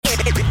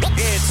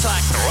Ladies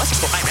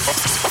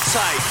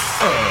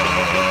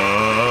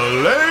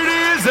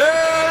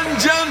and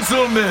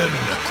gentlemen,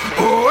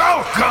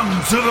 welcome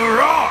to the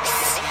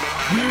Ross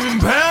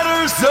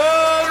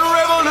Patterson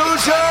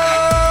Revolution!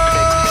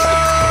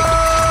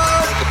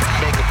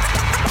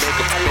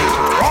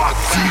 Brought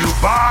to you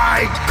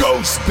by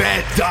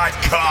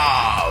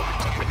GhostBed.com.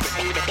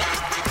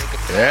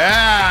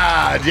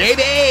 Yeah,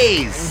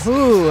 JB's.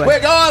 Ooh. We're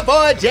going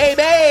for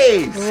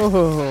JB's.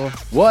 Ooh.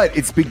 What?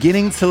 It's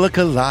beginning to look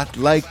a lot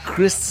like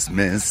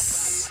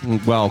Christmas.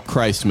 Well,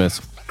 Christmas.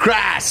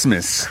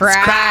 Christmas.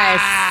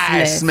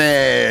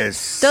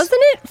 Christmas. Doesn't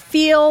it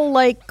feel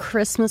like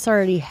Christmas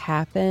already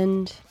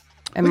happened?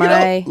 Look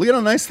at how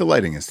nice the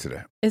lighting is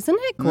today. Isn't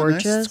it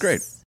gorgeous? Nice? It's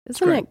great.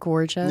 Isn't it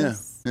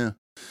gorgeous? Yeah.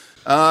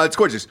 It's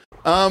gorgeous.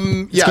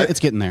 It's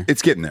getting there.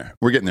 It's getting there.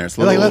 We're getting there. It's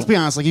let's be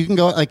honest. Like you can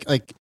go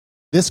like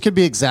this could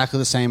be exactly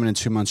the same, and in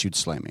 2 months you'd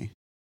slay me.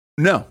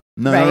 No, Right?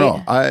 not at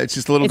all. It's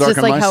just a little dark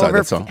on my side.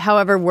 That's all.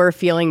 However we're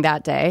feeling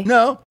that day.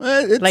 No,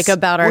 like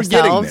about we're ourselves.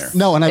 getting there.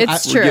 No, and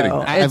it's true.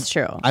 It's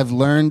true. I've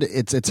learned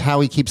it's how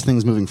he keeps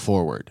things moving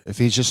forward. If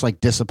he's just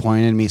like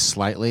disappointed in me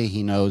slightly,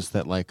 he knows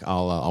that like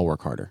I'll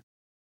work harder.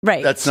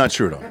 Right. That's not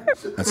true at all.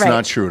 That's Right.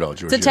 not true at all,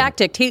 Giorgio. It's a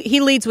tactic. He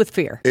leads with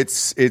fear.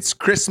 It's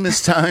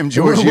Christmas time,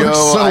 Giorgio. works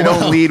so I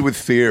don't well. lead with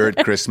fear at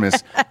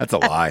Christmas. That's a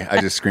lie.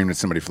 I just screamed at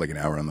somebody for like an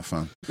hour on the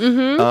phone.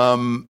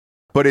 Mm-hmm.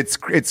 But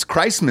it's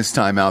Christmas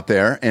time out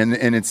there, and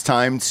it's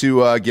time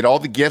to get all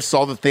the gifts,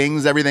 all the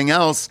things, everything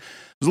else. I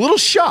was a little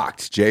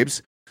shocked,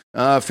 Jabes.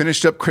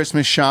 Finished up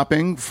Christmas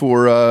shopping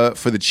for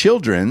the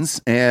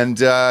children's, and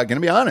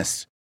gonna be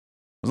honest,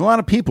 there's a lot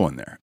of people in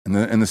there, and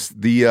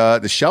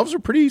the shelves are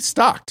pretty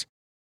stocked.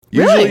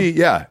 Usually, Really?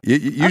 yeah.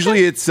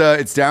 Usually it's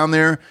down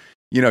there.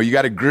 You know, you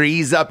got to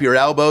grease up your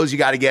elbows. You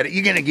got to get it.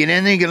 You're gonna get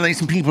in there. You got to lay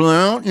some people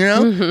out. You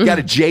know, you got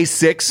to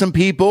J6 some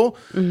people.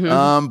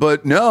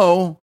 But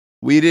no.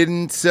 We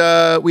didn't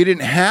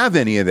have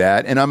any of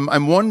that, and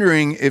I'm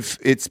wondering if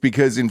it's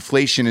because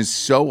inflation is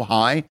so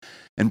high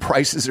and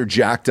prices are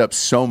jacked up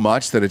so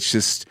much that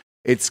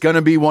it's going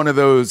to be one of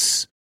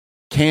those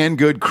canned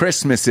good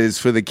Christmases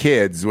for the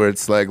kids where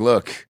it's like,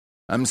 look,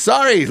 I'm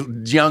sorry,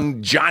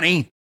 young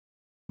Johnny,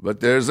 but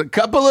there's a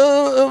couple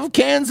of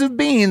cans of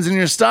beans in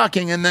your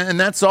stocking, and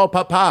that's all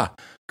Papa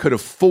could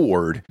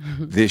afford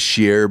this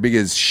year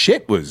because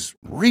shit was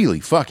really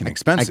fucking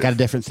expensive. I got a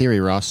different theory,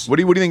 Ross. What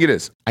do you think it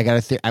is? I got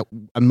a theory.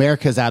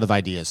 America's out of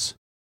ideas.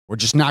 We're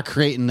just not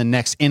creating the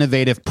next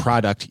innovative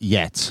product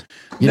yet.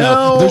 You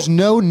know, there's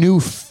no new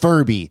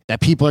Furby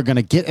that people are going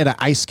to get at an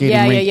ice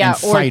skating rink and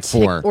fight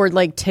for. Or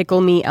like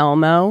Tickle Me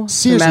Elmo.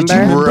 Seriously, do you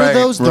remember? remember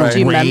those? The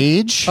right.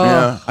 Rage?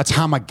 Yeah. A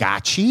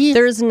Tamagotchi?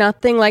 There's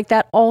nothing like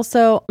that.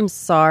 Also, I'm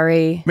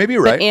sorry. Maybe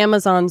you're right. But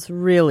Amazon's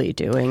really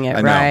doing it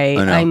I know, right.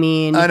 I know. I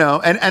mean, I know.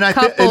 And I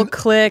couple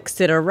clicks,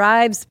 it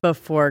arrives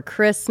before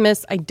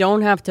Christmas. I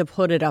don't have to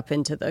put it up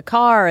into the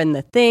car and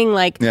the thing.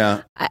 Like,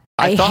 yeah.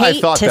 I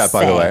thought to that,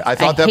 by the say. way. I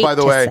thought that, hate by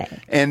the to way. say.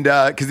 And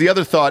because the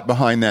other thought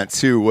behind that,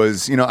 too,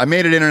 was, you know, I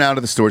made it in and out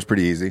of the stores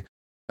pretty easy.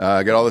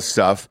 I got all this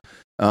stuff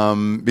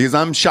because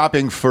I'm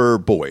shopping for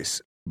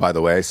boys, by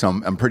the way. So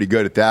I'm pretty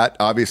good at that,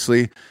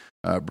 obviously.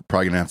 Probably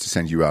going to have to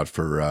send you out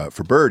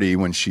for Birdie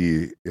when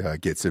she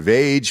gets of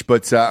age.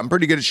 But I'm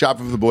pretty good at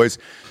shopping for the boys.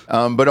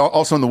 But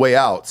also on the way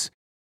out,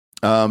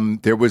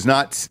 there was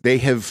not, they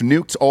have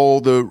nuked all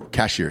the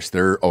cashiers.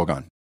 They're all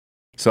gone.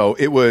 So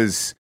it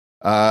was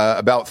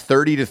about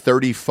 30 to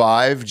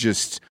 35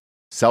 just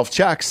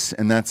self-checks,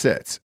 and that's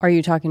it. Are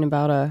you talking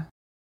about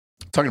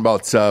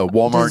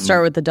Walmart. Does it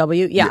start with the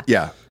W? Yeah.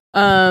 Yeah.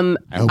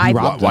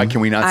 Why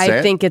can we not say it?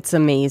 I think it's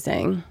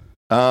amazing.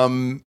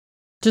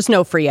 Just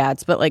no free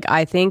ads, but like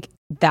I think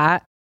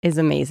that is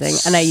amazing,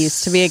 and I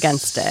used to be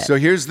against it. So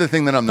here's the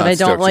thing that I'm not but I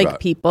don't stoked like about.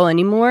 people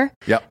anymore.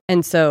 Yep.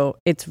 And so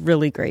it's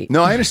really great.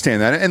 No, I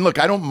understand that. And look,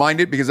 I don't mind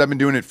it because I've been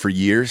doing it for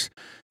years.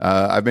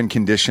 I've been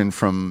conditioned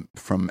from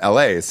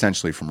LA,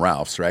 essentially from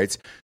Ralph's, right?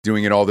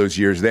 Doing it all those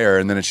years there,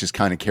 and then it's just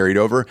kind of carried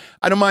over.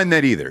 I don't mind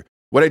that either.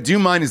 What I do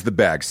mind is the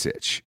bag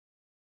sitch.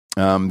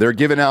 They're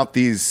giving out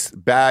these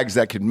bags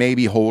that could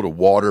maybe hold a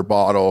water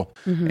bottle,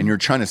 and you're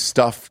trying to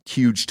stuff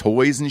huge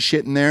toys and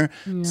shit in there.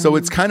 So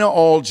it's kind of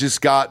all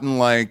just gotten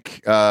like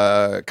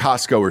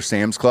Costco or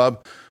Sam's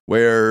Club,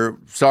 where,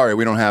 sorry,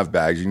 we don't have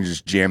bags. You can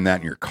just jam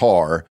that in your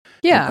car.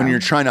 Yeah. When you're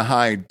trying to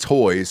hide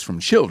toys from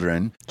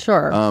children,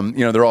 Sure.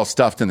 you know, they're all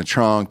stuffed in the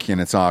trunk, and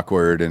it's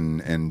awkward,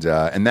 and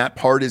that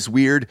part is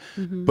weird.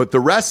 But the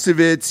rest of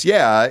it,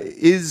 yeah, it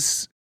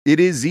is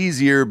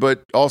easier,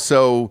 but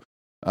also.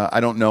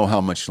 I don't know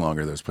how much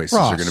longer those places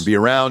are going to be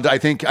around. I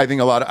think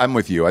a lot. I'm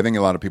with you. I think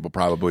a lot of people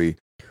probably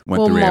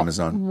went through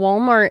Amazon.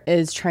 Walmart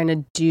is trying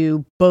to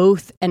do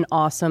both an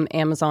awesome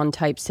Amazon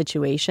type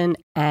situation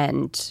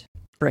and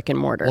brick and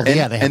mortar. Well,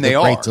 yeah, they have and the they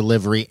great are.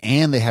 delivery,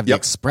 and they have the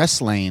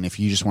express lane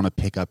if you just want to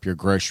pick up your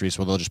groceries,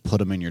 where they'll just put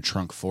them in your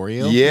trunk for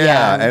you.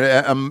 Yeah.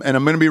 And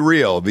I'm going to be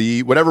real.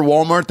 The whatever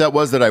Walmart that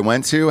was that I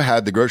went to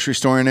had the grocery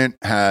store in it,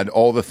 had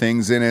all the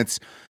things in it,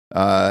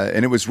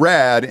 and it was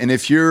rad. And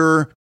if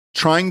you're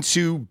trying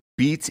to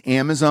beat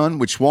Amazon,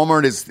 which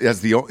Walmart is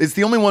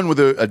the only one with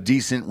a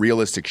decent,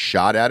 realistic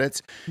shot at it,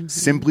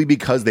 simply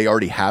because they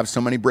already have so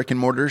many brick and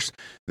mortars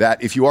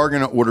that if you are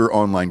going to order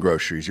online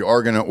groceries, you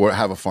are going to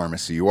have a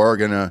pharmacy, you are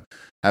going to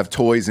have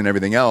toys and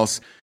everything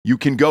else, you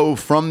can go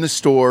from the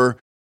store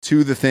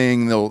to the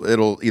thing.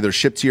 It'll either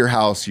ship to your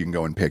house, you can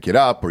go and pick it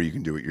up, or you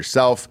can do it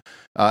yourself.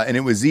 And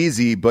it was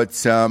easy. But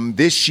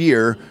this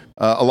year,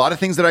 a lot of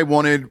things that I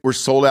wanted were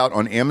sold out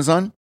on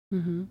Amazon.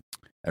 Mm-hmm.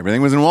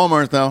 Everything was in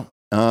Walmart, though,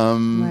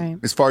 right.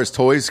 As far as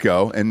toys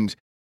go. And,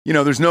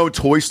 there's no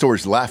toy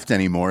stores left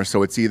anymore.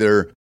 So it's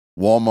either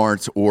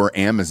Walmart or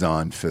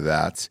Amazon for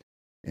that.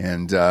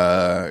 And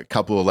a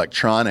couple of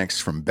electronics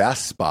from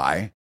Best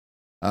Buy.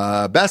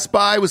 Best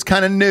Buy was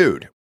kind of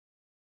nude.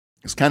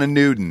 It's kind of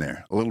nude in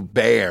there, a little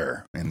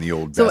bear in the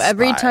old. So Best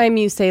every Buy. time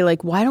you say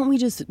like, why don't we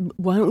just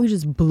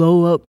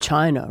blow up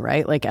China,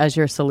 right? Like as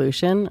your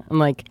solution, I'm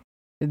like,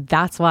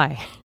 that's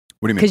why.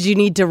 What do you mean? Because you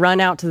need to run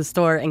out to the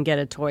store and get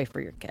a toy for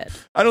your kid.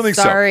 I don't think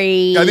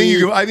Sorry. so.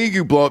 I think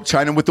you blow up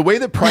China with the way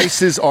that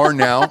prices are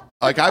now.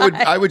 Like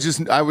I would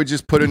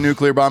just put a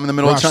nuclear bomb in the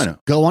middle of China.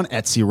 Go on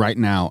Etsy right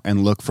now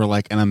and look for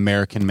like an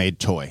American-made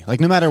toy. Like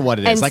no matter what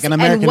it is, like an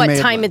American-made. And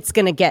what time it's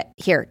going to get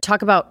here?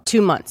 Talk about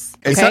 2 months.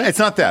 Okay? It's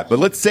not that. But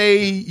let's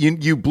say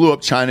you blew up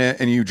China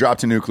and you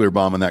dropped a nuclear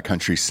bomb on that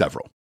country.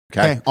 Several.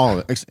 Okay, all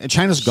of it.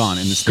 China's gone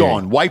in this.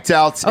 Gone, wiped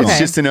out. Okay. It's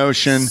just an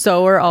ocean.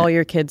 So are all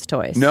your kids'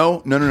 toys?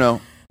 No.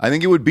 I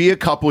think it would be a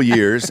couple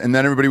years, and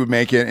then everybody would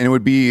make it, and it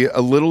would be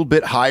a little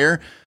bit higher.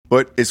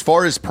 But as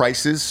far as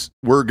prices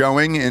were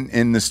going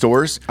in the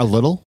stores, a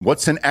little.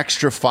 What's an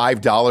extra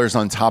 $5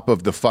 on top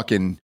of the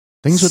fucking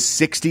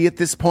 $60 at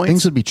this point?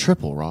 Things would be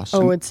triple, Ross.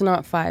 Oh, it's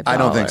not $5. I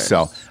don't think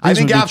so. I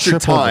think after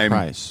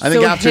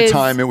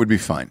time, it would be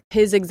fine.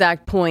 His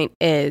exact point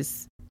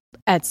is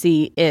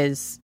Etsy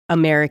is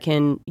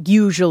American.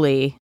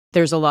 Usually,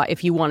 there's a lot,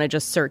 if you want to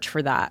just search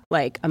for that,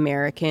 like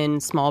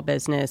American small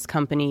business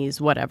companies,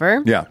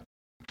 whatever. Yeah.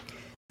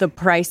 The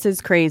price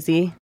is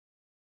crazy.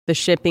 The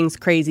shipping's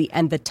crazy.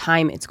 And the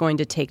time it's going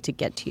to take to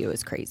get to you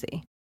is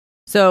crazy.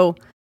 So,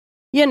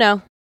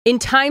 in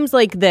times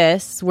like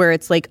this, where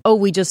it's like, oh,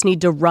 we just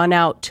need to run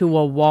out to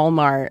a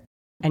Walmart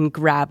and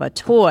grab a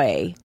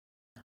toy,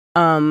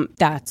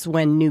 that's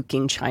when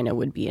nuking China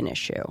would be an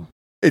issue.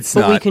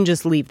 But we can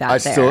just leave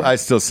that there. I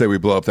still say we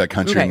blow up that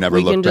country and never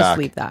look back. We can just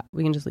leave that.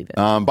 We can just leave it.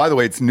 By the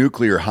way, it's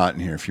nuclear hot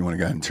in here if you want to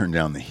go ahead and turn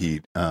down the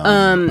heat.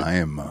 I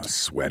am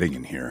sweating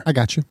in here. I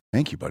got you.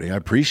 Thank you, buddy. I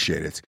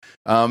appreciate it.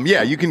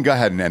 Yeah, you can go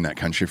ahead and end that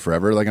country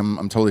forever. Like,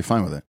 I'm totally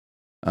fine with it.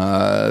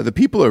 I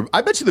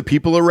bet you the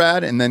people are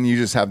rad, and then you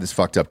just have this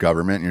fucked up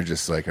government, and you're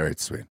just like, all right,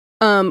 sweet.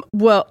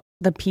 Well,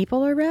 the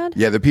people are rad?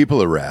 Yeah, the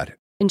people are rad.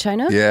 In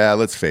China? Yeah,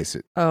 let's face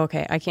it. Oh,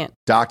 okay. I can't.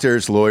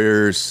 Doctors,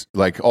 lawyers,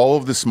 like all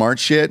of the smart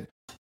shit.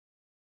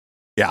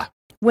 Yeah.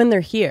 When they're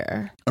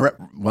here. All right.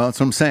 Well, that's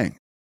what I'm saying.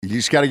 You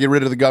just got to get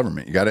rid of the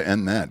government. You got to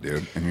end that,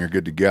 dude, and you're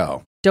good to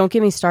go. Don't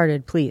get me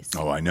started, please.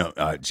 Oh, I know.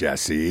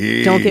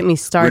 Jesse. Don't get me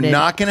started. We're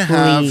not going to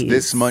have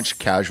this much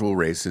casual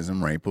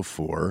racism right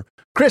before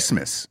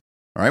Christmas.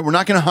 All right? We're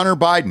not going to Hunter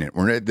Biden it.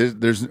 We're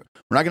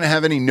not going to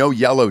have any no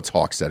yellow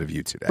talks out of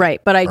you today.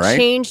 Right. But I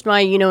changed my,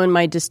 in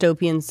my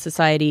dystopian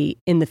society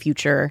in the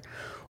future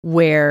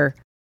where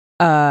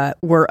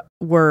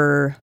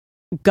we're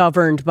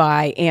governed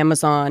by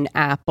Amazon,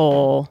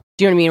 Apple.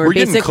 Do you know what I mean? We're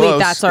basically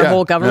that's our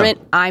whole government.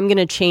 Yeah. I'm going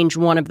to change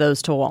one of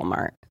those to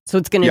Walmart. So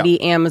it's going to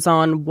be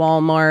Amazon,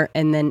 Walmart,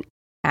 and then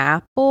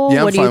Apple.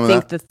 Yeah, what do you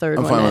think the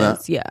third one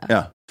is?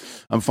 Yeah.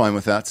 I'm fine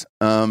with that.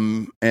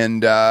 And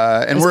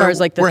as far as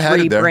like the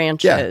three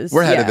branches,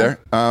 we're headed there.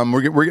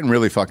 We're getting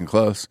really fucking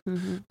close.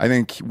 Mm-hmm. I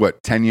think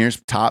 10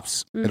 years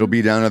tops. Mm-hmm. It'll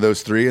be down to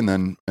those three, and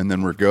then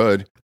we're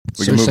good.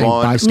 We can move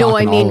on.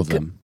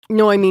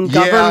 No, I mean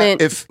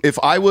government. If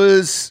I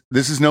was,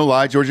 this is no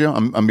lie, Giorgio.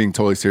 I'm being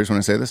totally serious when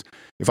I say this.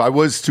 If I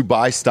was to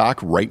buy stock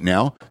right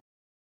now,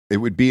 it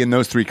would be in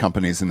those three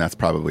companies, and that's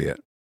probably it.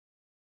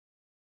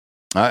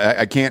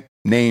 I can't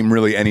name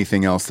really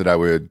anything else that I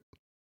would.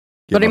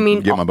 Get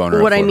my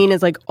boner what I mean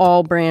is like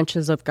all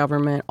branches of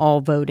government, all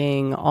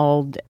voting,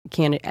 all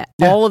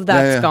all of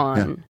that's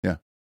gone. Yeah.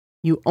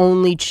 You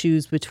only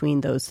choose between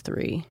those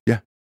three.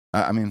 Yeah.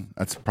 I mean,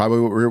 that's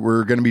probably what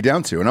we're going to be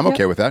down to, and I'm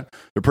okay with that.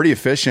 They're pretty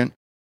efficient.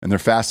 And they're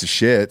fast as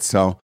shit,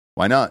 so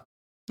why not?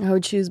 I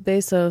would choose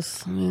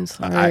Bezos. I mean,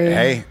 sorry.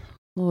 Hey.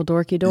 Little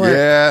dorky dork.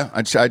 Yeah,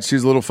 I'd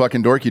choose a little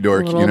fucking dorky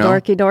dork, little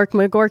dorky dork,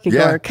 my gorky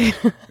dork.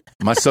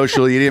 My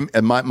social media,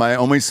 my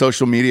only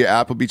social media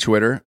app would be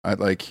Twitter.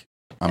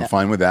 I'm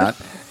fine with that.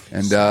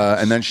 And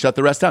then shut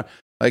the rest down.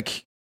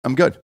 Like, I'm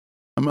good.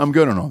 I'm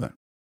good on all that.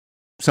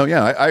 So,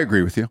 yeah, I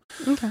agree with you.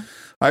 Okay.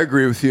 I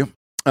agree with you.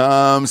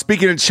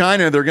 Speaking of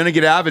China, they're going to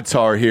get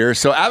Avatar here.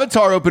 So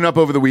Avatar opened up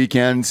over the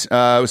weekend. It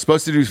was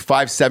supposed to do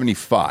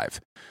 $575.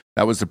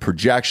 That was the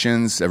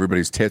projections.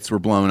 Everybody's tits were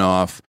blown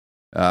off.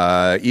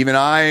 Even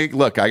I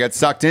got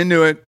sucked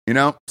into it,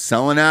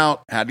 selling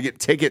out, had to get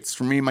tickets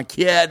for me and my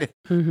kid.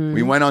 Mm-hmm.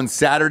 We went on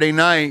Saturday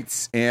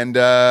nights, and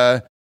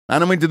not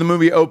only did the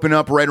movie open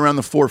up right around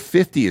the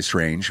 450-ish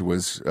range,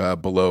 was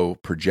below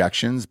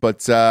projections,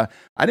 but I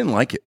didn't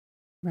like it.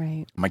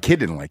 Right. My kid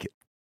didn't like it.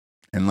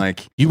 And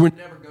like, you were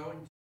never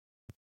going.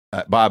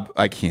 Bob,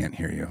 I can't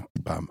hear you.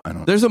 Bob, I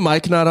don't. There's a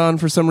mic not on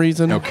for some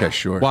reason. Okay,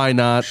 sure. Why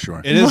not?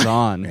 Sure. It is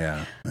on.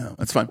 Yeah, no,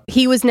 that's fine.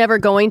 He was never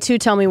going to.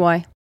 Tell me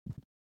why.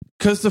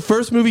 Because the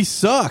first movie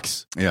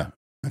sucks. Yeah,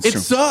 it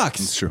sucks.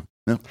 It's true.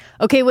 No.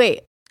 Okay,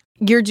 wait.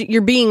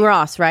 You're being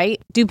Ross,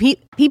 right? Do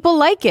people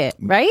like it,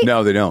 right?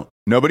 No, they don't.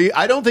 Nobody.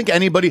 I don't think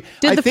anybody.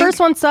 Did the first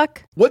one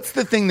suck? What's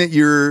the thing that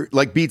you're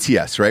like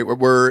BTS, right?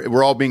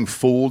 We're all being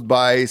fooled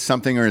by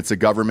something, or it's a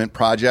government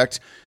project.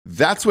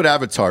 That's what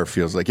Avatar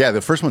feels like. Yeah, the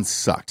first one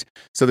sucked.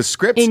 So the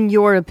script, in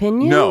your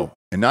opinion, no,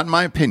 and not in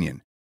my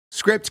opinion.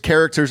 Script,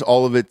 characters,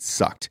 all of it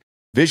sucked.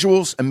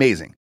 Visuals,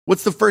 amazing.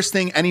 What's the first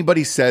thing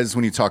anybody says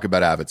when you talk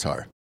about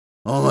Avatar?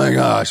 Oh my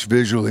gosh,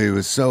 visually it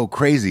was so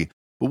crazy.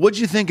 But what'd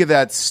you think of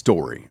that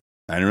story?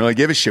 I didn't really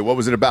give a shit. What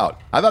was it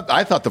about?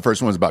 I thought the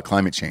first one was about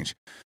climate change.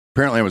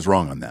 Apparently, I was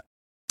wrong on that.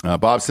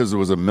 Bob says it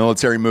was a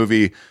military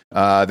movie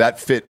that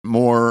fit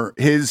more.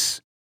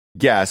 His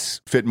guess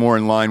fit more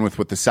in line with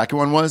what the second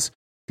one was,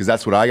 because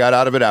that's what I got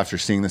out of it after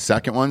seeing the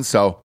second one.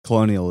 So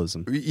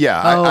colonialism.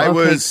 Yeah, I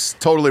was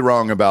totally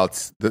wrong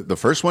about the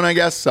first one, I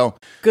guess. So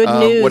good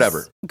news.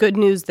 Whatever. Good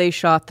news. They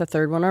shot the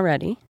third one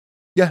already.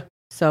 Yeah.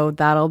 So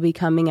that'll be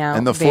coming out.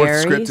 And the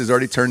fourth script is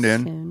already turned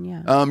in. Soon,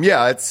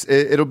 yeah.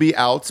 It'll be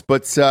out.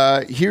 But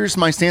here's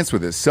my stance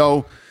with this.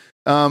 So,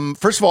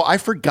 first of all, I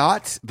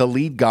forgot the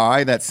lead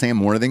guy, that Sam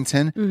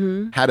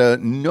Worthington,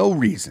 had no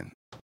reason,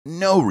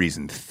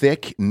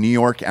 thick New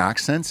York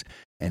accent,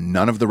 and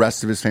none of the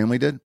rest of his family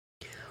did.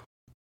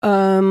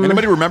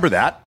 Anybody remember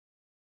that?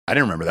 I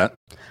didn't remember that.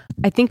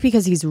 I think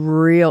because he's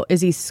real.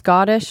 Is he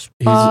Scottish,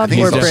 Bob, I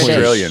think or he's British?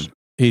 Australian.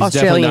 He's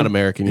definitely not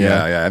American.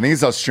 Yeah. I think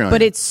he's Australian.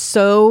 But it's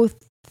so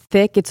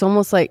thick. It's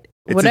almost like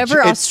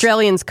whatever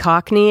Australian's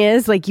Cockney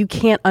is, like you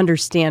can't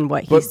understand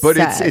what he said. But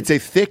it's a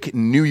thick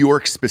New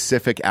York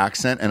specific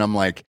accent, and I'm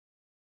like,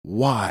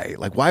 why?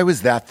 Like, why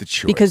was that the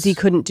choice? Because he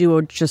couldn't do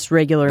a just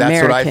regular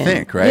American. That's what I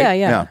think, right?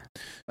 Yeah.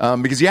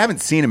 Because you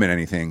haven't seen him in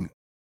anything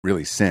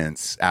really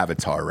since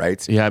Avatar,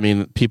 right? Yeah, I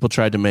mean, people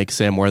tried to make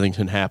Sam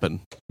Worthington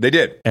happen. They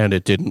did. And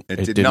it didn't.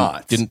 It did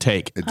not. Didn't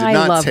take. It did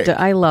not take.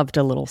 I loved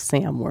a little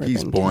Sam Worthington.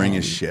 He's boring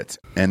as shit.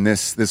 And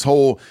this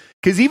whole...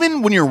 Because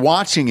even when you're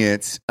watching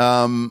it...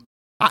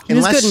 he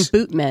was good in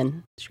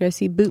Bootmen. Did you guys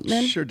see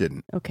Bootmen? Sure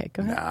didn't. Okay,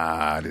 go ahead.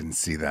 Nah, I didn't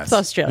see that. It's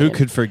Australian. Who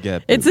could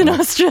forget? It's an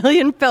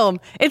Australian film.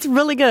 It's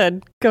really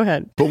good. Go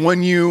ahead. But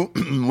when you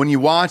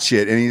watch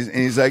it and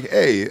he's like,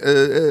 hey,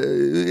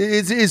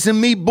 it's a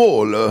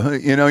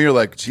meatball, you're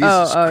like,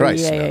 Jesus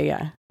Christ.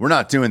 Yeah. We're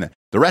not doing that.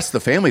 The rest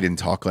of the family didn't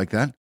talk like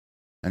that.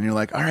 And you're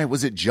like, all right,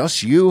 was it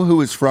just you who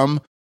was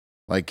from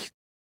like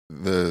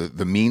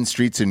the mean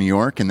streets of New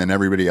York and then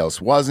everybody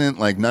else wasn't?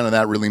 Like, none of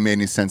that really made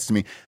any sense to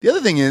me. The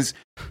other thing is,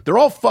 they're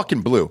all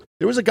fucking blue.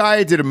 There was a guy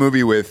I did a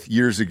movie with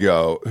years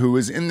ago who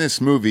was in this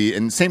movie,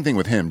 and same thing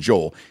with him,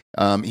 Joel.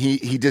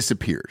 He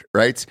disappeared,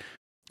 right?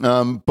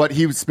 But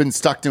he's been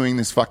stuck doing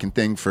this fucking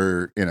thing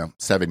for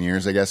 7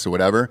 years, I guess, or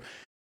whatever.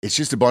 It's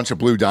just a bunch of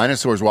blue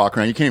dinosaurs walking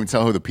around. You can't even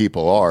tell who the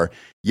people are.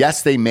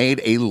 Yes, they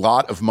made a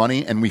lot of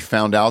money, and we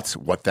found out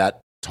what that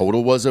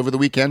total was over the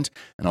weekend,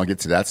 and I'll get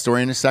to that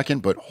story in a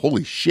second, but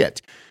holy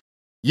shit.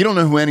 You don't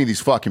know who any of these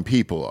fucking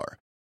people are.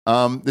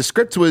 The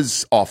script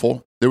was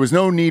awful. There was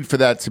no need for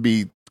that to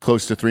be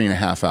close to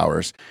 3.5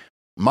 hours.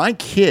 My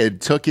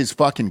kid took his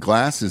fucking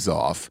glasses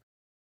off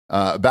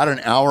about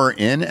an hour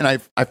in, and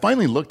I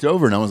finally looked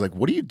over and I was like,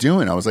 what are you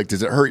doing? I was like,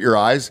 does it hurt your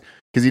eyes?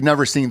 Because he'd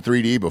never seen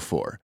 3D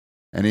before.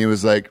 And he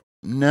was like,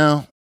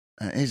 no.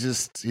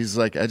 He's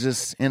like,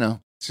 it's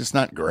just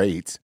not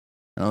great.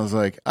 And I was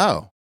like,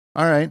 oh,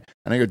 all right.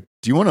 And I go, do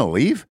you want to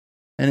leave?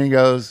 And he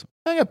goes,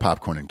 I got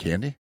popcorn and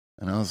candy.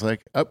 And I was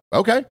like, oh,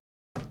 okay,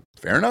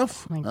 fair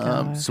enough.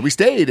 So we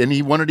stayed, and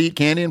he wanted to eat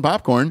candy and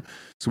popcorn.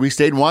 So we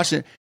stayed and watched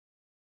it.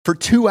 For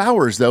 2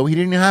 hours, though, he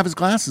didn't even have his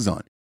glasses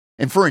on.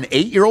 And for an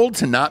 8-year-old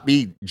to not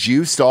be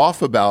juiced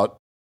off about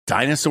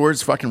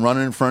dinosaurs fucking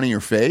running in front of your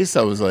face,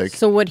 I was like...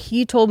 So what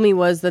he told me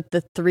was that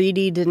the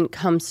 3D didn't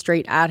come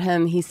straight at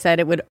him. He said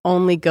it would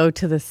only go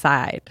to the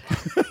side.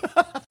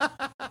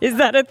 Is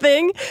that a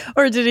thing?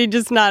 Or did he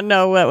just not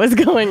know what was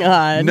going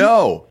on?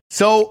 No.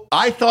 So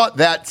I thought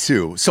that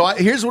too. So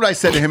here's what I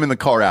said to him in the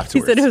car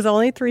afterwards. He said it was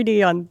only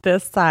 3D on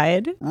this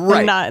side,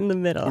 right, not in the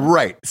middle.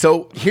 Right.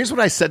 So here's what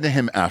I said to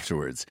him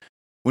afterwards.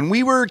 When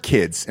we were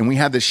kids and we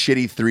had this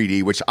shitty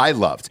 3D, which I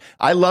loved.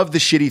 I loved the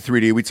shitty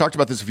 3D. We talked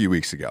about this a few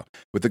weeks ago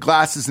with the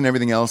glasses and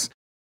everything else.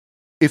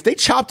 If they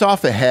chopped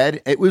off a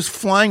head, it was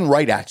flying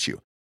right at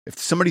you. If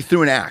somebody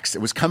threw an axe,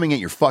 it was coming at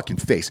your fucking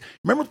face.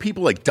 Remember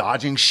people like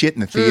dodging shit in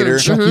the theater?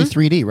 Chucky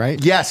 3D,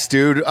 right? Yes,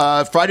 dude.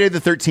 Friday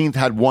the 13th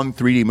had one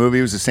 3D movie.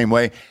 It was the same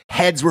way.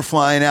 Heads were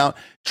flying out.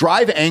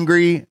 Drive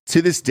Angry,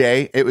 to this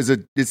day,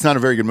 it's not a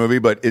very good movie,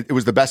 but it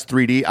was the best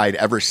 3D I'd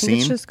ever seen.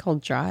 It's just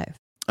called Drive.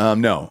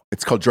 No,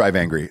 it's called Drive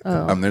Angry.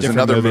 Oh. There's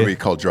another movie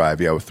called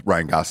Drive, with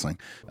Ryan Gosling.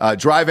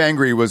 Drive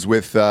Angry was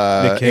with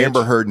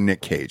Amber Heard and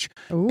Nick Cage.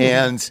 Ooh.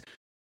 And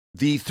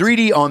the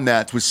 3D on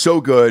that was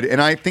so good.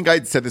 And I think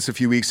I'd said this a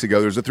few weeks ago.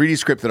 There was a 3D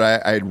script that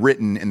I had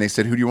written, and they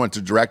said, who do you want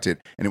to direct it?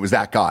 And it was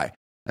that guy.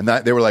 And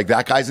they were like,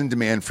 that guy's in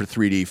demand for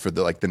 3D for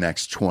the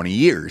next 20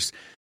 years.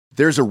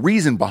 There's a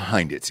reason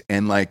behind it.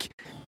 And like,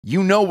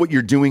 you know what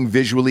you're doing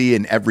visually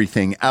and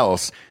everything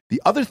else.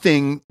 The other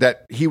thing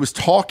that he was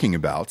talking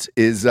about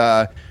is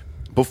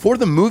before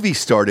the movie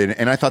started,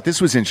 and I thought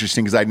this was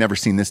interesting because I'd never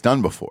seen this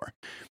done before,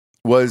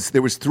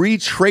 there was 3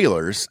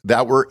 trailers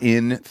that were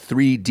in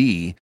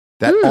 3D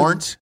that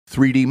aren't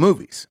 3D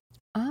movies.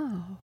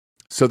 Oh.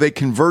 So they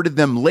converted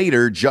them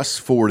later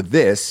just for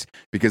this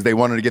because they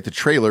wanted to get the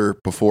trailer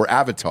before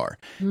Avatar.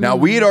 Now,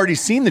 we had already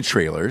seen the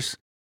trailers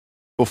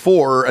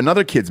before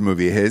another kid's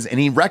movie of his, and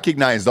he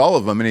recognized all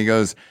of them, and he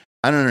goes,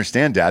 I don't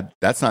understand, Dad.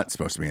 That's not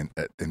supposed to be in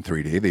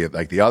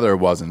 3D. The other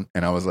wasn't.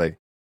 And I was like,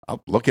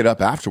 I'll look it up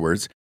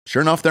afterwards.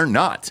 Sure enough, they're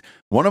not.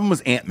 One of them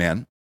was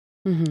Ant-Man.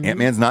 Mm-hmm.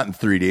 Ant-Man's not in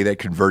 3D. They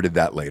converted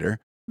that later,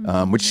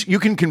 which you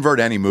can convert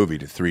any movie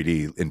to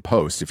 3D in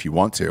post if you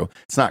want to.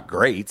 It's not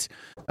great.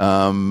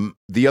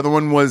 The other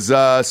one was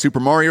Super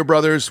Mario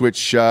Brothers,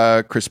 which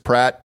Chris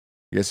Pratt,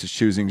 I guess, is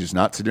choosing just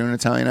not to do an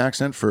Italian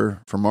accent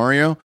for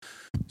Mario.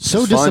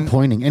 So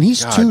disappointing. And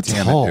he's too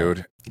tall.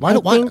 Dude.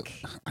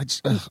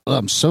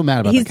 I'm so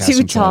mad about he's the casting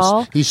too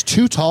tall. choice. He's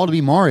too tall to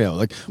be Mario.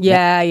 Like,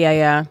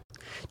 yeah.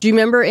 Do you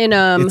remember in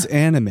It's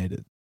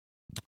animated.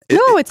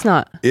 No, it's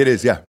not. It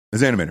is, yeah.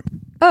 It's animated.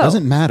 Oh,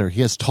 doesn't matter.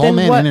 He has tall Then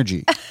man what-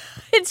 energy.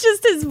 it's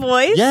just his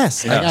voice.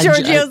 Yes. Yeah.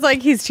 Giorgio's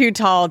like he's too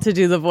tall to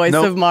do the voice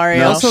Nope. of Mario.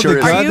 No, Also, sure the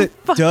is. guy Are you that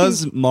fucking-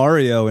 does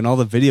Mario in all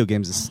the video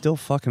games is still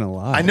fucking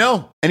alive. I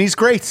know, and he's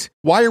great.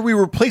 Why are we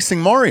replacing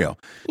Mario?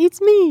 It's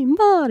me,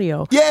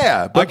 Mario.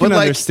 Yeah, I can but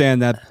like,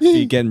 understand that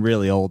be getting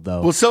really old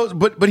though. well,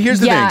 but here's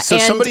the Yeah, thing.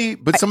 So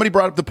and somebody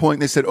brought up the point.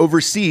 They said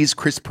overseas,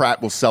 Chris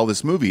Pratt will sell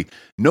this movie.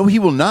 No, he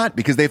will not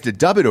because they have to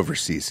dub it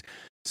overseas.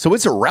 So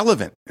it's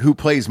irrelevant who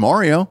plays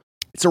Mario.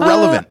 It's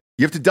irrelevant.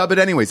 You have to dub it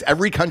anyways.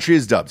 Every country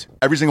is dubbed.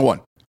 Every single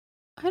one.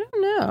 I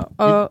don't know.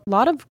 A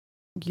lot of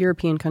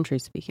European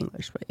countries speak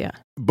English, but yeah.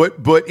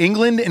 But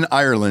England and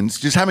Ireland,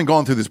 just having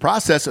gone through this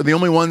process, are the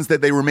only ones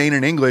that they remain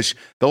in English.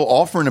 They'll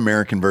offer an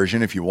American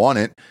version if you want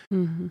it,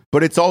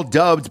 but it's all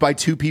dubbed by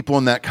 2 people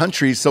in that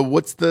country. So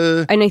what's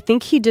the... And I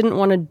think he didn't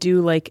want to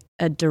do like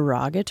a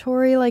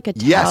derogatory, like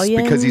Italian.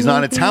 Yes, because he's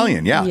not maybe?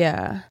 Italian, yeah.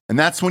 Yeah. And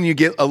that's when you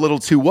get a little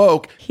too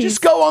woke.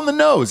 Just go on the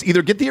nose.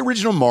 Either get the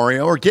original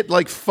Mario or get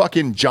like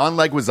fucking John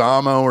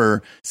Leguizamo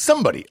or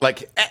somebody,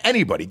 like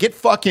anybody. Get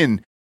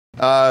fucking...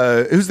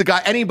 who's the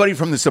guy? Anybody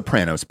from The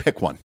Sopranos.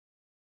 Pick one.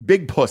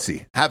 Big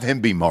pussy. Have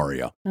him be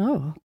Mario.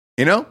 Oh,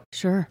 You know?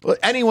 sure.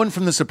 Anyone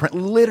from The Sopranos.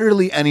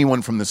 Literally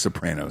anyone from The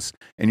Sopranos.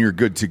 And you're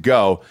good to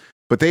go.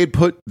 But they had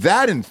put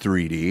that in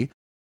 3D.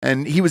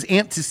 And he was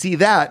amped to see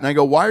that. And I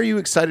go, why are you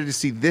excited to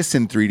see this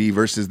in 3D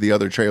versus the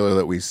other trailer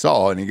that we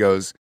saw? And he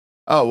goes,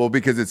 oh, well,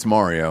 because it's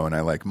Mario and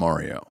I like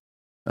Mario.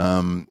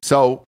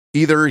 So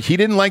either he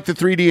didn't like the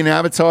 3D in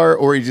Avatar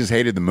or he just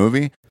hated the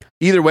movie.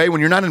 Either way,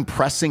 when you're not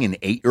impressing an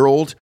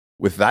 8-year-old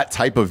with that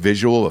type of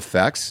visual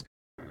effects,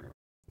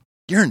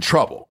 you're in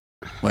trouble.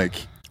 Like,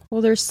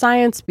 Well, there's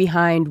science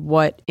behind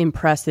what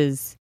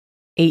impresses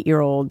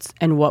 8-year-olds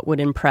and what would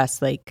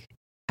impress like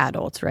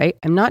adults, right?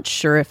 I'm not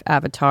sure if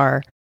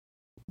Avatar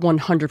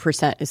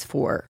 100% is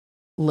for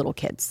little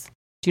kids.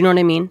 Do you know what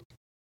I mean?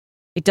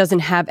 It doesn't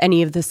have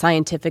any of the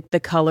scientific, the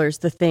colors,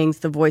 the things,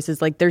 the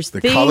voices. Like there's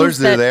the things colors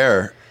that, are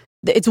there.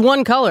 It's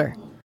one color.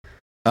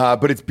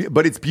 But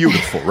it's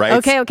beautiful, right?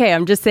 Okay.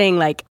 I'm just saying,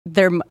 like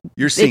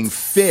You're seeing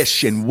it's-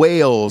 fish and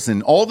whales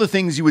and all the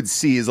things you would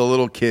see as a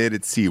little kid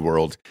at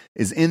SeaWorld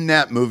is in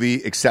that movie,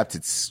 except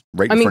it's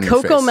right in front of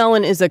your Coco face.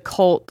 Melon is a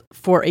cult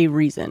for a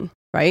reason,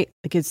 right?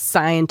 Like it's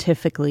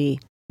scientifically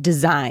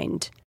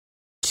designed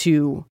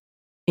to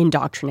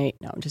indoctrinate.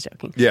 No, I'm just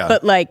joking. Yeah.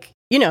 But like,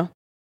 you know,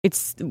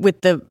 it's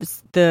with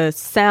the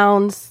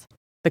sounds,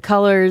 the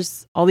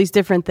colors, all these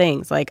different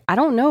things. Like, I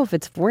don't know if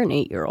it's for an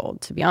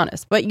 8-year-old, to be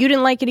honest. But you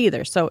didn't like it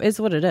either, so it's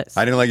what it is.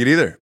 I didn't like it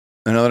either.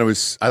 And I thought it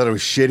was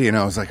shitty, and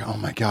I was like, oh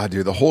my God,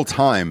 dude. The whole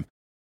time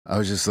I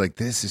was just like,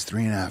 this is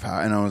 3.5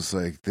 hours. And I was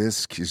like,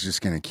 this is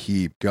just gonna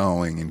keep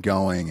going and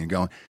going and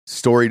going.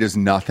 Story does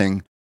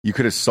nothing. You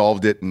could have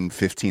solved it in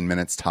 15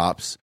 minutes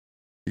tops.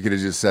 You could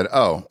have just said,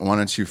 oh, why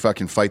don't you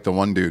fucking fight the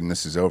one dude and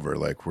this is over?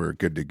 Like, we're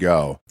good to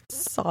go.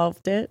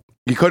 Solved it.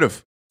 You could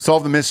have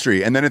solved the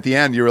mystery. And then at the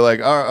end, you were like,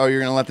 oh, you're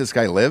going to let this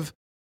guy live?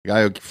 The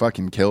guy who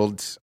fucking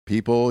killed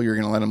people, you're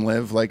going to let him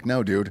live? Like,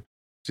 no, dude.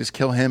 Just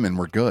kill him and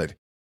we're good.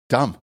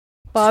 Dumb.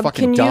 Bob,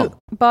 Fucking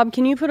dumb.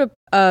 Can you put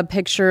a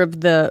picture of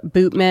the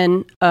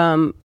Bootmen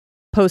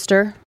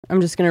poster?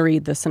 I'm just going to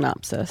read the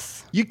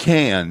synopsis. You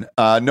can.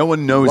 No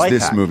one knows Life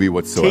this hack. movie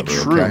whatsoever. Take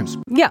okay?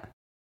 shrooms. Yeah.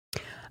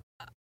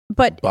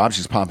 But Bob's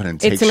just popping in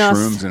take It's an us-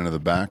 shrooms into the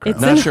background.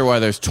 It's Not an- sure why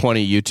there's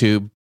 20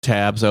 YouTube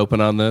tabs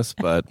open on this,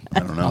 but I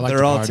don't know. I like They're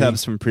to all party.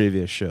 tabs from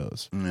previous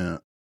shows Yeah.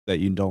 that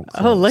you don't.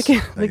 oh, look close.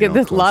 at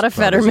this. A lot of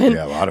Close. Fetterman.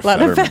 Yeah, a lot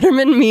of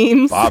Fetterman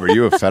memes. Bob, are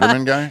you a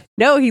Fetterman guy?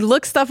 No, he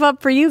looks stuff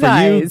up for you For you.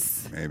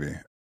 guys. Maybe.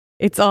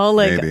 It's all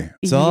like Maybe.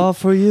 It's all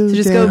for you. So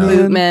just go Damien.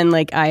 Bootmen,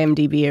 like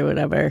IMDb or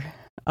whatever.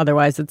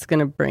 Otherwise, it's going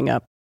to bring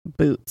up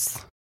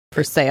Boots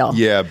for sale.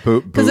 Yeah,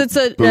 because it's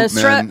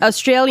an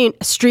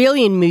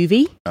Australian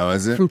movie. Oh,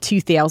 is it from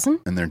 2000?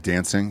 And they're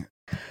dancing.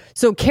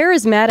 So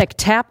charismatic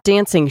tap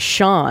dancing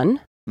Sean,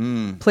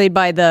 played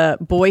by the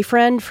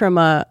boyfriend from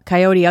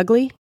Coyote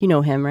Ugly. You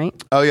know him, right?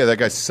 Oh yeah, that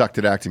guy sucked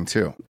at acting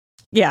too.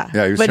 Yeah,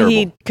 he was but terrible.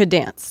 he could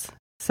dance,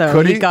 so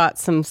Could he he? got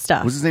some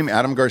stuff. Was his name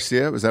Adam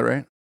Garcia? Was that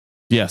right?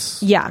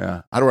 Yes.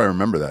 Yeah. How do I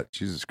remember that?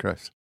 Jesus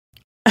Christ.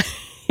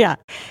 Yeah.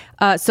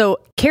 So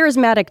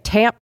charismatic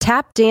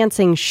tap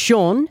dancing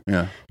Sean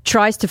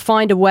tries to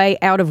find a way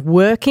out of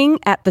working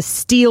at the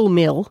steel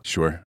mill.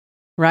 Sure.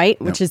 Right?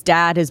 Yep. Which his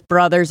dad, his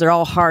brothers are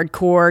all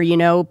hardcore,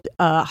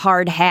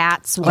 hard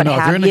hats, what if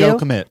have you're gonna you. go,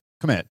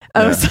 commit.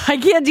 Oh, so I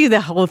can't do the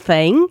whole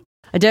thing.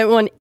 I don't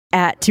want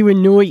to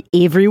annoy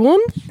everyone.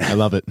 I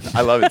love it.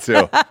 I love it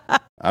too.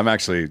 I'm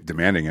actually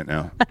demanding it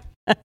now.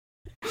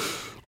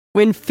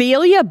 When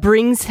failure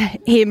brings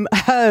him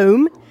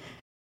home,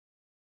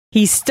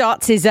 he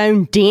starts his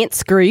own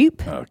dance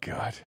group. Oh,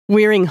 God.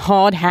 Wearing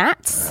hard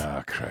hats.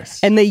 Oh,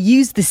 Christ. And they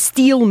use the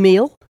steel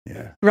mill.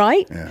 Yeah.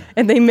 Right? Yeah.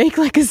 And they make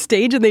like a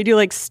stage and they do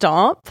like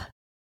stomp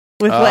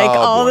with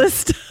all this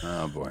stuff.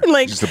 Oh, boy.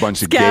 Like just a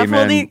bunch of gay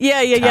men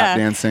tap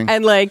dancing.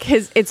 And like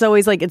it's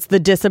always like it's the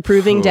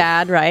disapproving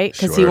dad, right?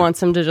 Because he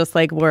wants him to just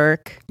like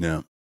work.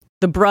 Yeah.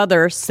 The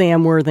brother,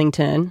 Sam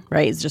Worthington,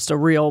 right, is just a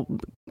real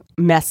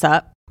mess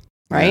up,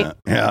 right?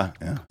 Yeah.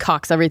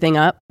 Cocks everything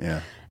up.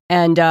 Yeah.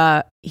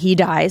 And he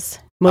dies,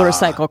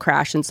 motorcycle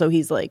crash. And so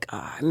he's like,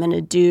 I'm going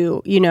to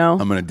do,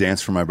 I'm going to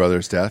dance for my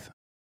brother's death.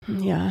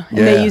 Yeah. And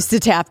they used to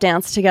tap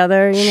dance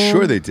together,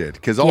 Sure they did,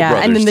 because all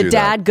brothers and then the do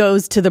dad that.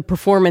 goes to the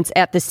performance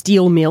at the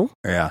steel mill.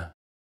 Yeah.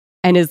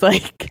 And is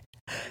like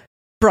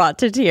brought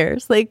to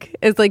tears. Like,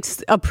 it's like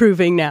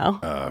approving now.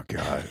 Oh,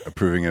 God.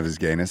 Approving of his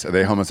gayness. Are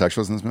they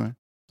homosexuals in this movie?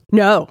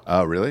 No.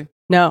 Oh, really?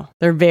 No.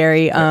 They're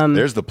very,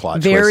 there's the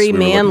plot very twist we were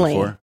manly.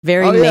 looking for.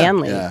 Very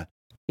manly. Yeah.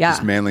 Yeah.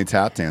 Just manly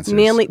tap dancers.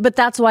 Manly, but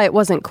that's why it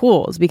wasn't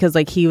cool. Is because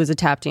like he was a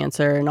tap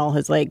dancer and all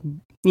his like,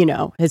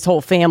 his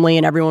whole family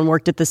and everyone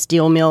worked at the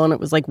steel mill and it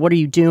was like, what are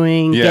you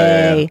doing?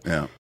 Gay.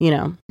 Yeah.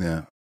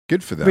 Yeah.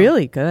 Good for them.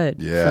 Really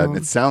good. Yeah. So.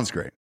 It sounds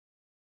great.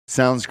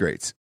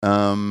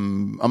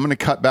 I'm going to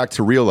cut back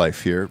to real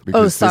life here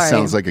because this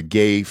sounds like a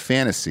gay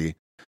fantasy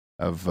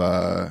of.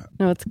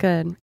 No, it's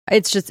good.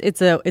 It's just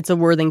it's a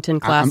Worthington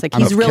classic.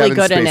 He's really Kevin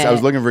good Spacey. in it. I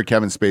was looking for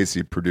Kevin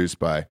Spacey, produced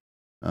by.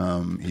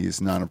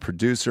 He's not a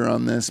producer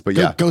on this, but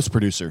ghost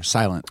producer,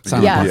 silent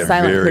silent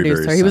very,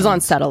 producer. very he was silent.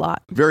 on set a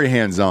lot. Very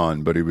hands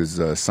on, but he was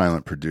a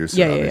silent producer.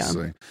 Yeah.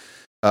 obviously.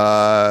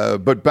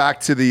 But back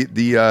to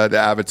the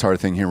Avatar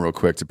thing here, real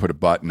quick, to put a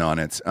button on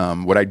it.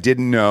 What I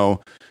didn't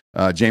know,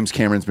 James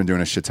Cameron's been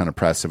doing a shit ton of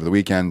press over the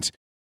weekend.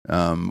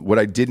 What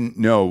I didn't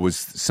know was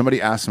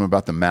somebody asked him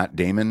about the Matt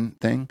Damon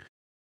thing,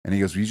 and he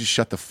goes, "Will you just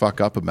shut the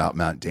fuck up about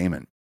Matt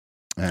Damon?"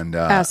 And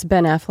asked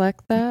Ben Affleck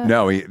that.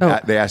 No,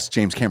 they asked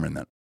James Cameron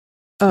that.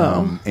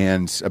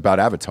 And about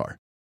Avatar.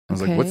 I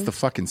was like, what's the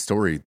fucking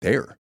story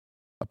there?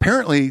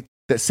 Apparently,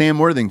 that Sam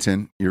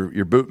Worthington,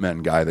 your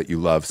Bootman guy that you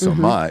love so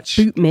much.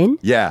 Bootman?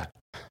 Yeah.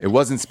 It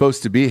wasn't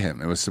supposed to be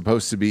him. It was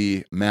supposed to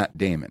be Matt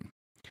Damon.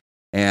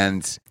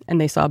 And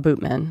they saw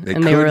Bootman.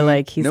 And they were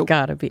like, he's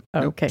got to be.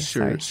 Oh, okay.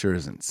 Sure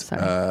isn't.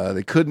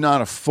 They could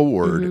not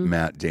afford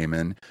Matt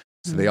Damon.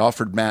 So they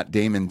offered Matt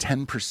Damon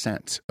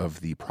 10%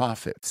 of the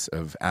profits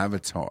of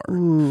Avatar.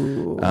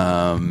 Ooh.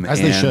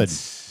 As they should.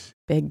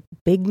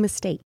 Big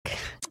mistake.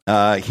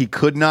 He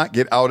could not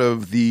get out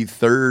of the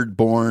third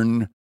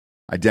born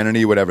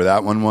identity, whatever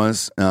that one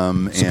was.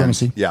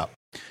 Supremacy.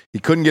 He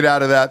couldn't get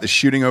out of that. The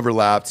shooting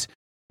overlapped.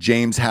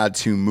 James had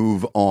to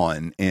move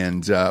on.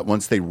 And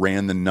once they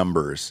ran the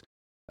numbers,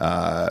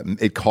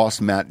 it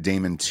cost Matt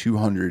Damon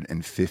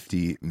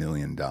 $250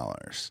 million.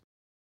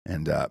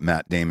 And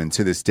Matt Damon,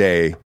 to this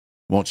day,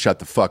 won't shut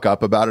the fuck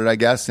up about it, I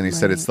guess. And he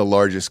said it's the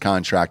largest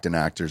contract an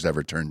actor's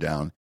ever turned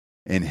down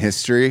in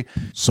history.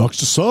 Sucks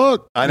to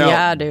suck. I know.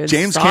 Yeah, dude.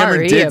 James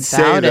Cameron did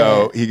say,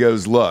 though, he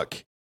goes,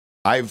 look,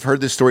 I've heard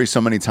this story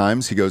so many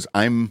times. He goes,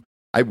 I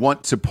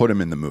want to put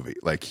him in the movie.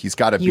 Like, he's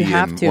got to be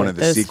in one of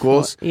the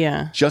sequels.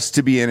 Just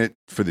to be in it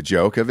for the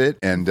joke of it.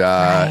 And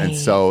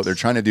so they're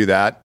trying to do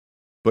that.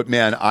 But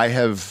man, I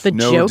have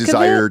no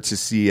desire to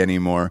see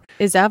anymore.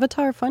 Is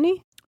Avatar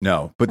funny?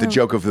 No, but the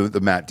joke of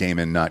the Matt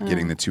Damon not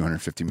getting the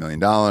 $250 million.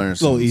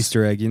 Little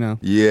Easter egg,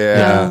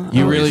 Yeah.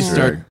 You really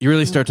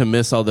start to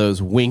miss all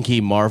those winky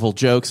Marvel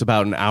jokes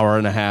about an hour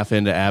and a half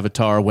into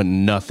Avatar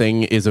when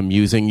nothing is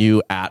amusing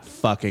you at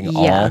fucking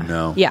all.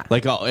 No. Yeah.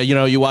 Like,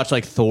 you watch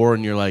like Thor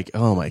and you're like,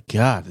 oh my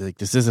God, like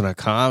this isn't a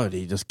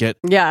comedy. Just get,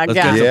 yeah.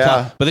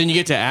 But then you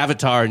get to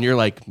Avatar and you're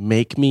like,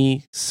 make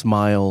me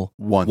smile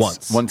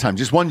once. One time.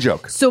 Just one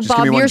joke. So just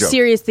Bob, you're joke.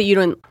 serious that you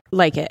don't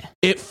like it?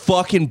 It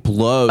fucking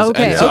blows.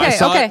 Okay, so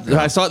okay.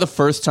 I saw it the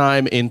first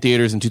time in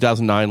theaters in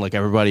 2009, like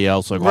everybody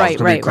else. Like, it's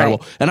gonna be incredible.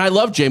 Right. And I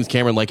love James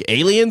Cameron. Like,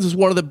 Aliens is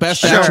one of the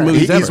best action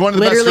movies ever. He's one of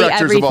the Literally best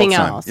directors of all everything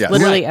time. else. Yes.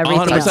 Literally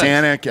everything else.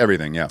 Titanic,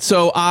 everything. Yeah.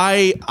 So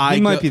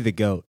He might be the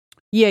GOAT.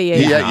 Yeah.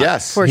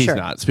 Yes. For He's sure.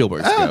 not.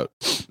 Spielberg's the GOAT.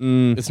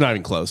 It's not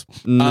even close.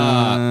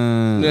 Nah.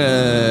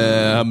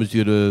 I'm just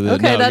gonna.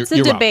 Okay, no, that's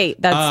you're a wrong. debate.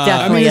 That's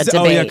definitely a debate.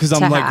 Oh yeah, because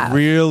I'm to like have.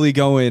 really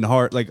going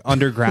hard, like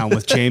underground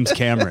with James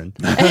Cameron.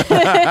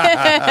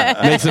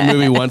 Makes a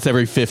movie once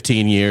every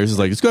 15 years. It's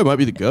like, this guy might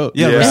be the GOAT.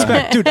 Yeah, Yeah.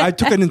 respect, dude. I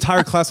took an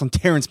entire class on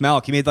Terrence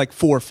Malick. He made like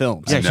 4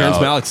 films. Yeah, I know. Terrence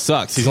Malick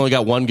sucks. He's only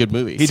got one good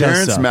movie. He does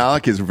Terrence suck.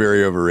 Malick is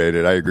very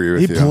overrated. I agree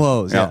with He you.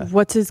 blows. Yeah.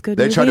 What's his good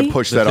They movie? try to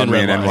push The that on Thin me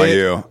in Red Line.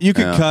 NYU. You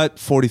could Yeah. cut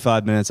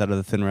 45 minutes out of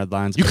the Thin Red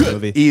Lines. You could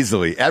movie.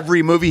 easily.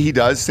 Every movie he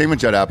does, same with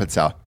Judd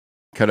Apatow.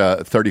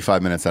 Cut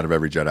 35 minutes out of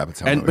every Judd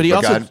Apatow movie.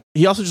 But God,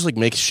 he also just like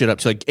makes shit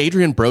up. So like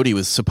Adrian Brody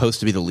was supposed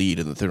to be the lead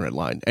in the Thin Red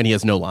Line, and he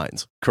has no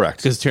lines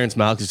correct. because Terrence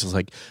Malick is just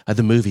like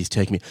the movies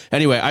take me.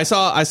 Anyway, I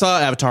saw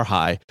Avatar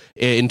High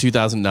in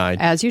 2009.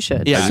 As you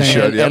should. Yeah, As you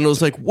should, yep. and it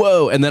was like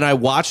whoa. And then I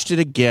watched it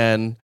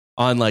again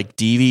on like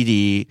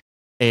DVD,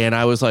 and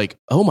I was like,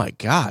 oh my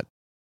god,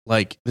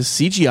 like the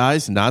CGI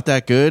is not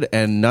that good,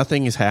 and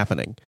nothing is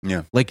happening.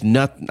 Yeah. Like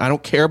nothing. I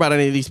don't care about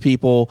any of these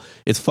people.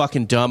 It's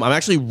fucking dumb. I'm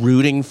actually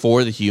rooting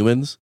for the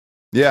humans.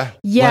 Yeah.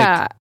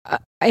 Yeah.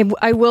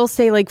 I will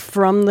say, like,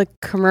 from the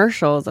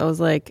commercials, I was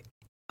like,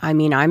 I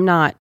mean, I'm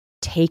not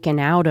taken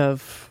out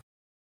of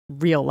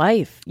real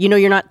life. You know,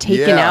 you're not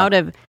taken Yeah. out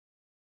of,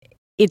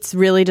 it's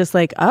really just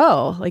like,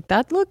 oh, like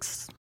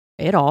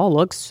it all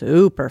looks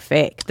super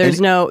fake. There's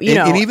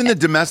and even the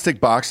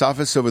domestic box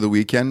office over the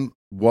weekend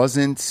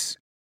wasn't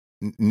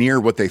near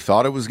what they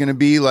thought it was going to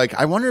be. Like,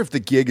 I wonder if the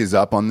gig is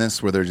up on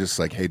this where they're just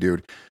like, hey,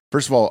 dude,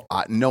 first of all,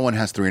 no one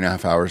has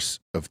 3.5 hours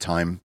of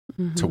time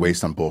to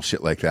waste on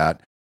bullshit like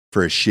that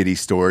for a shitty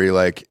story.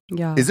 Like,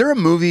 yeah. is there a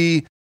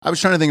movie? I was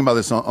trying to think about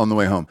this on the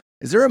way home.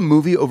 Is there a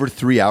movie over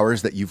 3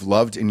 hours that you've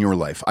loved in your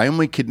life? I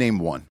only could name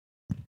one.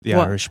 The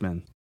What?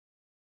 Irishman.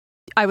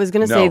 I was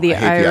going to No, say the I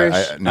hate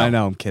Irish. no, I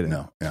know, I'm kidding.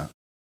 No, yeah.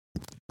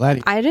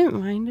 I didn't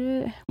mind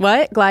it.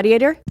 What?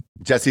 Gladiator?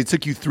 Jesse, it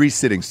took you 3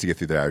 sittings to get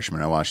through The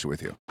Irishman. I watched it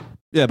with you.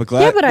 Yeah, but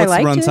Yeah, but I what's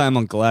liked the it. runtime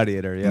on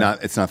Gladiator? Yeah,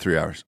 It's not 3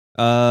 hours.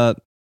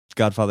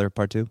 Godfather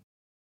Part 2.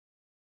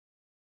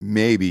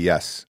 Maybe,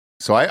 yes.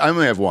 So I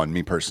only have one,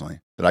 me personally,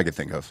 that I could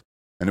think of.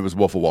 And it was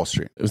Wolf of Wall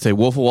Street. I would say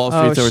Wolf of Wall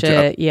Oh, Street's over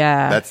shit.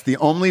 Yeah. That's the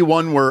only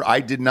one where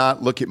I did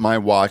not look at my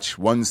watch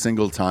one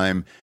single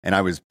time and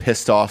I was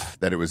pissed off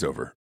that it was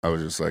over. I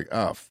was just like,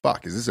 oh,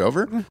 fuck, is this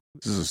over?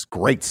 This is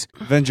great.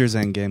 Avengers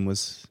Endgame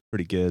was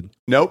pretty good.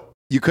 Nope.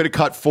 You could have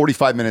cut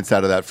 45 minutes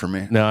out of that for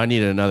me. No, I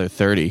needed another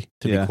 30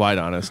 to Yeah. be quite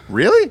honest.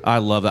 Really? I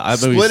love that.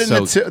 Split it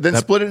into two. Then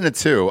split it into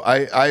 2.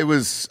 I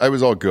was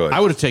all good. I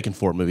would have taken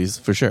 4 movies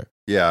for sure.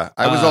 Yeah,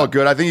 I was all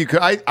good. I think you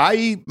could.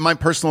 My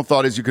personal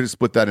thought is you could have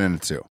split that into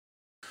 2.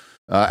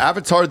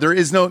 Avatar,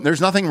 there's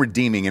nothing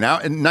redeeming,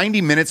 and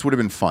 90 minutes would have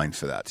been fine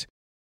for that.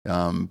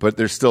 But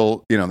there's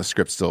still, the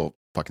script still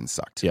fucking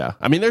sucked. Yeah.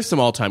 I mean, there's some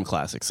all-time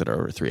classics that are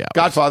over 3 hours.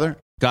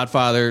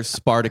 Godfather,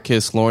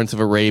 Spartacus, Lawrence of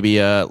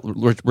Arabia,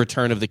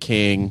 Return of the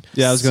King.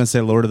 Yeah, I was going to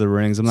say Lord of the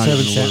Rings. I'm not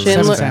even Schindler-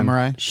 Seven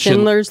Samurai.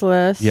 Schindler's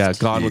List. Yeah,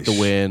 Gone with the Yeesh.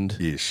 Wind.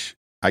 Yeesh.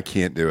 I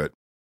can't do it.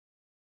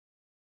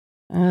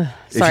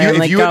 Sorry, I'm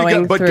like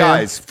going but through.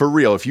 guys, for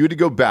real, if you had to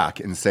go back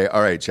and say,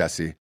 all right,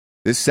 Jesse,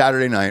 this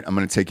Saturday night, I'm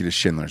going to take you to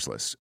Schindler's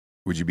List,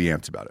 would you be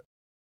amped about it?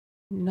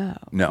 No.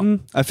 No.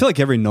 I feel like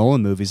every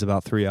Nolan movie's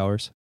about 3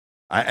 hours.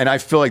 And I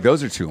feel like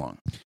those are too long.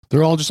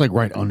 They're all just like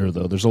right under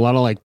though. There's a lot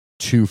of like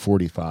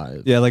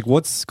 2:45. Yeah, like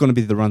what's going to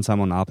be the runtime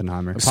on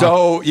Oppenheimer?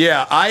 So,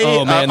 yeah,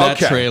 Oh, man, that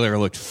okay. trailer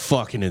looked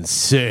fucking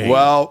insane.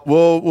 Well,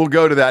 we'll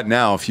go to that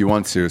now if you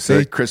want to.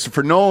 So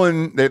Christopher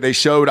Nolan, they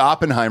showed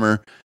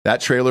Oppenheimer,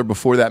 that trailer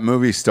before that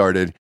movie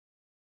started.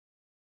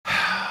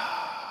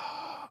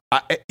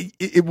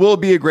 It will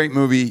be a great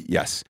movie,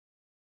 yes.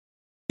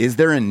 Is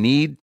there a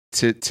need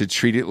to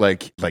treat it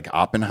like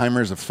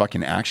Oppenheimer's a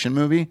fucking action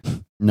movie?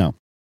 No.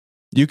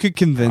 You could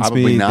convince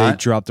Probably me not. they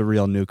dropped the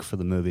real nuke for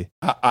the movie.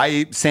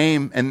 I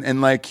same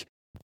and like,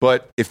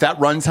 but if that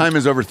runtime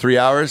is over 3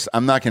 hours,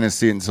 I'm not going to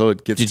see it until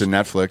it gets to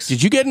Netflix.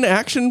 Did you get an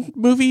action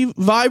movie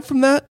vibe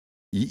from that?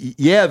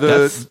 Yeah,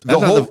 That's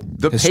not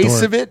the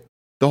pace of it,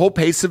 the whole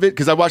pace of it,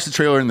 because I watched the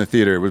trailer in the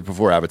theater. It was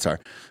before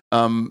Avatar.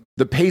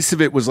 The pace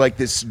of it was like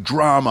this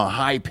drama,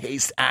 high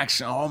paced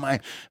action.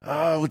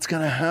 What's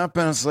gonna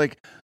happen? It's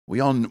like we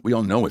all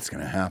know what's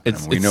gonna happen.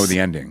 We know the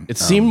ending. It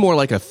seemed more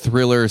like a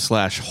thriller /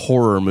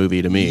 horror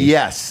movie to me.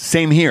 Yes,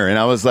 same here. And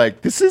I was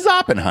like, this is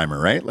Oppenheimer,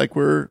 right? Like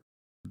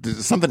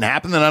does something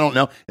happen that I don't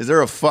know? Is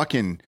there a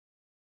fucking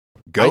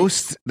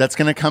ghost that's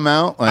gonna come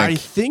out? I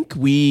think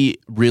we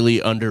really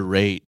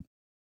underrate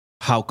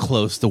how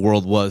close the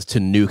world was to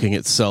nuking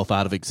itself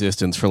out of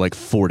existence for like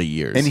 40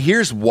 years. And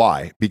here's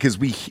why. Because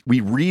we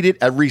read it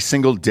every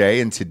single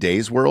day in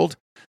today's world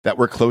that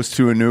we're close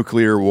to a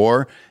nuclear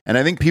war. And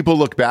I think people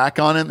look back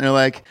on it and they're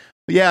like,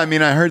 yeah, I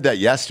mean, I heard that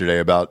yesterday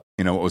about,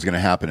 what was going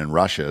to happen in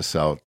Russia.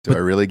 So do I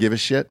really give a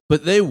shit?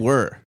 But they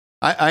were.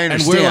 I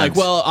understand. And we're like,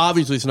 well,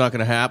 obviously it's not going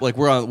to happen. Like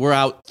we're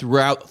out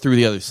through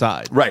the other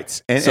side.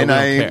 Right. And, So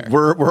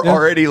we're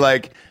already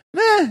like,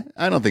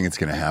 I don't think it's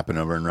going to happen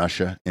over in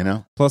Russia,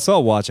 Plus,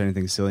 I'll watch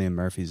anything Cillian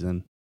Murphy's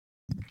in.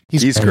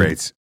 He's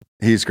great.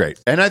 He's great,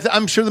 and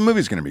I'm sure the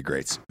movie's going to be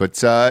great.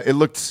 But it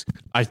looked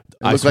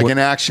like an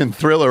action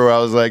thriller where I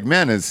was like,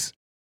 man, is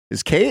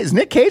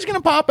Nick Cage going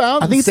to pop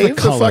out? I think it's the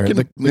color,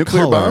 the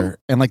nuclear color, bomb?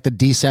 and like the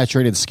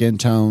desaturated skin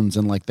tones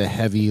and like the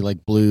heavy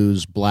like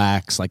blues,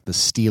 blacks, like the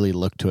steely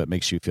look to it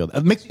makes you feel.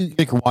 It makes you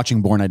think you're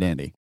watching Born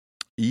Identity.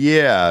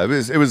 Yeah,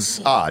 it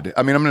was odd.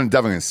 I mean, I'm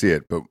definitely going to see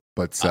it, but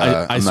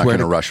I'm not going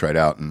to rush right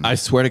out. And I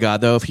swear to God,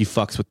 though, if he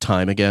fucks with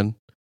time again,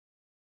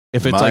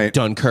 if it's like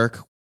Dunkirk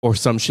or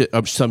some shit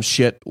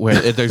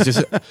where there's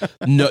just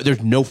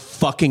there's no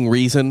fucking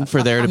reason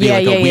for there to be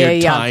like a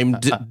weird time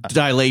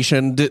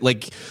dilation,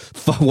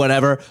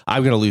 whatever,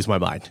 I'm going to lose my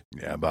mind.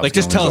 Yeah, like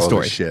just tell a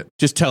story.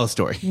 Just tell a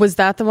story. Was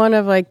that the one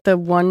of like the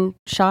one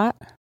shot?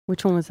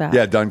 Which one was that?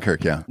 Yeah,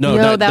 Dunkirk, yeah. No,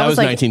 that was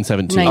like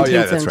 1917. Oh,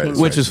 yeah, that's right.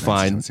 Which is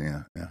fine.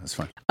 Yeah, that's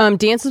fine.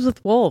 Dances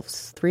with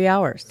Wolves, 3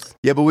 hours.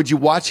 Yeah, but would you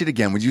watch it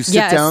again? Would you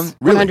sit down?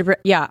 Really? 100%.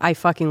 Yeah, I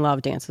fucking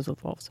love Dances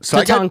with Wolves. So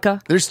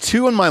Tatanka. There's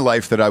 2 in my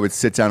life that I would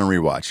sit down and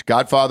rewatch.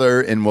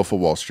 Godfather and Wolf of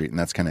Wall Street, and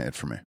that's kind of it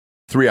for me.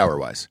 3-hour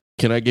wise.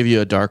 Can I give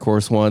you a dark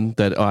horse one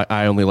that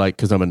I only like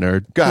because I'm a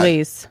nerd? Go ahead.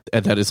 Please.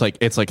 And that is like,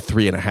 it's like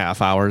 3.5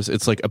 hours.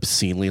 It's like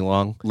obscenely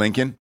long.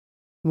 Lincoln?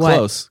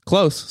 What?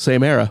 Close.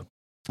 Same era.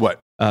 What?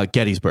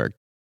 Gettysburg.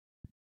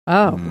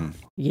 Oh,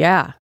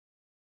 yeah.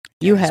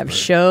 You have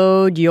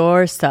showed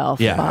yourself,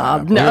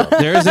 Bob. No.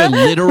 There's a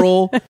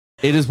literal.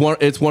 It's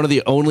one of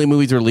the only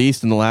movies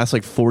released in the last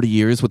like 40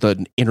 years with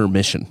an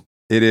intermission.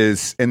 It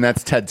is, and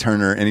that's Ted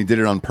Turner, and he did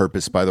it on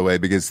purpose, by the way,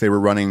 because they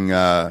were running.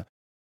 What's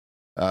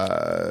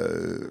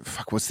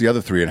the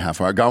other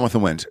 3.5 hour? Gone with the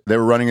Wind. They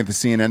were running at the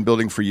CNN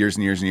building for years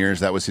and years and years.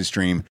 That was his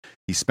dream.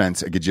 He spent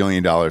 $1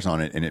 gajillion on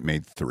it, and it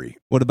made 3.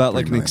 What about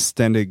like an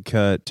extended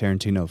cut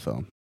Tarantino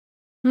film?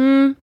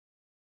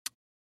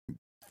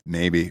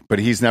 Maybe, but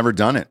he's never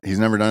done it. He's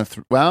never done it.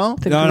 The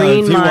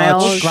Green Mile.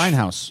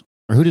 Grindhouse.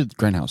 Or who did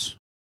Grindhouse?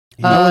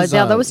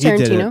 That was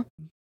Tarantino.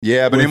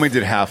 Yeah, but then we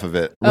did half of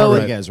it.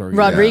 Rodriguez,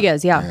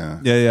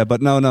 yeah.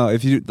 But no.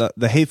 If you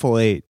the Hateful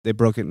Eight, they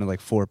broke it into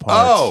like 4 parts.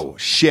 Oh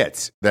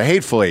shit! The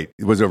Hateful Eight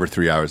was over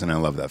 3 hours, and I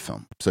love that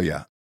film. So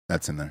yeah,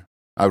 that's in there.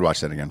 I would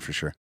watch that again for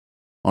sure.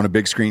 On a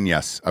big screen,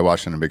 yes, I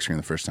watched it on a big screen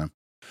the first time,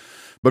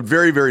 but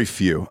very, very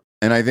few.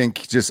 And I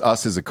think just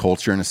us as a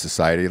culture and a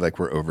society, like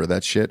we're over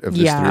that shit of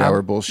this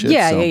 3-hour bullshit.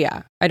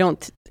 Yeah. I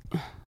don't,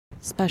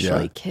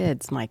 especially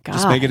kids. My God,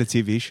 just make it a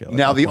TV show.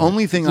 Now, the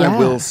only thing I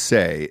will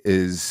say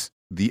is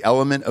the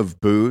element of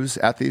booze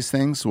at these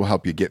things will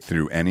help you get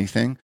through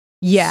anything.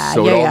 Yeah.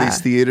 So at all these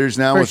theaters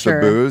now with the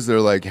booze,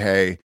 they're like,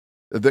 hey.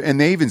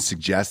 And they even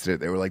suggested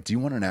it. They were like, do you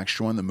want an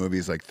extra one? The movie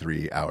is like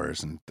 3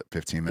 hours and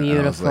 15 minutes. Beautiful.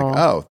 And I was like,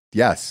 oh,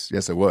 yes,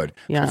 I would.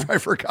 Yeah. I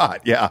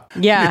forgot. Yeah.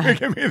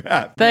 Give me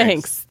that.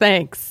 Thanks,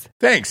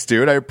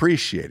 dude. I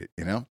appreciate it,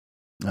 and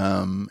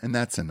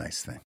that's a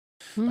nice thing.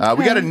 Okay.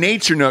 We got a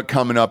nature note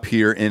coming up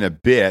here in a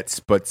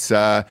bit, but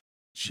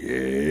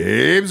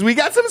James, we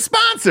got some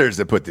sponsors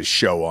that put the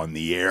show on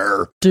the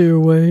air. Do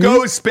we?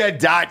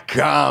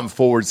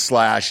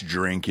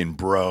 Ghostbed.com/drinking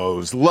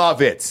bros.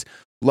 Love it.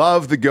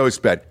 Love the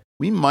ghost bed.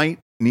 We might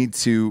need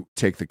to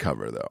take the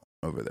cover, though,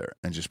 over there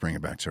and just bring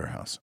it back to our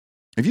house.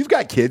 If you've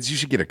got kids, you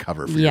should get a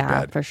cover for your bed.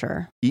 Yeah, for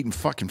sure. Eating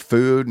fucking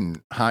food and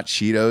hot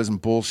Cheetos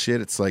and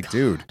bullshit. It's like,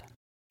 dude,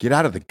 get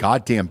out of the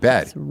goddamn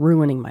bed. It's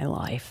ruining my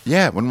life.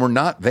 Yeah, when we're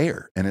not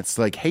there. And it's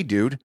like, hey,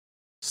 dude,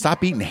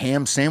 stop eating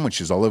ham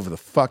sandwiches all over the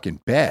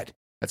fucking bed.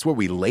 That's where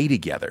we lay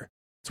together.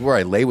 It's where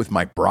I lay with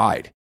my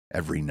bride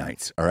every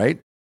night, all right?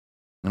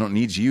 I don't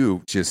need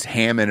you just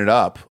hamming it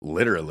up,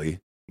 literally,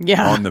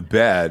 on the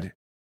bed.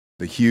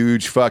 The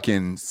huge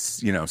fucking,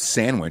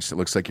 sandwich that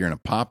looks like you're in a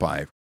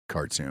Popeye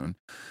cartoon.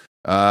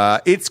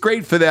 It's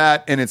great for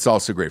that, and it's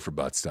also great for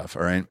butt stuff,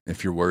 all right?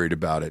 If you're worried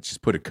about it,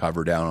 just put a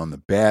cover down on the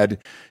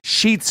bed.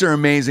 Sheets are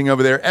amazing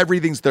over there.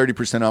 Everything's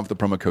 30% off the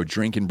promo code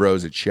Drinking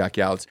Bros at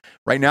checkouts.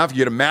 Right now, if you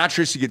get a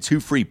mattress, you get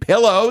 2 free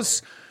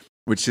pillows,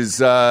 which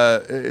is,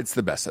 it's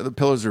the best. The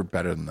pillows are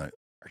better than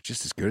are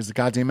just as good as the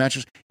goddamn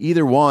mattress.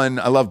 Either one,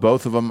 I love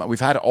both of them. We've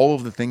had all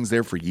of the things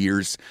there for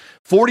years.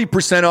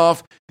 40%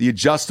 off the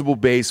adjustable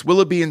base. Will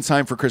it be in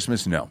time for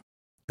Christmas? No.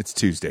 It's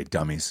Tuesday,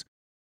 dummies.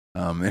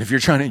 And if you're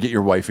trying to get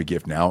your wife a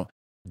gift now,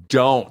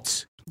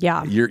 don't.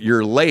 Yeah.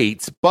 You're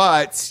late,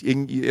 but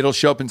it'll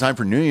show up in time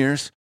for New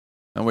Year's.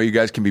 That way you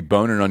guys can be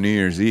boning on New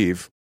Year's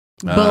Eve.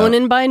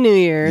 Boning by New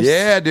Year's.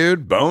 Yeah,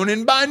 dude.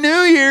 Boning by New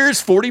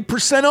Year's.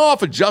 40%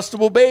 off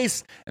adjustable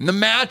base and the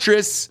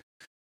mattress.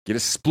 Get a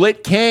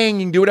split king.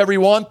 You can do whatever you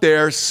want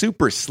there.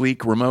 Super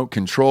sleek remote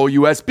control,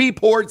 USB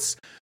ports,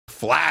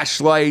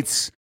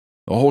 flashlights.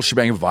 The whole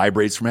shebang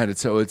vibrates from head to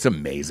toe. It's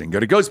amazing. Go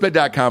to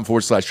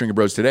ghostbed.com/Drinking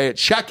Bros today at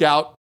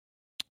checkout.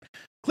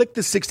 Click the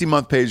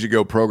 60-month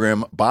pay-as-you-go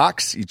program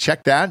box. You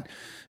check that.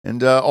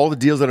 And all the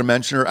deals that I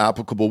mentioned are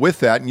applicable with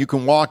that. And you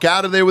can walk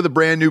out of there with a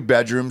brand new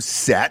bedroom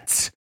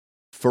set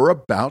for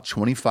about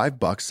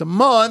 $25 a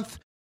month.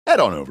 Head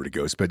on over to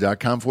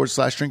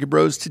ghostbed.com/Drinking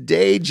Bros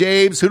today.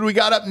 James, who do we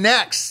got up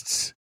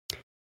next?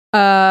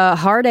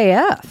 Hard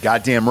AF.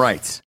 Goddamn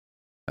right.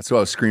 That's what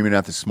I was screaming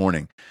at this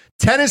morning.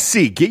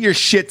 Tennessee, get your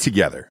shit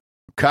together.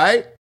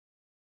 Okay?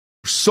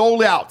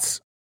 Sold out.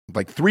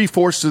 Like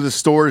 3/4 of the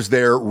stores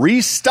there.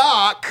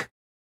 Restock,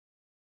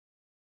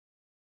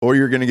 or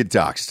you're going to get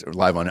doxxed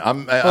live on it.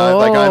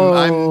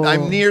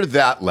 I'm near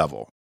that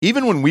level.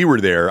 Even when we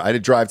were there, I had to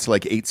drive to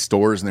like 8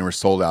 stores and they were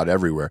sold out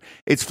everywhere.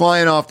 It's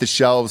flying off the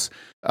shelves.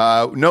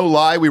 No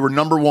lie, we were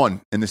number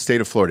 1 in the state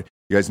of Florida.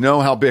 You guys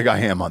know how big I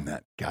am on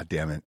that. God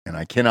damn it. And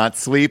I cannot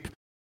sleep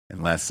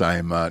unless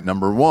I'm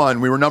number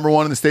 1. We were number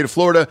 1 in the state of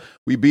Florida.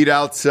 We beat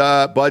out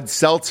Bud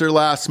Seltzer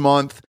last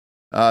month.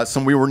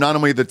 So we were not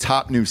only the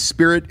top new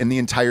spirit in the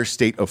entire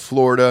state of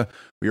Florida,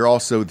 we are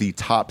also the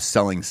top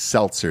selling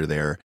seltzer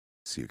there.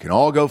 So you can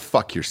all go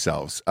fuck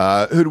yourselves.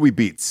 Who do we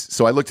beat?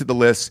 So I looked at the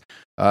list.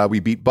 We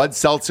beat Bud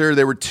Seltzer.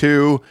 There were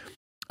 2.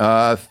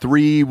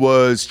 3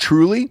 was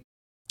Truly.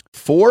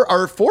 4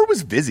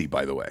 was Vizzy,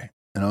 by the way.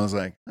 And I was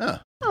like,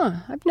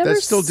 I've never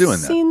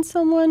seen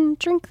someone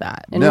drink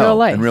that in real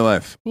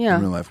life. Yeah.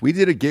 In real life. We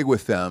did a gig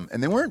with them,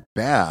 and they weren't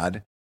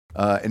bad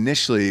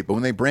initially, but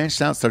when they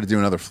branched out, started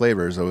doing other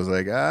flavors, I was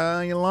like,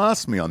 you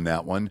lost me on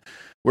that one.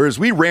 Whereas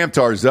we ramped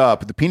ours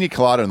up, the pina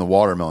colada and the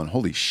watermelon,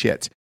 holy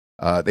shit.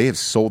 They have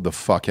sold the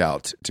fuck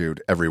out,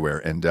 dude, everywhere.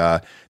 And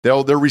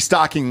they're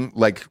restocking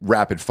like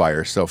rapid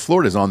fire. So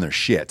Florida's on their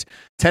shit.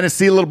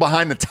 Tennessee, a little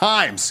behind the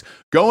times.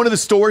 Go into the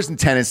stores in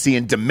Tennessee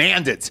and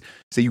demand it.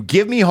 So you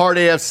give me hard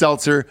AF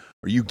seltzer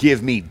or you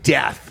give me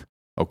death.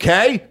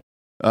 Okay?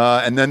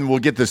 And then we'll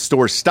get the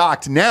store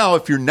stocked. Now,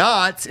 if you're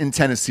not in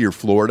Tennessee or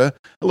Florida,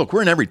 look,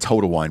 we're in every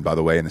Total Wine, by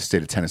the way, in the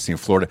state of Tennessee and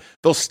Florida.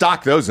 They'll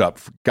stock those up.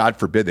 God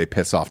forbid they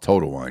piss off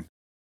Total Wine.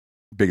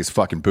 Biggest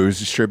fucking booze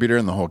distributor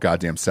in the whole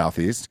goddamn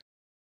Southeast.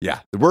 Yeah,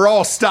 we're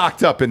all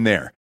stocked up in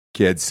there,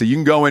 kids. So you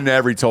can go into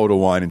every Total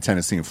Wine in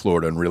Tennessee and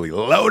Florida and really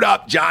load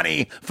up,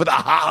 Johnny, for the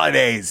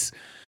holidays.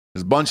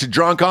 There's a bunch of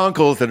drunk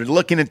uncles that are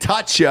looking to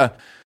touch you.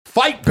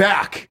 Fight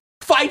back.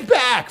 Fight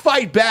back.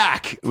 Fight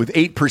back with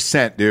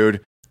 8%,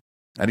 dude.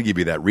 I didn't give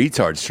you that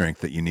retard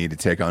strength that you need to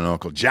take on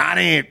Uncle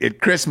Johnny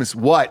at Christmas.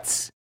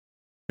 What?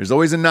 There's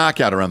always a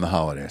knockout around the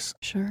holidays.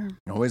 Sure.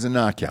 Always a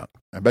knockout.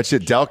 I bet you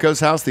at Delco's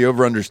house, the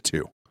over-under's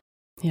 2.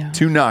 Yeah.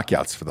 2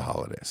 knockouts for the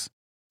holidays.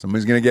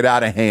 Somebody's going to get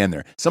out of hand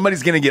there.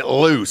 Somebody's going to get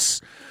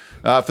loose.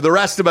 For the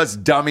rest of us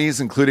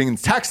dummies, including in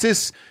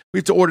Texas, we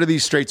have to order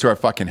these straight to our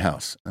fucking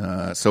house.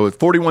 So at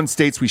 41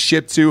 states we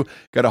ship to,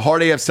 go to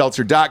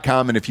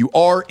hardafseltzer.com. And if you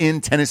are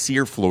in Tennessee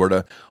or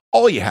Florida,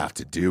 all you have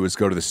to do is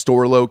go to the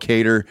store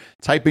locator,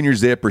 type in your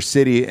zip or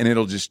city, and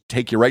it'll just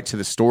take you right to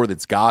the store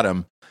that's got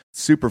them.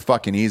 Super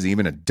fucking easy.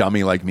 Even a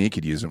dummy like me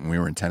could use it when we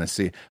were in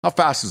Tennessee. How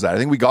fast was that? I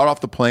think we got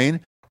off the plane,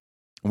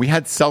 and we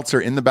had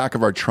seltzer in the back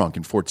of our trunk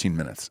in 14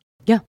 minutes.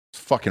 Yeah.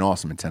 It's fucking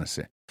awesome in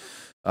Tennessee.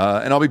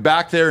 And I'll be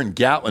back there in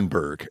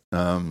Gatlinburg.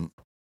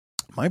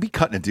 Might be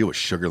cutting a deal with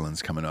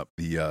Sugarlands coming up,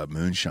 the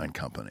moonshine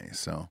company.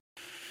 So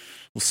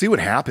we'll see what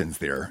happens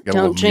there. Got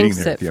a little meeting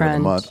there at the end of the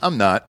month. I'm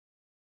not.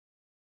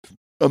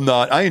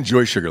 I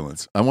enjoy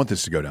Sugarlands. I want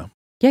this to go down.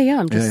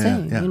 Yeah. I'm just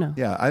saying. Yeah. You know.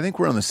 Yeah, I think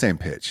we're on the same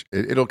pitch.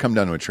 It'll come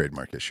down to a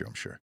trademark issue, I'm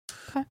sure.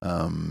 Okay.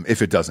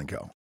 If it doesn't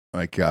go.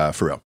 Like,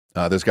 for real.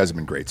 Those guys have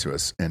been great to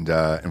us, and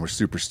we're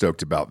super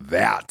stoked about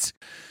that.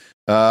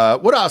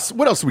 What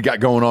else we got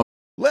going on?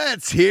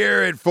 Let's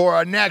hear it for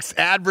our next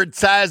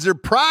advertiser,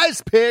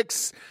 Prize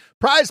Picks.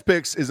 Prize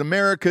Picks is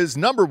America's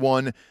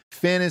 #1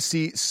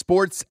 fantasy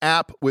sports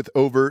app with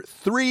over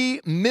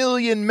 3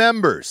 million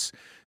members.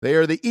 They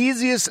are the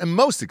easiest and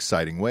most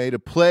exciting way to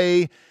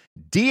play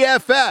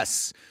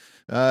DFS.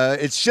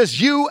 It's just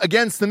you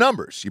against the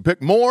numbers. You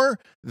pick more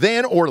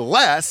than or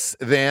less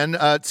than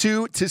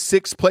 2 to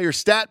 6 player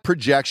stat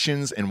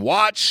projections and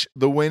watch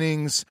the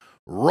winnings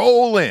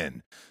roll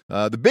in.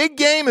 The big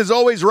game is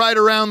always right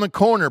around the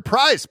corner.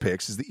 Prize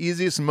Picks is the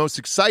easiest and most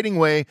exciting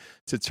way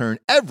to turn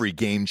every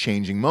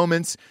game-changing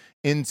moments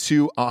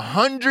into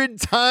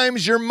 100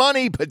 times your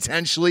money,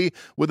 potentially,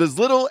 with as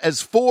little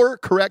as 4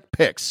 correct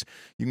picks.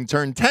 You can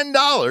turn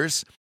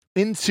 $10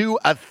 into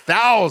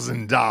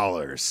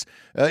 $1,000.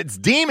 It's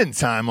demon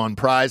time on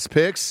Prize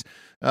Picks.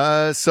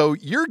 So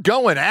you're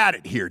going at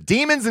it here.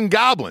 Demons and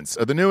Goblins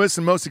are the newest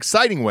and most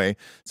exciting way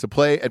to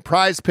play at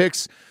Prize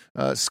Picks.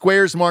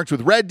 Squares marked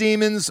with red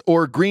demons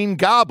or green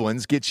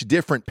goblins get you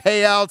different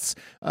payouts.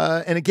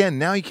 And again,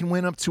 now you can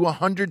win up to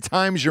 100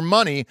 times your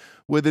money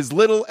with as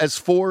little as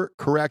 4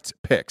 correct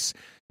picks.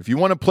 If you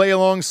want to play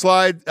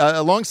alongside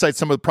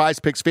some of the Prize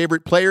Picks'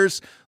 favorite players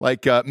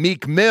like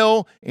Meek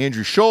Mill,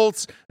 Andrew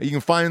Schultz, you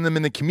can find them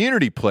in the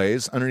community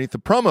plays underneath the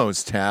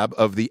promos tab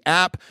of the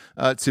app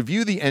to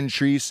view the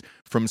entries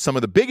from some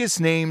of the biggest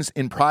names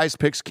in Prize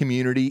Picks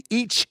community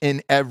each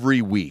and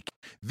every week.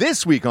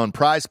 This week on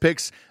Prize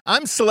Picks,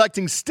 I'm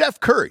selecting Steph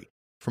Curry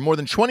for more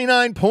than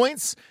 29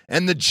 points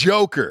and the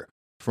Joker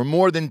for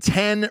more than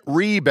 10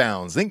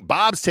 rebounds. I think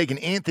Bob's taking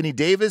Anthony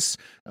Davis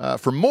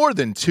for more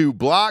than 2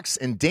 blocks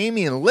and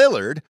Damian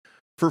Lillard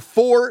for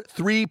 4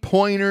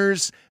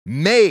 3-pointers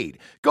made.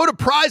 Go to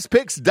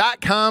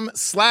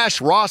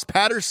prizepicks.com/Ross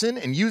Patterson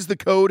and use the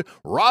code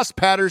Ross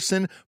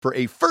Patterson for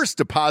a first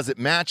deposit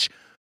match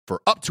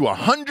for up to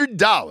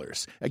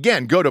 $100.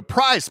 Again, go to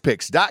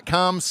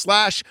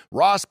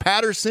prizepicks.com/Ross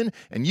Patterson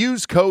and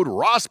use code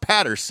Ross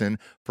Patterson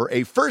for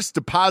a first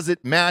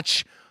deposit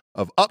match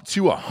of up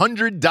to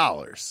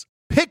 $100.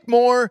 Pick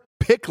more,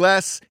 pick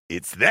less.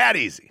 It's that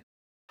easy.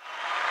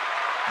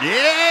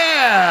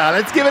 Yeah,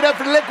 let's give it up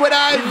for Liquid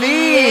IV.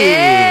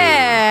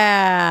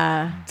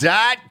 Yeah.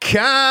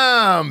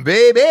 .com,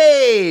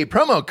 baby.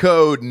 Promo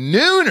code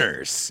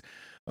Nooners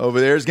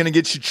over there is going to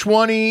get you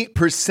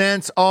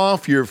 20%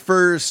 off your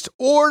first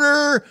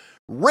order.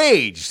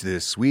 Rage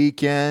this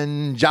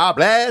weekend.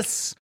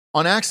 Jobless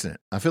on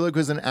accident. I feel like it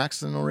was an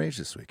accidental rage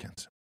this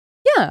weekend.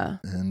 Yeah.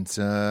 And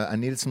I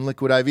needed some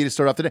Liquid IV to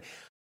start off the day.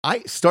 I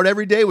start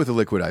every day with a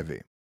Liquid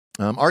IV.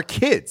 Our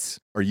kids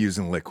are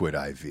using Liquid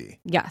IV.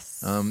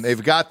 Yes.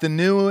 They've got the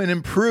new and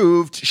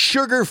improved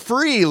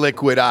sugar-free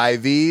Liquid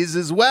IVs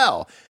as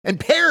well. And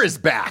Pear is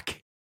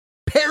back.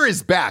 Pear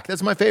is back.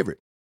 That's my favorite.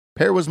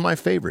 Pear was my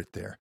favorite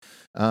there.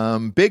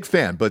 Big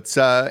fan. But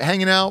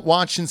hanging out,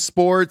 watching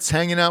sports,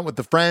 hanging out with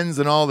the friends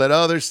and all that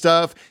other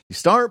stuff. You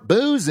start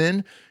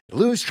boozing, you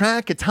lose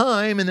track of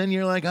time, and then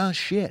you're like, oh,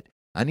 shit.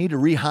 I need to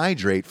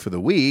rehydrate for the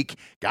week.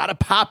 Got to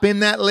pop in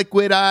that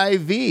Liquid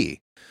IV.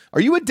 Are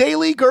you a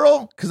daily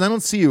girl? Because I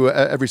don't see you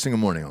every single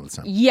morning all the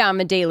time. Yeah, I'm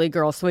a daily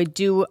girl. So I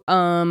do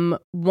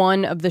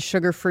one of the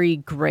sugar-free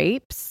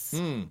grapes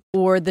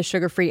or the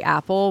sugar-free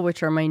apple,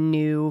 which are my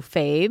new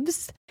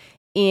faves,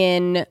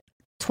 in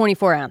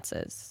 24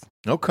 ounces.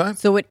 Okay.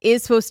 So it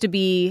is supposed to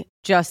be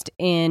just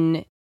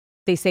in,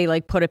 they say,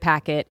 like, put a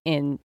packet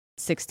in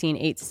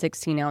 8 to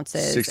 16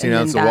 ounces. 16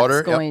 ounces of water.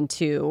 That's going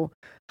to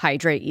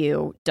hydrate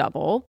you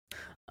double.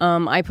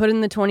 I put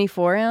in the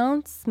 24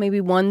 ounce,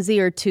 maybe onesie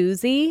or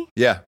twosie.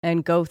 Yeah.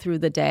 And go through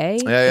the day.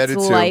 Yeah, it's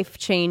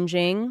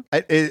life-changing.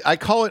 I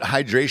call it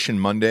Hydration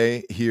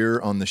Monday here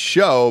on the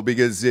show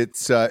because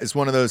it's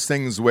one of those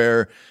things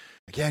where,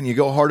 again, you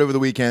go hard over the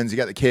weekends, you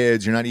got the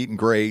kids, you're not eating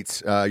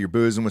great, you're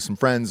boozing with some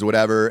friends or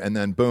whatever, and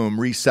then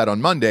boom, reset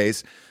on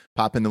Mondays,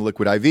 pop in the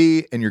Liquid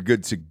IV, and you're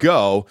good to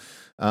go.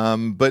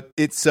 But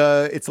it's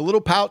a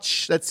little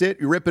pouch, that's it.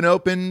 You're ripping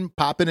open,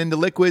 popping into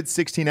liquid,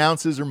 16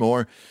 ounces or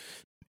more.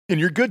 And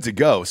you're good to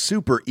go.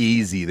 Super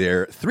easy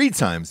there. 3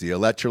 times the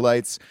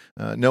electrolytes,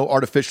 no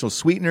artificial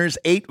sweeteners,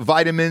 8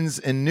 vitamins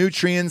and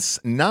nutrients,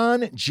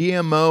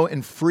 non-GMO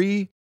and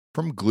free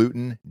from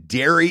gluten,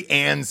 dairy,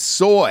 and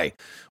soy.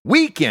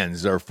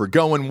 Weekends are for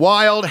going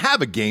wild.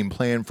 Have a game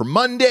plan for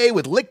Monday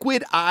with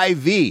Liquid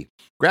IV.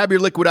 Grab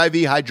your Liquid IV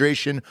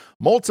hydration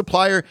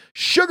multiplier,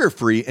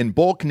 sugar-free in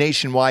bulk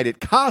nationwide at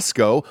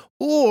Costco,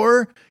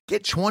 or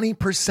get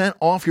 20%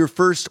 off your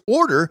first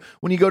order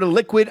when you go to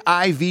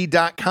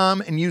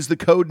liquidiv.com and use the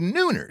code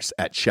Nooners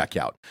at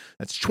checkout.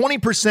 That's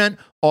 20%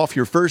 off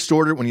your first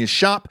order when you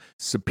shop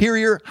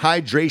Superior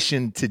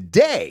Hydration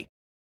today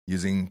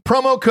using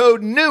promo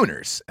code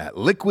Nooners at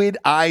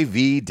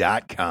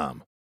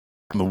liquidiv.com.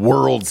 The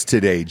world's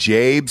today,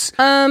 Jabes.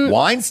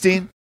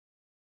 Weinstein.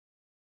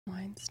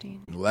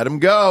 Let him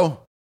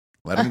go.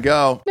 Let him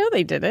go. No,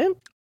 they didn't.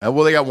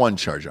 Well, they got one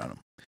charge on him.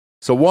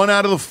 So 1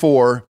 out of the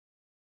 4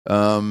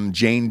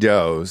 Jane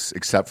Does,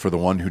 except for the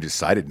one who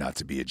decided not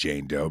to be a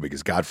Jane Doe,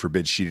 because God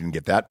forbid she didn't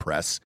get that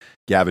press,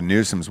 Gavin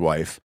Newsom's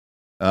wife.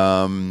 He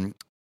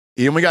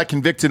only got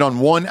convicted on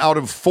 1 out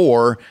of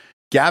 4.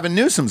 Gavin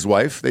Newsom's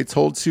wife, they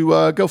told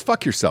to go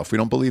fuck yourself. We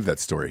don't believe that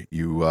story.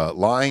 You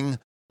lying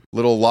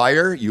little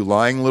liar, you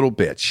lying little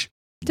bitch.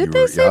 Did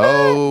they say that?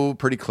 Oh,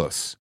 pretty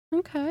close.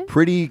 Okay.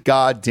 Pretty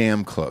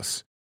goddamn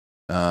close.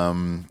 I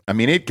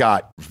mean, it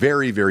got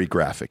very, very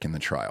graphic in the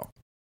trial.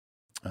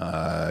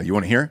 You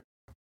want to hear?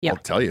 Yeah. I'll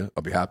tell you.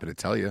 I'll be happy to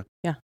tell you.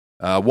 Yeah.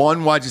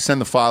 1, why'd you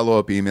send the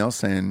follow-up email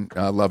saying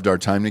loved our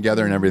time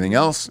together and everything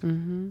else?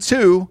 Mm-hmm.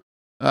 2,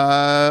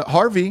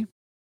 Harvey,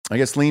 I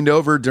guess, leaned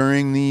over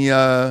during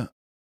the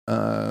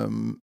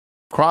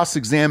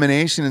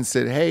cross-examination and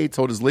said, hey,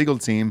 told his legal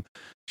team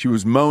she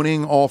was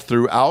moaning all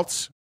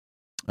throughout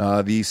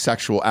the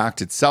sexual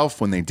act itself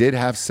when they did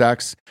have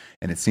sex,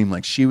 and it seemed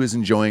like she was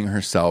enjoying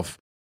herself.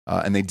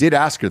 And they did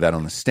ask her that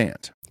on the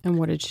stand. And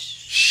what did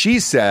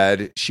she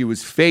said she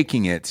was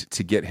faking it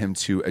to get him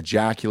to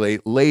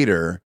ejaculate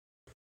later.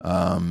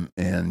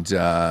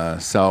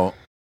 So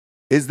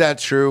is that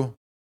true?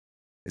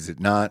 Is it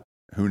not?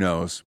 Who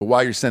knows? But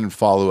why you're sending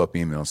follow-up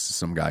emails to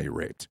some guy you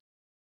raped,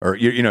 or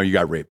you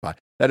got raped by,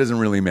 that doesn't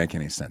really make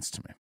any sense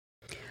to me.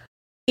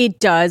 It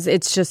does.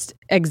 It's just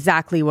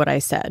exactly what I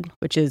said,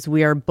 which is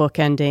we are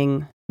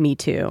bookending Me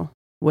Too,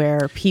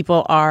 where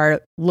people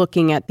are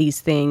looking at these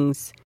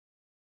things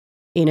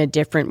in a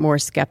different, more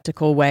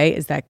skeptical way.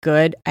 Is that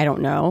good? I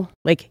don't know.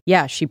 Like,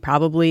 yeah, she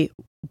probably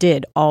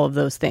did all of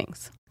those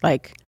things.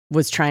 Like,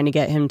 was trying to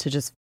get him to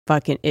just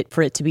fucking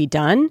for it to be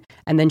done.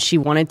 And then she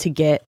wanted to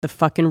get the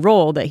fucking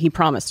role that he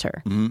promised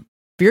her. Mm-hmm.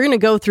 If you're going to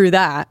go through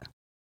that,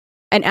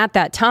 and at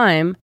that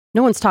time,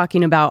 no one's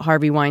talking about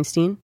Harvey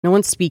Weinstein. No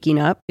one's speaking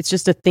up. It's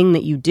just a thing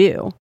that you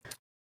do.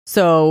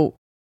 So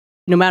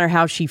no matter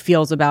how she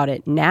feels about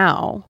it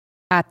now,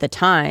 at the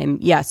time,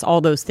 yes,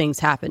 all those things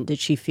happened. Did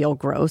she feel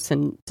gross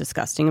and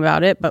disgusting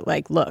about it? But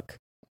like, look,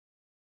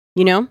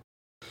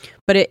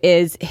 But it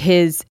is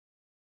his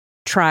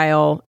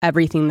trial.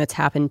 Everything that's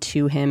happened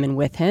to him and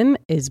with him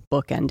is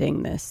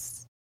bookending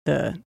this,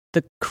 the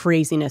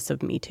craziness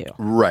of Me Too.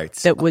 Right.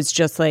 That was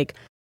just like,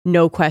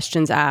 no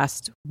questions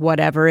asked,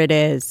 whatever it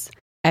is,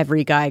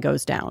 every guy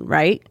goes down,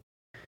 right?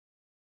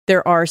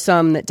 There are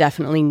some that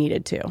definitely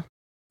needed to,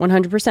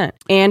 100%.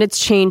 And it's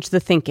changed the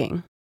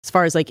thinking as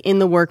far as like in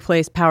the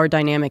workplace, power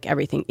dynamic,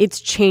 everything.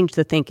 It's changed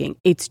the thinking.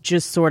 It's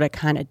just sort of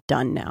kind of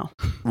done now.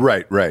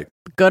 Right.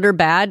 Good or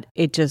bad,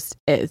 it just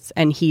is.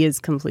 And he is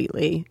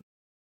completely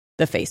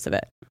the face of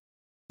it.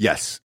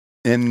 Yes.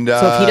 And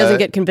so if he doesn't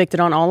get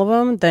convicted on all of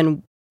them,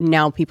 then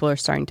now people are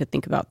starting to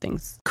think about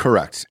things.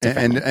 Correct.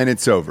 And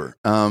it's over.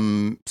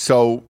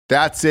 So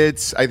that's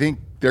it. I think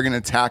they're going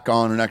to tack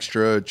on an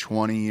extra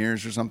 20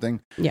 years or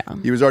something. Yeah.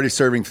 He was already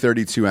serving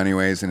 32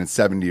 anyways, and it's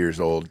 70 years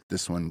old.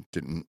 This one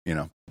didn't,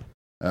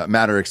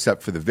 matter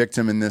except for the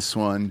victim in this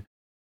one.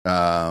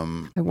 I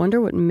wonder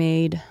what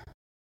made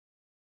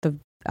the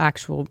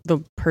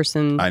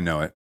person. I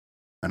know it.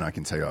 And I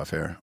can tell you off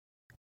air.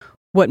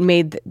 What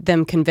made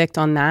them convict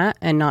on that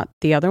and not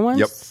the other ones?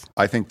 Yep.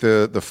 I think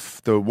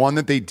the one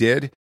that they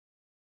did,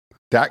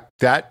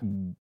 that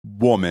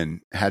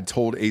woman had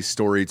told a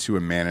story to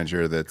a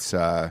manager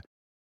that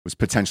was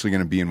potentially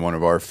going to be in one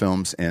of our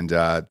films, and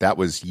that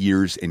was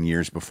years and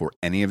years before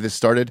any of this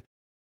started.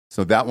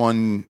 So that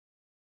one,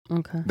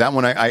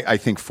 I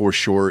think for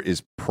sure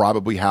is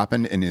probably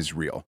happened and is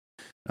real,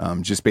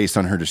 just based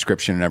on her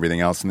description and everything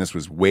else. And this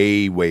was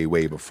way, way,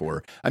 way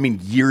before. I mean,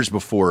 years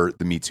before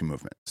the Me Too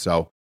movement.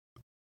 So.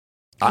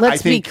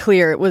 Let's be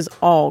clear. It was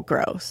all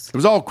gross. It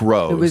was all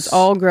gross. It was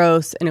all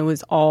gross, and it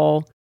was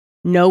all.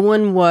 No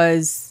one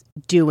was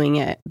doing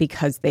it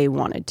because they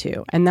wanted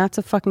to, and that's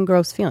a fucking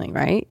gross feeling,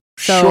 right?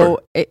 So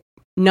sure.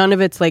 None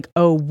of it's like,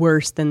 oh,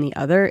 worse than the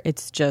other.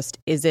 It's just,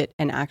 is it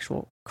an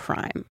actual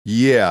crime?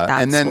 Yeah,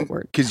 that's and then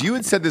because you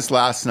had said this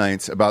last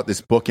night about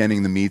this book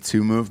ending the Me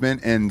Too movement,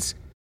 and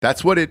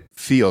that's what it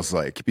feels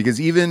like. Because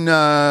even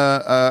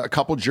a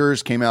couple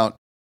jurors came out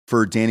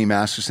for Danny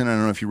Masterson. I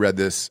don't know if you read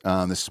this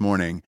this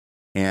morning.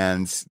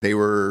 And they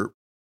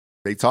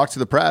talked to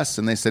the press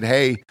and they said,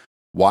 hey,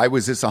 why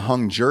was this a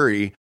hung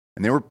jury?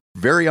 And they were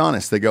very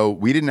honest. They go,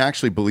 we didn't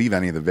actually believe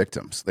any of the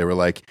victims. They were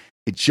like,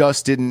 it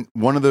just didn't.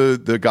 One of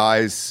the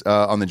guys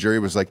on the jury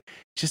was like,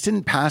 it just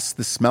didn't pass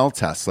the smell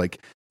test.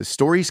 Like the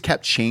stories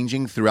kept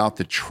changing throughout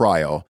the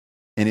trial.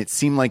 And it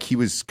seemed like he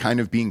was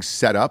kind of being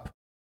set up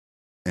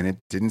and it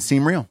didn't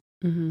seem real.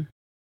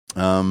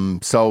 Mm-hmm.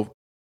 So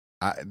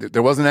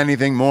there wasn't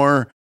anything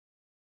more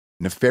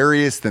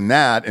nefarious than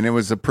that, and it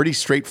was a pretty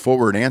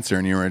straightforward answer,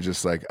 and you were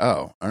just like,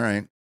 oh, all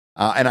right.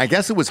 And I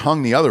guess it was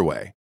hung the other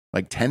way,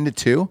 like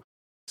 10-2.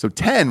 So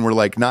 10 were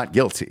like not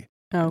guilty.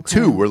 Okay.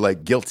 2 were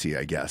like guilty,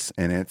 I guess.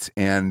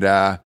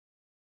 So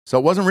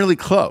it wasn't really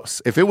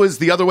close. If it was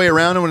the other way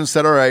around, I would have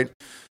said, all right.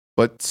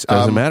 But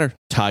doesn't matter.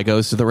 Tie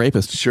goes to the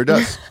rapist. Sure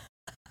does.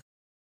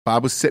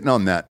 Bob was sitting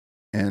on that.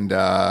 And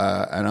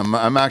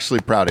I'm actually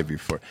proud of you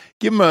for it.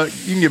 You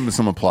can give him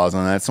some applause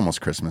on that. It's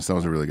almost Christmas. That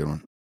was a really good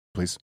one.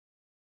 Please.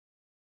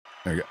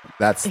 There you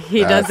go.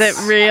 He does it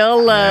real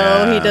low.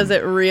 Man. He does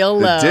it real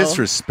low. The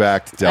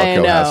disrespect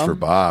Delco has for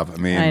Bob. I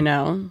mean, I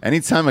know.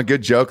 Anytime a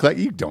good joke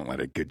you don't let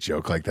a good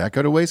joke like that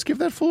go to waste. Give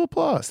that full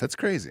applause. That's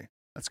crazy.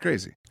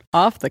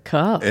 Off the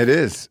cuff. It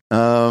is.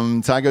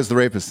 Ty goes the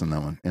rapist in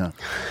that one. Yeah.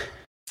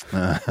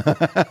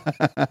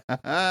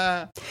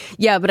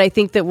 Yeah, but I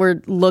think that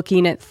we're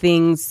looking at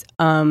things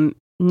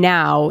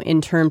now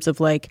in terms of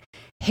like,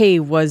 hey,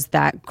 was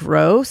that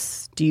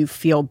gross? Do you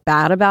feel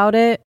bad about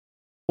it?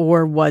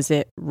 Or was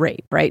it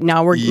rape? Right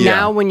now,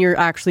 now when you're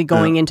actually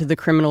going into the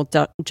criminal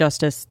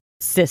justice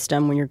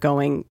system, when you're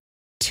going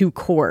to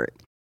court,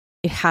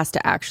 it has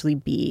to actually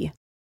be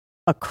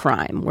a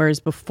crime. Whereas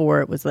before,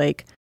 it was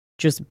like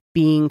just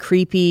being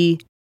creepy,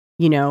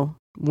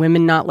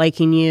 women not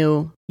liking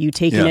you, you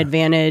taking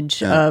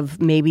advantage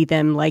of maybe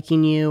them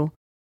liking you,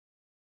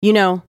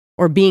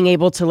 or being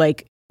able to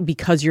like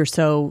because you're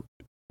so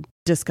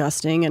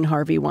disgusting and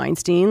Harvey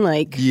Weinstein,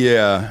 like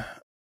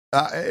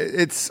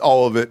it's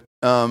all of it.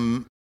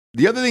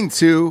 The other thing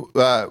too,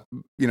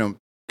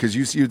 because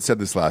you'd said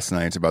this last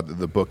night about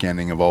the book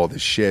ending of all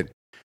this shit.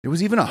 There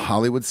was even a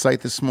Hollywood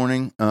site this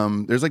morning.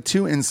 There's like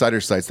 2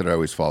 insider sites that I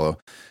always follow.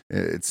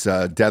 It's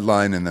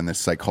Deadline and then this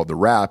site called The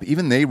Wrap.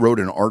 Even they wrote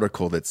an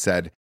article that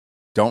said,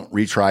 don't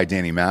retry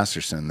Danny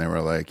Masterson. They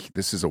were like,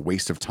 this is a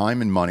waste of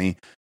time and money.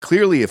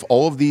 Clearly, if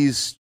all of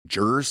these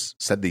jurors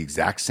said the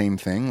exact same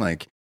thing,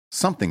 like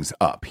something's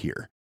up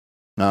here.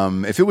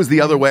 If it was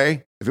the other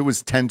way, if it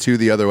was 10-2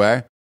 the other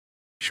way,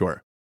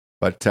 sure.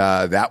 But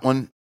that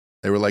one,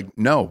 they were like,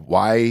 no,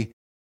 why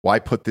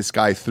put this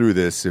guy through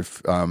this?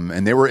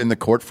 And they were in the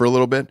court for a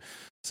little bit.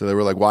 So they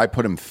were like, why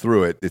put him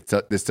through it?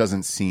 This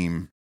doesn't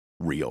seem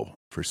real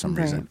for some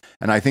reason.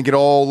 And I think it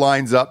all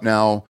lines up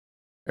now.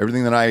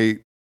 Everything that I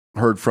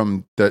heard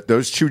from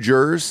those 2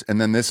 jurors and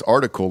then this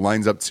article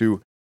lines up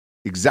to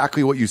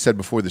exactly what you said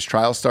before this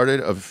trial started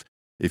of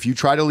if you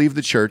try to leave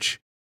the church,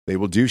 they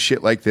will do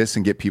shit like this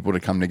and get people to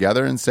come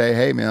together and say,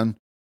 hey, man,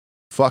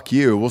 fuck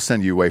you. We'll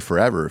send you away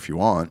forever if you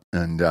want.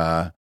 And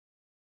that's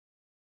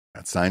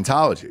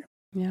Scientology.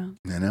 Yeah.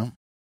 You know?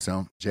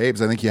 So,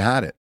 Jabes, I think you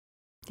had it.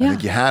 Yeah. I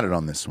think you had it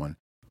on this one.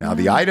 Now,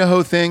 the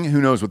Idaho thing,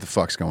 who knows what the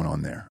fuck's going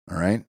on there? All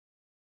right.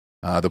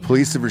 The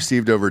police have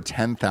received over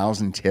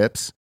 10,000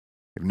 tips.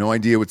 They have no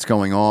idea what's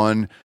going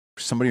on.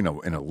 Somebody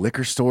in a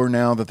liquor store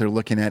now that they're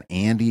looking at.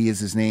 Andy is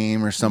his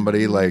name or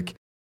somebody. Like,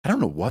 I don't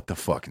know what the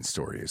fucking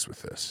story is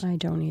with this. I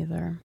don't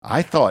either.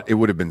 I thought it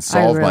would have been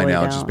solved by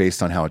now don't. just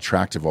based on how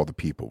attractive all the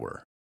people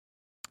were.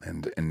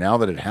 And now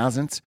that it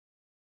hasn't,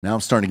 now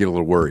I'm starting to get a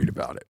little worried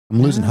about it.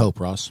 I'm losing hope,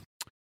 Ross.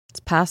 It's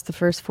past the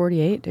first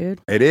 48,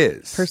 dude. It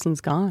is.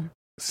 Person's gone.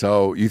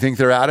 So you think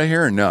they're out of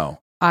here or no?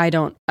 I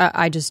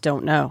just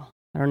don't know.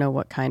 I don't know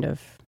what kind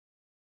of...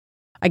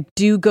 I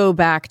do go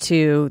back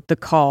to the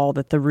call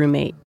that the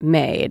roommate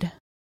made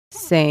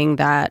saying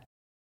that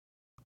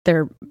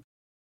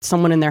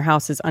someone in their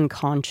house is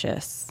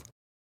unconscious.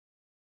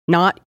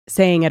 Not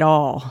saying at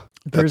all.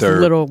 There's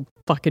little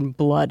fucking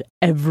blood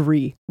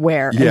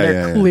everywhere. And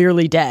they're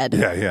clearly dead.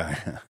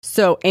 Yeah.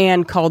 So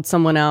Anne called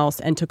someone else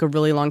and took a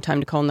really long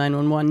time to call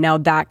 911. Now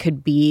that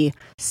could be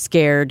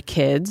scared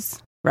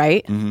kids,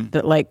 right? Mm-hmm.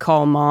 That like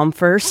call mom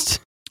first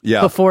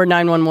before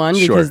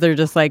 911 because they're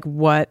just like,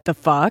 what the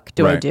fuck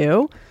do I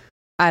do?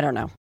 I don't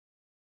know.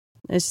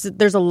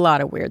 There's a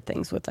lot of weird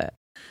things with it.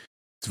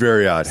 It's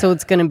very odd. So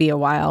it's going to be a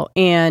while.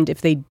 And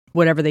if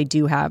whatever they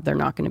do have, they're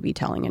not going to be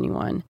telling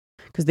anyone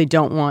because they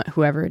don't want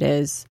whoever it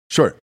is.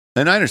 Sure.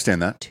 And I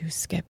understand that. To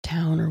skip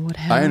town or what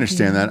have you. I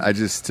understand that. I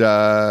just,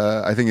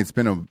 I think it's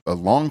been a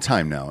long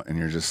time now. And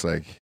you're just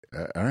like,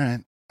 all right,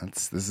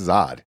 this is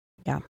odd.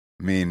 Yeah.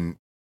 I mean,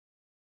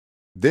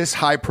 this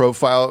high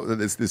profile that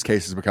this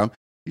case has become,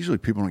 usually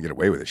people don't get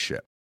away with this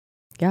shit.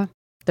 Yeah.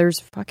 There's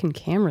fucking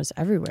cameras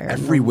everywhere.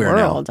 Everywhere in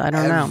the world. now. I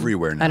don't know.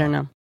 Everywhere now. I don't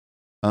know.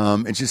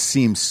 It just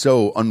seems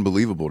so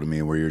unbelievable to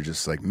me where you're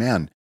just like,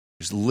 man,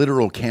 there's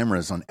literal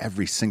cameras on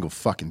every single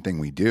fucking thing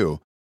we do.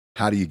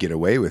 How do you get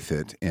away with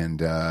it?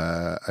 And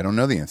I don't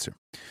know the answer.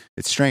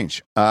 It's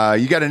strange.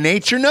 You got a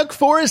nature nook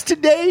for us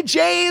today,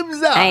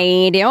 James?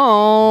 I do.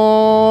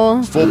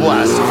 Full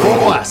blast. Full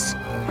blast.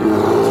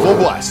 Full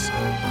blast.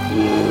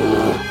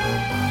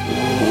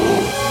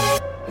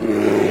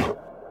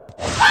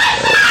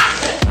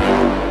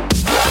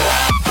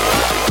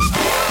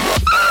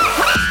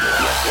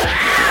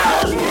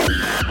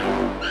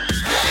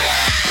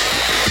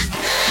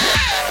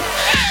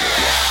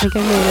 I think I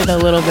made it a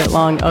little bit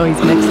long. Oh, he's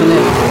mixing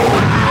it.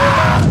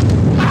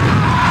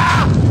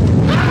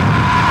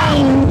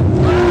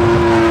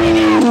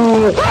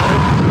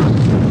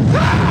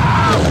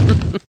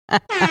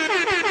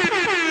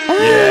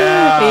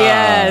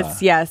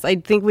 Yes. I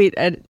think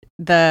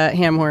the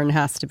ham horn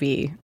has to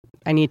be.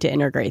 I need to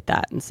integrate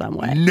that in some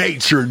way.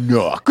 Nature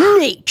nook.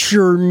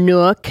 Nature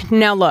nook.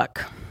 Now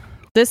look,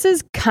 this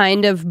is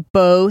kind of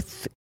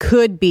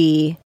could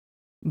be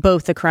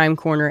both the crime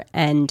corner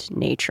and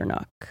nature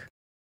nook.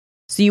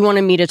 So you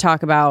wanted me to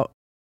talk about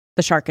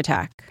the shark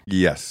attack?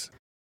 Yes.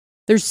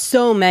 There's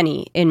so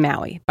many in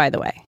Maui, by the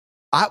way.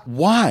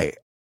 Why?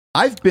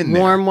 I've been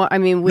there. Warm water. I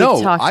mean, we've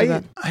talked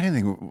about. I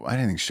didn't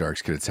think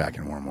sharks could attack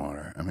in warm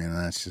water. I mean,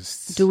 that's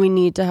just. Do we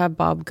need to have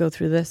Bob go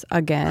through this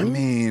again? I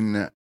mean,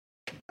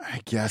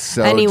 I guess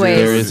so. Anyways,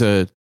 there is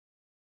a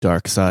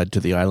dark side to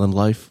the island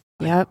life.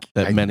 Yep.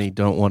 That many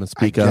don't want to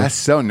speak of. I guess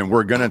so. And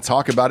we're going to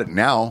talk about it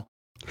now.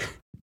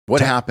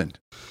 What happened?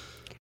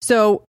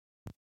 So,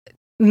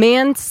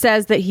 man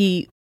says that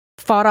he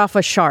fought off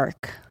a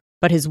shark,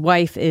 but his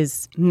wife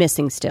is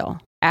missing still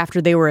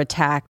after they were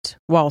attacked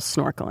while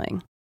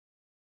snorkeling.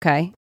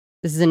 Okay.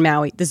 This is in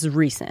Maui. This is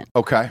recent.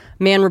 Okay.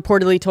 Man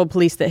reportedly told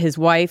police that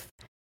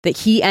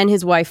he and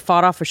his wife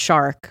fought off a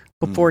shark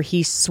before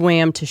he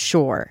swam to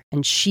shore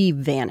and she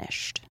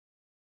vanished.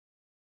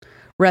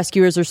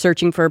 Rescuers are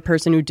searching for a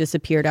person who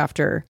disappeared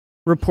after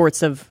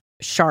reports of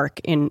shark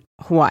in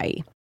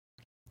Hawaii.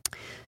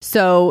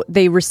 So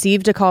they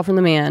received a call from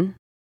the man,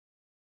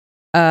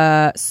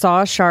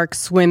 saw a shark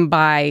swim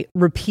by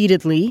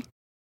repeatedly,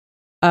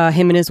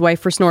 him and his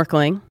wife were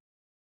snorkeling.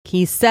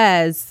 He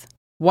says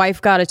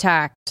wife got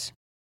attacked.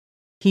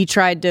 He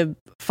tried to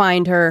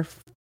find her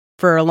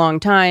for a long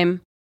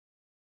time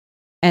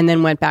and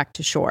then went back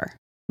to shore.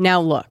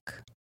 Now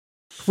look,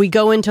 we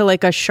go into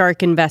like a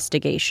shark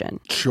investigation.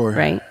 Sure.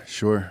 Right?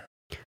 Sure.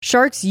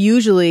 Sharks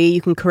usually,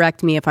 you can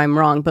correct me if I'm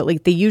wrong, but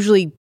like they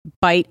usually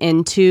bite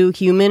into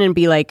human and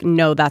be like,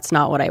 no, that's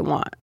not what I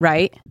want.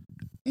 Right?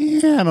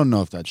 Yeah, I don't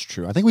know if that's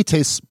true. I think we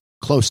taste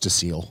close to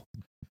seal.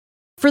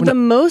 For the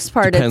most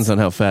part, depends on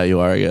how fat you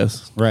are, I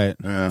guess. Right.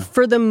 Yeah.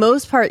 For the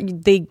most part,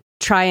 they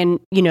try and,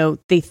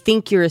 they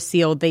think you're a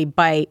seal, they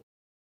bite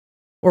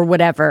or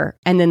whatever,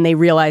 and then they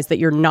realize that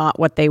you're not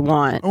what they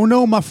want. Oh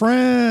no, my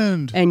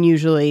friend. And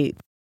usually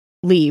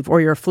leave,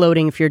 or you're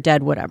floating if you're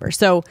dead, whatever.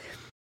 So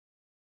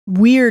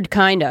weird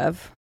kind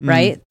of,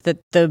 right? That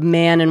the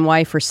man and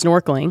wife are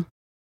snorkeling.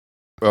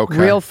 Okay.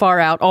 Real far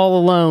out, all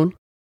alone.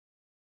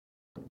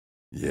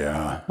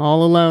 Yeah.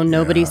 All alone.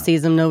 Nobody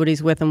sees them.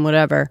 Nobody's with them,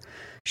 whatever.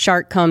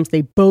 Shark comes.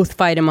 They both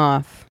fight him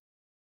off.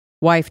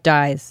 Wife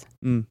dies.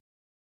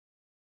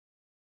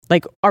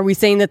 Like, are we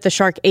saying that the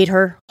shark ate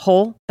her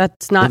whole?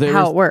 That's not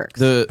how it works.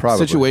 The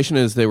situation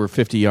is they were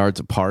 50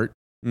 yards apart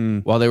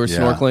while they were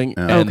snorkeling,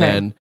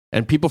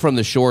 and people from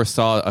the shore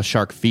saw a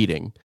shark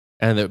feeding,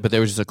 but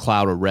there was just a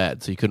cloud of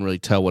red, so you couldn't really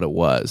tell what it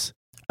was.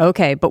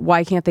 Okay, but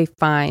why can't they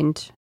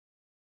find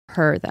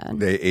her then?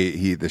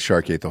 The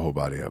shark ate the whole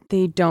body up.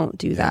 They don't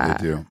do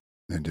that.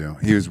 They do.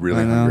 He was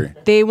really hungry.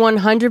 They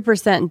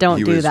 100% don't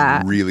do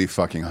that. He was really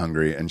fucking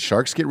hungry, and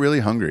sharks get really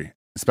hungry,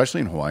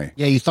 especially in Hawaii.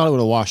 Yeah, you thought it would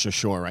have washed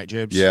ashore, right,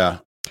 Jibs? Yeah.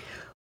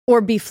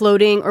 Or be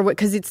floating, or what?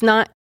 Because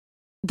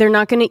they're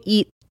not going to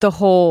eat the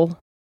whole.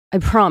 I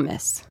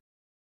promise.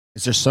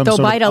 Is there some? They'll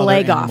bite a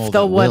leg off.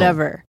 They'll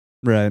whatever.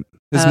 Right.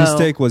 His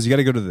mistake was you got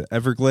to go to the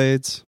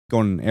Everglades, go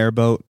on an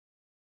airboat,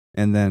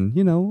 and then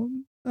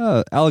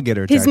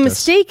alligator. His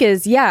mistake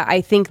is,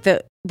 I think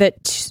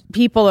that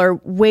people are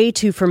way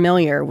too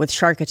familiar with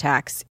shark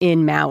attacks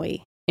in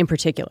Maui, in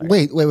particular.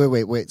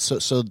 Wait.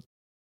 So,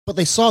 but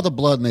they saw the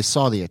blood and they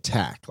saw the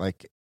attack.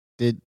 Like,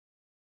 even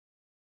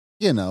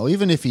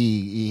if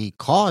he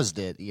caused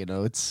it, he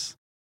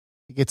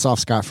gets off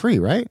scot-free,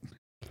 right?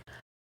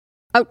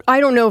 I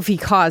don't know if he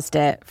caused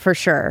it for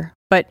sure,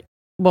 but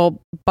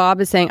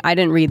Bob is saying I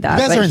didn't read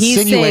that. You guys are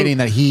insinuating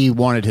that he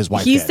wanted his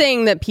wife. He's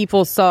saying that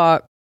people saw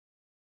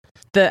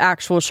the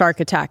actual shark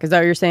attack. Is that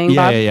what you're saying,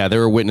 Bob? Yeah.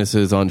 There were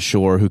witnesses on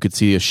shore who could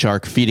see a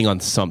shark feeding on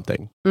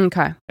something.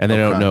 Okay, and they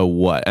don't know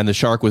what. And the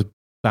shark was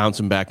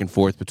bouncing back and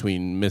forth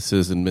between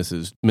Mrs. and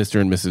Mrs.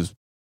 Mr. and Mrs.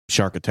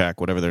 Shark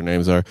Attack, whatever their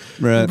names are.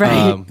 Right.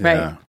 Right.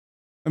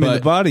 I mean, the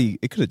body,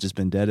 it could have just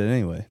been dead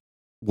anyway.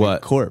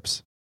 What?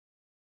 Corpse.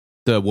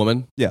 The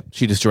woman? Yeah.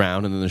 She just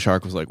drowned, and then the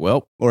shark was like,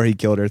 well. Or he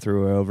killed her,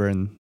 threw her over,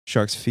 and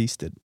sharks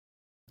feasted.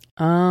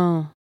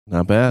 Oh.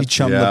 Not bad. He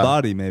chummed the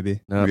body, maybe.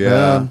 Not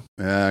bad.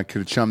 Yeah, could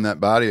have chummed that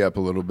body up a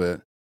little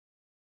bit.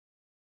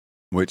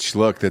 Which,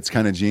 look, that's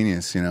kind of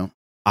genius,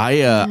 I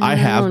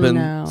have been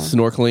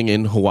snorkeling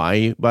in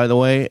Hawaii, by the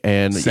way,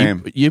 and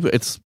same.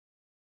 It's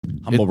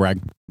humble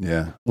brag.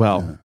 Yeah.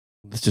 Well,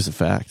 it's just a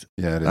fact.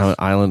 Yeah, it is.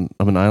 I'm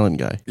an island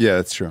guy. Yeah,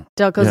 that's true.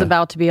 Delco's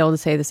about to be able to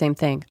say the same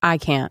thing. I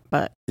can't,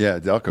 but yeah,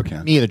 Delco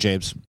can. Me either,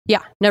 Jabes.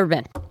 Yeah, never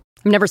been.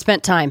 I've never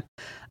spent time.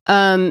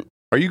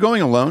 Are you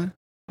going alone?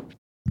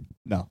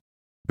 No.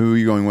 Who are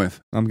you going with?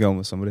 I'm going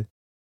with somebody.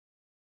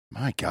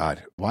 My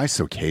God, why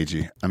so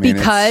cagey? I mean,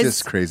 it's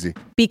just crazy.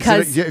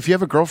 Because if you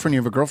have a girlfriend, you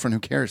have a girlfriend. Who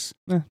cares?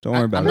 Don't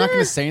worry about it. I'm not going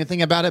to say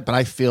anything about it, but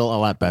I feel a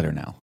lot better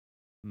now.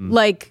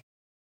 Like,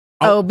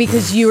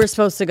 because you were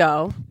supposed to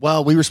go.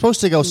 Well, we were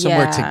supposed to go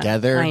somewhere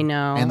together. I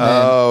know. And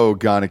then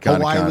got it.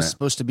 Hawaii was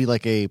supposed to be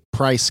like a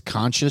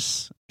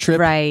price-conscious trip,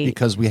 right?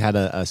 Because we had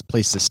a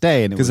place to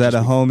stay, and because I had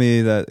a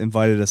homie that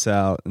invited us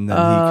out, and then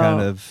he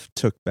kind of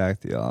took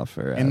back the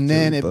offer. And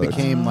then it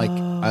became like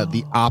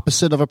the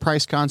opposite of a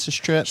price-conscious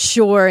trip.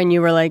 Sure, and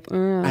you were like,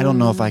 I don't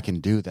know if I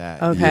can do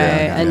that.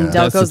 Okay, and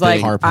Delco's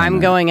like,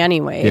 I'm going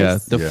anyways. Yeah,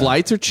 the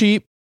flights are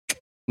cheap,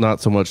 not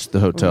so much the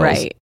hotels.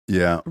 Right.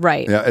 Yeah.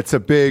 Right. Yeah, it's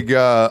a big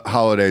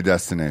holiday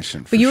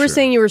destination. But you were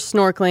saying you were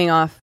snorkeling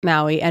off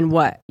Maui, and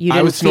what? You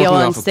didn't feel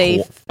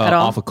unsafe at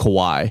all? Off of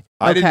Kauai.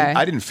 I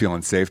didn't feel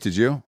unsafe, did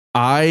you?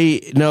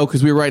 No,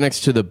 because we were right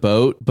next to the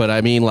boat, but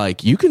I mean,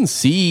 like, you can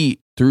see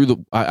through the,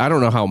 I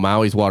don't know how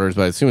Maui's water is,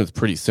 but I assume it's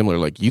pretty similar.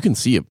 Like, you can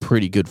see a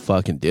pretty good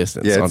fucking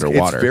distance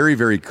underwater. It's very,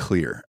 very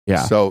clear.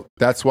 Yeah. So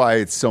that's why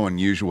it's so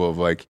unusual of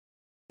like,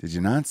 did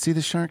you not see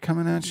the shark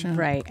coming at you?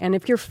 Right. And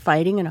if you're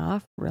fighting it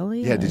off,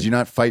 really? Yeah, did you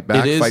not fight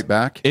back?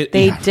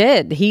 They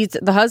did.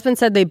 The husband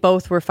said they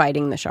both were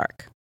fighting the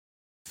shark.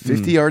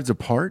 50 yards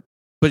apart?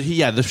 But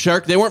the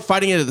shark, they weren't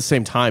fighting it at the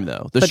same time,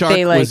 though. The shark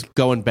was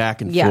going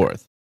back and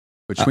forth.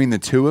 Between the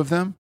two of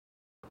them?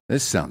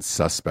 This sounds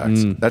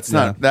suspect. That's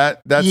not.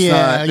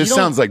 This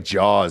sounds like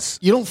Jaws.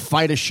 You don't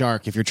fight a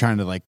shark if you're trying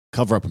to like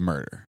cover up a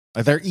murder.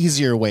 Like, there are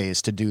easier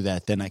ways to do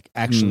that than like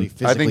actually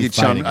physically fighting a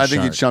shark. I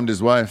think he chummed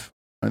his wife.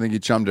 I think he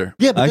chummed her.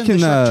 Yeah, but then the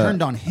shark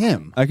turned on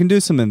him. I can do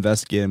some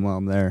investigating while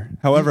I'm there.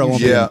 However, I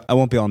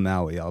won't be on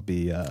Maui. I'll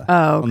be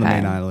on the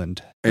main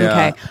island.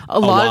 Yeah. Okay. A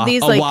lot of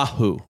these, like,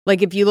 Oahu.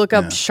 Like if you look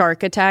up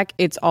Shark Attack,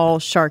 it's all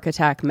Shark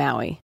Attack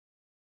Maui.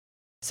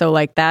 So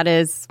like that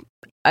is,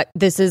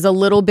 this is a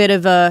little bit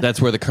of a... That's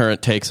where the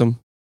current takes them,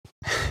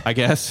 I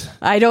guess.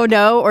 I don't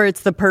know, or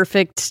it's the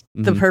perfect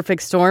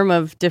storm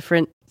of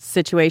different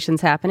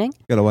situations happening.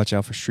 Got to watch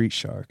out for street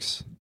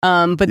sharks.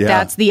 But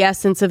that's the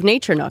essence of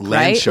Nature Nook,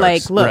 right? Sharks.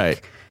 Like,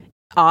 look,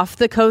 off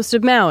the coast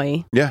of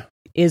Maui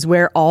is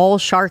where all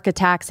shark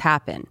attacks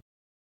happen.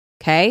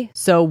 Okay?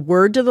 So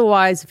word to the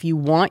wise, if you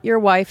want your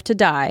wife to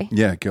die...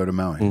 Yeah, go to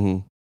Maui.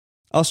 Mm-hmm.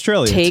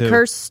 Australia, take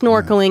her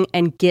snorkeling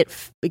and get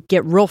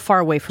real far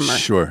away from her.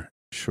 Sure.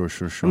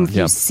 If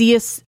you see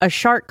a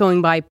shark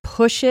going by,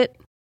 push it,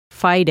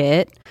 fight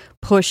it,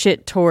 push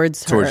it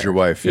towards your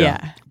wife.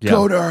 Yeah.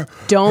 Go to her.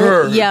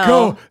 Don't yell.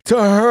 Go to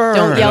her.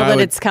 Don't yell that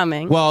it's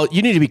coming. Well,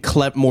 you need to be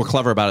more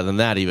clever about it than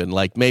that. Even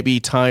like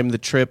maybe time the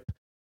trip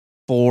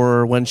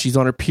for when she's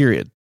on her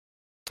period.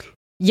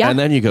 Yeah. And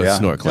then you go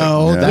snorkeling.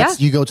 No, that's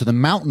you go to the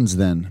mountains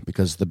then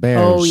because the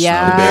bears. Oh,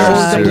 yeah.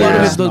 The bears.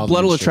 Yeah. The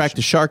blood will attract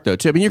the shark, though,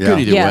 too. I mean, you're good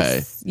either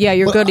way. Yeah,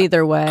 you're good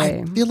either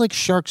way. I feel like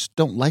sharks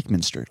don't like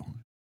minstrel.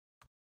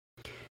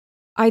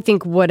 I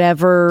think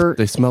whatever.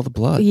 They smell the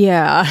blood.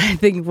 Yeah, I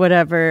think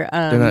whatever.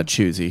 They're not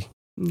choosy.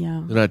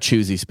 Yeah. They're not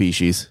choosy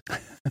species.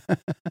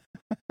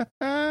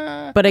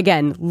 But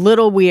again,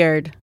 little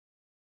weird.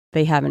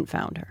 They haven't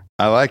found her.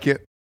 I like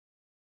it.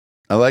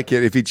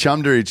 If he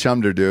chummed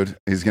her, dude.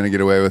 He's going to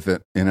get away with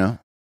it, you know?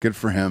 Good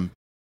for him.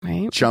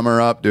 Right. Chum her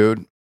up,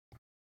 dude.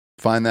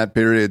 Find that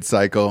period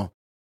cycle.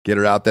 Get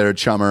her out there,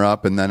 chum her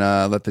up, and then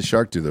let the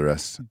shark do the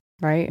rest.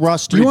 Right.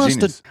 Russ, do you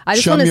want us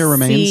to chum your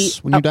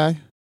remains when you die?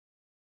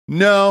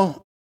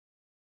 No.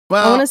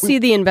 Well, I want to see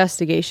the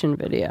investigation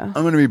video. I'm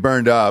going to be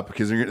burned up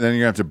because then you're going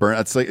to have to burn.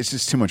 It's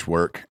just too much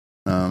work.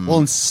 Well,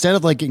 instead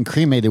of like getting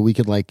cremated, we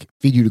could like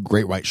feed you to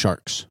great white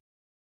sharks.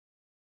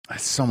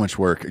 It's so much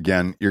work.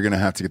 Again, you're going to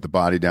have to get the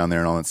body down there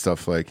and all that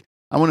stuff. Like,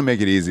 I want to make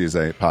it easy as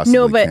I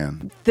possibly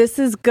can. This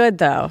is good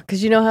though,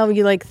 because you know how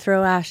you like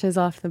throw ashes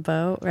off the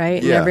boat,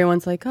 right? Yeah. And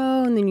everyone's like,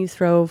 oh, and then you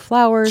throw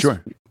flowers.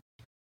 Sure.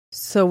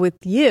 So with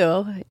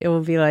you, it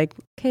will be like,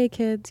 okay,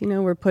 kids, you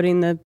know, we're putting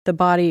the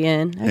body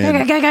in.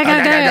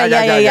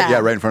 Yeah,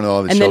 right in front of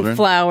all the and children. then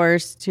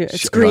flowers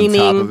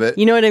screaming. On top of it.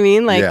 You know what I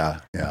mean? Like,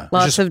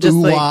 lots of just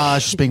like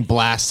just being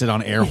blasted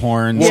on air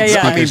horns.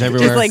 Speakers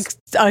everywhere.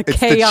 Just like a it's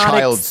chaotic the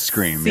child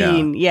scream.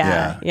 scene.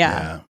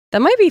 Yeah. That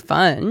might be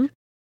fun.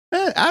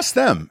 Ask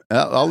them.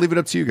 I'll leave it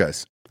up to you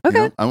guys. Okay.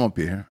 You know, I won't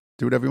be here.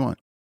 Do whatever you want.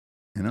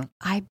 You know?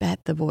 I bet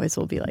the boys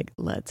will be like,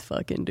 let's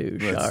fucking do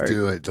shark. Let's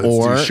do it.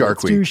 Let's do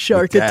Shark Week. Do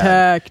Shark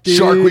Attack, dude.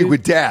 Shark Week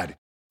with Dad.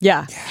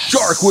 Yeah. Yes.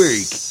 Shark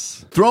Week.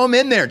 Throw them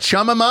in there.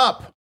 Chum them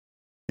up.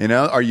 You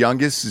know, our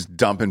youngest is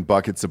dumping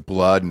buckets of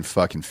blood and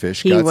fucking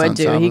fish guts. He would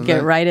do. He'd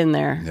get right in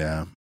there.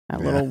 Yeah. That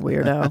little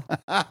weirdo.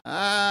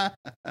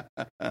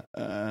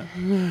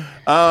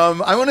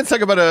 I want to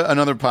talk about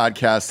another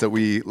podcast that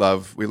we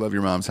love. We love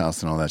Your Mom's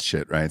House and all that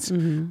shit, right?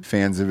 Mm-hmm.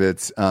 Fans of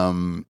it.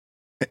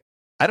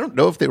 I don't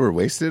know if they were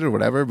wasted or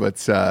whatever, but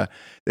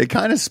they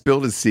kind of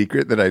spilled a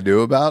secret that I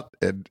knew about,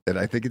 and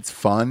I think it's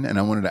fun, and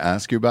I wanted to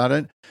ask you about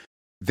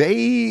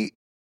it.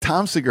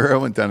 Tom Segura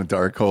went down a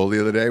dark hole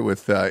the other day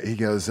with, he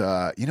goes,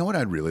 you know what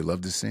I'd really love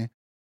to see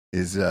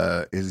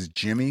is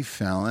Jimmy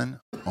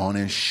Fallon on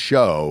his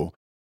show,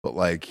 but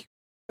like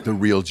the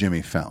real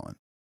Jimmy Fallon.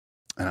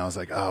 And I was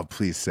like, oh,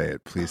 please say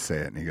it.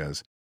 And he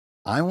goes,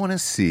 I want to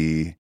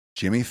see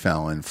Jimmy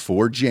Fallon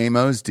 4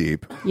 JMOs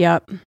deep.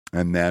 Yep.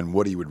 And then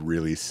what he would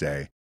really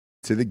say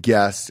to the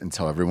guests and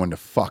tell everyone to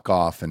fuck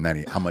off, and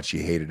then how much he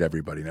hated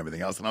everybody and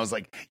everything else. And I was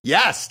like,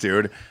 yes,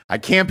 dude, I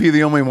can't be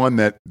the only one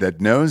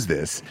that knows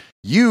this.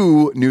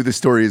 You knew the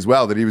story as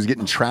well, that he was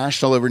getting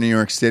trashed all over New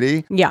York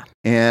City. Yeah.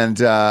 And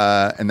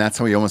that's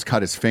how he almost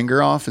cut his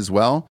finger off as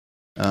well.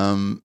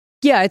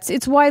 Yeah,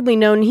 it's widely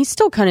known. He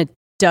still kind of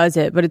does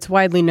it, but it's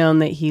widely known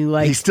that he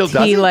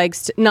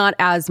likes not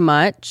as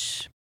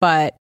much,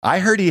 but I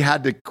heard he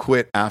had to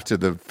quit after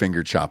the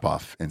finger chop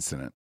off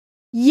incident.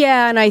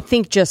 Yeah, and I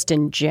think just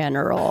in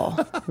general,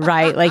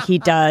 right? Like he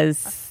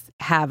does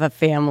have a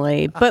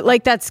family, but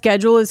like that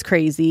schedule is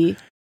crazy.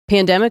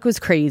 Pandemic was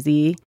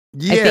crazy.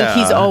 Yeah. I think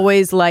he's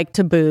always liked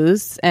to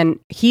booze, and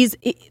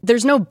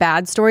there's no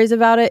bad stories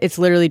about it. It's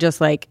literally just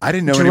like I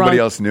didn't know anybody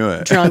else knew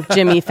it. Drunk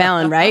Jimmy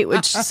Fallon, right?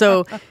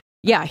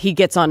 Yeah, he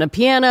gets on a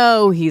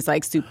piano. He's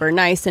like super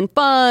nice and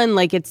fun.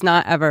 Like it's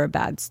not ever a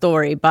bad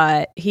story,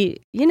 but he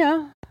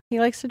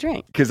likes to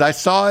drink. Because I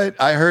saw it,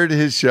 I heard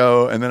his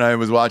show, and then I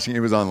was watching. It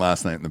was on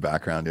last night in the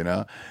background, you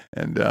know,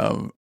 and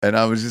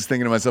I was just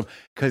thinking to myself,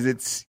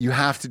 because you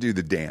have to do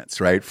the dance,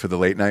 right, for the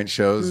late night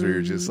shows where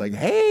you're just like,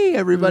 hey,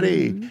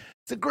 everybody,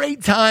 it's a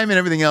great time and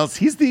everything else.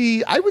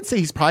 I would say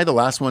he's probably the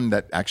last one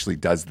that actually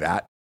does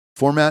that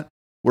format.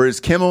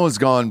 Whereas Kimmel has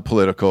gone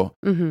political,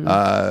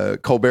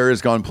 Colbert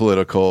has gone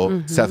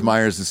political, Seth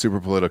Meyers is super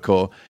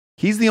political.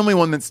 He's the only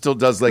one that still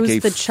does like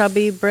the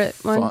chubby Brit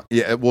one?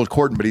 Yeah, well,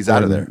 Corden, but he's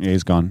out of there. Yeah,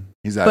 he's gone.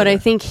 But I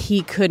think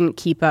he couldn't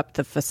keep up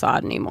the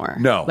facade anymore.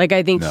 No. Like,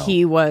 I think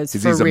he was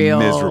for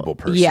real. He's a miserable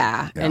person.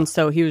 Yeah. And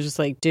so he was just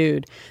like,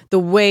 dude, the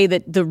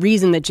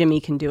reason that Jimmy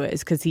can do it is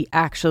because he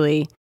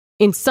actually,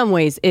 in some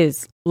ways,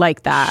 is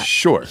like that.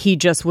 Sure. He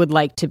just would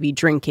like to be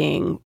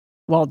drinking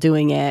while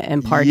doing it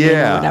and partying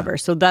or whatever.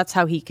 So that's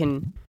how he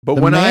can. But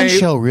the Man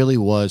Show really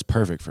was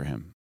perfect for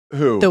him.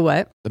 Who? The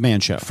what? The Man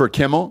Show. For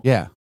Kimmel?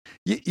 Yeah.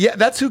 Yeah,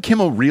 that's who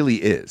Kimmel really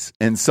is.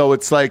 And so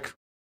it's like,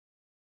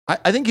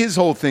 I think his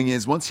whole thing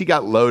is once he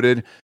got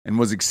loaded and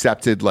was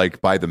accepted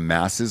like by the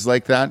masses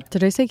like that.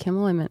 Did I say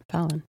Kimmel? I meant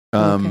Fallon.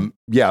 Okay.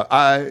 Yeah.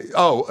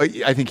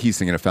 I think he's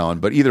thinking of Fallon,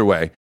 but either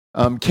way,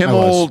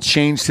 Kimmel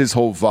changed his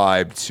whole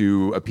vibe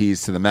to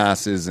appease to the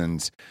masses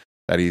and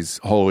that he's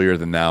holier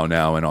than thou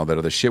now and all that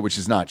other shit, which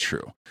is not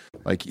true.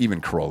 Like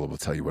even Carolla will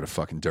tell you what a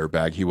fucking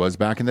dirtbag he was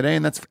back in the day,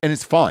 and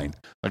it's fine.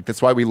 Like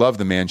that's why we love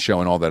the Man Show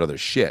and all that other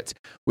shit.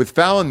 With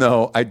Fallon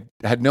though, I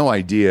had no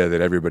idea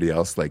that everybody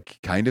else like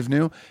kind of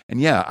knew.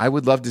 And yeah, I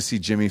would love to see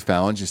Jimmy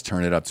Fallon just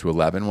turn it up to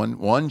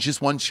 11,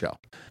 just one show,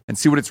 and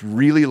see what it's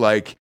really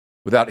like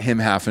without him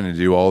having to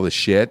do all the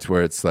shit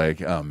where it's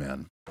like, oh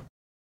man.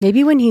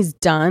 Maybe when he's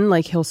done,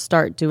 like he'll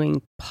start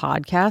doing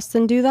podcasts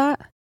and do that,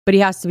 but he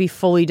has to be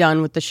fully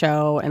done with the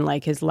show and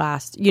like his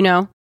last,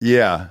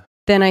 Yeah.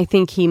 Then I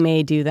think he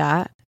may do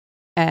that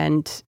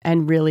and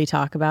really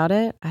talk about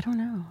it. I don't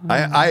know.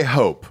 I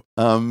hope,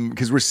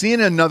 because we're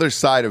seeing another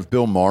side of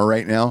Bill Maher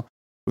right now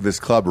with this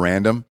Club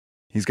Random.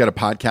 He's got a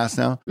podcast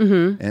now,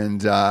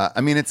 and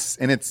I mean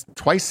it's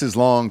twice as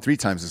long, 3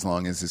 times as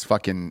long as his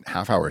fucking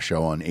half-hour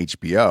show on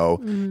HBO,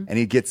 and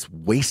he gets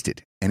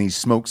wasted and he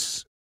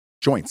smokes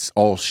joints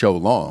all show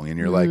long, and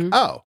you're like,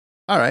 oh,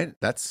 all right,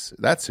 that's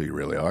who you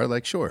really are.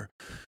 Like, sure,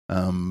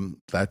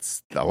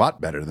 that's a lot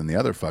better than the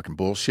other fucking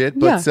bullshit.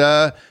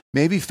 But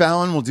maybe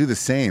Fallon will do the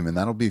same, and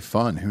that'll be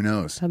fun. Who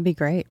knows? That'd be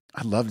great.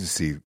 I'd love to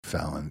see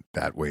Fallon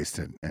that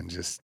wasted and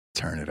just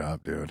turn it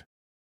up, dude.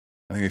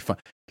 I think it'd be fun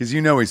because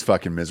he's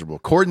fucking miserable.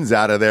 Corden's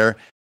out of there.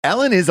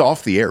 Ellen is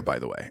off the air, by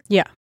the way.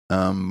 Yeah.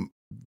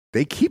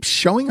 They keep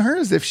showing her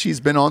as if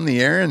she's been on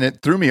the air, and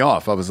it threw me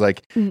off. I was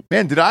like,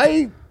 man,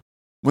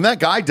 when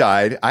that guy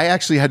died, I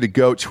actually had to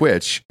go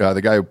Twitch.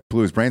 The guy who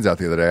blew his brains out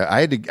the other day.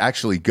 I had to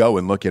actually go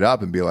and look it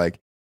up and be like,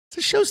 is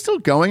the show still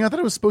going? I thought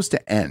it was supposed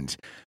to end.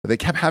 But they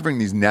kept having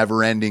these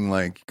never-ending,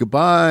 like,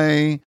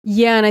 goodbye.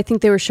 Yeah, and I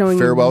think they were showing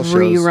farewell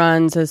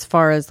reruns as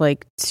far as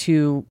like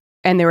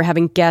and they were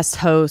having guest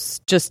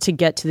hosts just to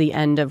get to the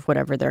end of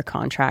whatever their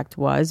contract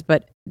was.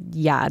 But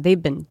yeah,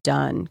 they've been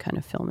done kind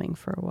of filming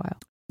for a while.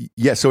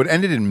 Yeah, so it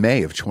ended in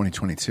May of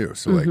 2022.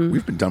 So like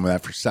we've been done with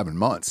that for 7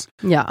 months.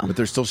 Yeah. But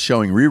they're still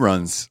showing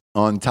reruns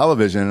on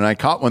television. And I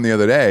caught one the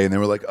other day and they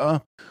were like,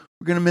 oh,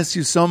 we're going to miss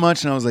you so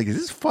much. And I was like, is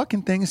this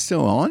fucking thing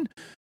still on?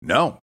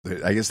 No.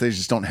 I guess they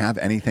just don't have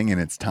anything in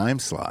its time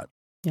slot.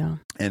 Yeah.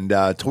 And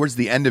towards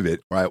the end of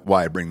it,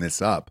 why I bring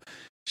this up,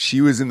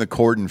 she was in the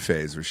Corden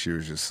phase where she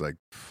was just like,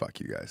 fuck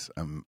you guys.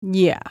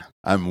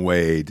 I'm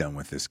way done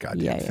with this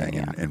goddamn thing.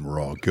 Yeah. And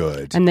we're all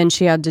good. And then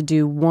she had to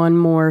do one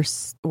more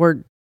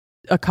or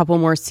a couple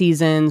more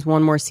seasons,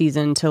 one more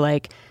season to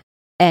like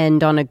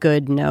end on a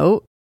good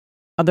note.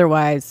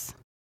 Otherwise,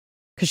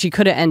 because she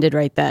could have ended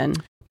right then.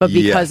 But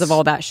because of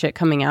all that shit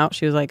coming out,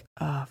 she was like,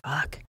 oh,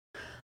 fuck.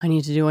 I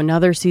need to do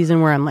another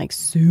season where I'm like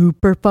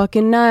super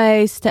fucking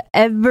nice to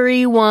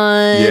everyone.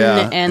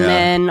 And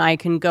then I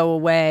can go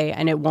away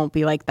and it won't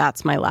be like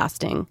that's my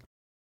lasting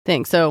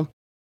thing. So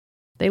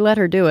they let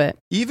her do it.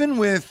 Even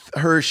with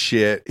her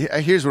shit,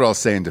 here's what I'll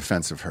say in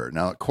defense of her.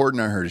 Now,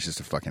 Corden, I heard, is just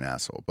a fucking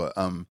asshole. But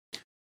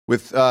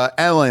with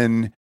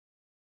Ellen,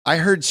 I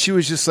heard she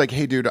was just like,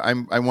 hey, dude,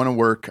 I want to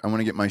work. I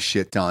want to get my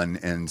shit done.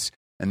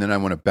 And then I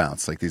want to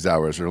bounce. Like, these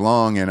hours are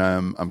long and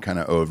I'm kind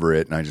of over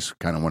it. And I just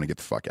kind of want to get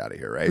the fuck out of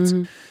here.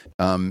 Right.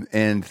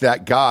 And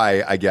that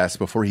guy, I guess,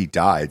 before he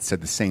died,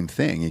 said the same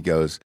thing. He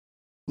goes,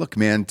 look,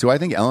 man, do I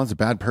think Ellen's a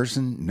bad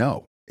person?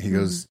 No. He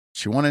goes,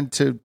 she wanted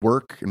to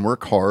work and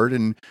work hard,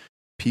 and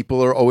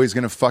people are always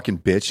going to fucking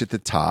bitch at the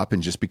top.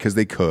 And just because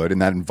they could,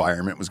 and that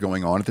environment was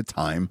going on at the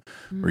time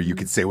where you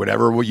could say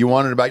whatever you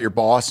wanted about your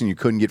boss and you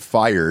couldn't get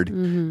fired,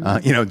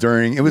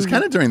 it was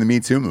kind of during the Me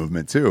Too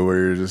movement too, where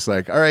you're just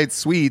like, all right,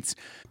 sweet.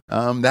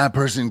 That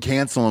person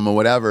cancel him or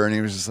whatever. And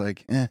he was just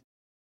like, she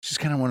just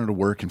kind of wanted to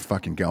work and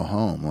fucking go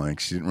home. Like,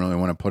 she didn't really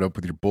want to put up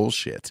with your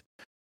bullshit.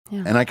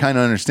 Yeah. And I kind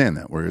of understand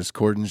that. Whereas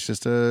Corden's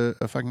just a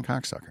fucking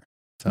cocksucker.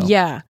 So.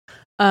 Yeah.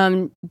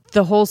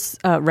 The whole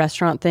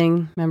restaurant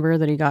thing, remember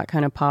that he got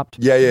kind of popped?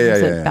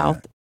 Yeah.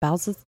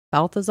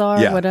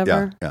 Balthazar,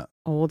 whatever. Yeah.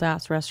 Old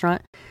ass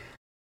restaurant.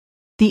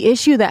 The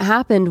issue that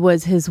happened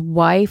was his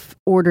wife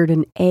ordered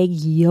an egg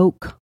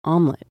yolk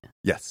omelet.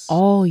 Yes.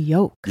 All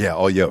yolk. Yeah,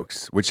 all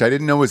yolks, which I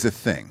didn't know was a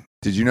thing.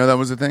 Did you know that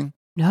was a thing?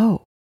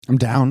 No. I'm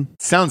down.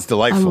 Sounds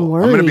delightful.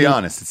 I'm going to be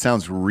honest. It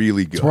sounds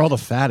really good. It's where all the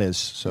fat is.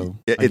 So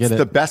it's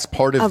the best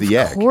part of the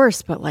egg. Of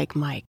course, but like,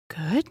 my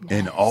goodness.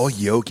 An all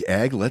yolk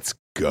egg? Let's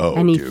go.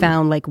 And he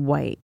found like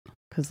white.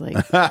 Because like,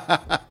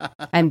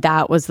 and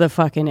that was the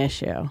fucking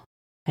issue.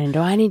 And do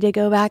I need to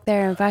go back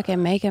there and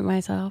fucking make it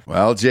myself?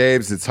 Well,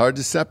 James, it's hard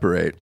to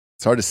separate.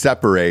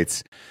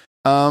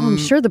 I'm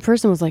sure the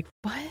person was like,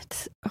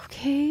 what?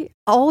 Okay.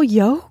 All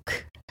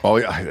yolk? All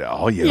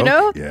yolk. You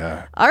know?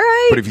 Yeah. All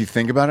right. But if you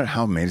think about it,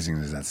 how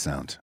amazing does that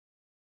sound?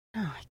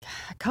 Oh my God.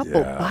 A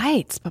couple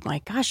bites, but my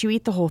gosh, you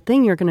eat the whole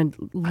thing, you're going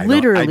to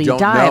literally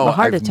die of a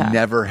heart attack. I've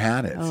never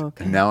had it. Oh,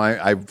 okay. And now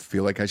I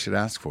feel like I should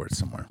ask for it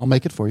somewhere. I'll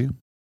make it for you.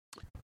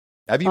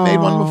 Have you made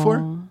one before?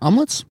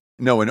 Omelets?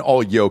 No, an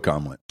all yolk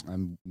omelet.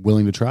 I'm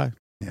willing to try.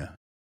 Yeah.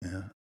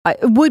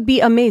 It would be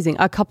amazing.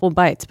 A couple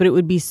bites, but it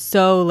would be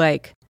so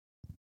like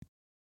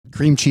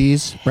cream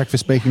cheese,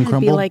 breakfast bacon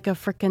crumble. It'd be like a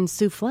freaking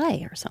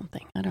souffle or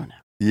something. I don't know.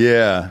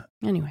 Yeah.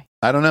 Anyway.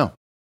 I don't know.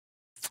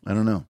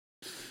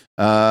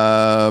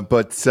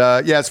 But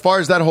as far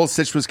as that whole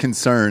sitch was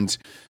concerned,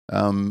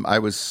 I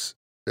was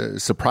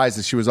surprised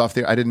that she was off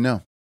there. I didn't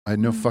know. I had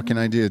no fucking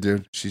idea,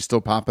 dude. She's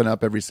still popping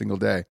up every single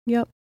day.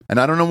 Yep. And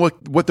I don't know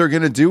what they're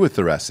going to do with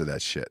the rest of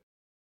that shit.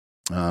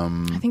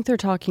 I think they're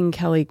talking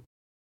Kelly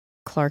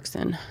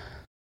Clarkson.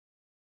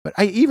 But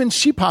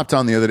she popped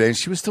on the other day and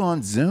she was still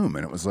on Zoom.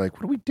 And it was like,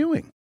 what are we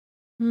doing?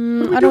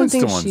 I don't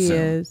think she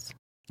is.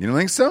 You don't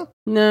think so?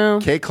 No.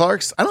 Kay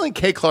Clark's? I don't think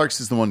Kay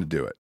Clark's is the one to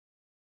do it.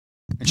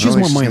 And she's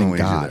more money than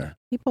God.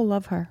 People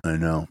love her. I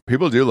know.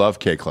 People do love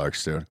Kay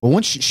Clark's, dude. Well,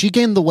 once she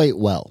gained the weight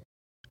well.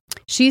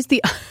 She's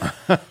the...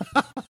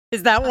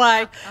 Is that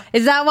why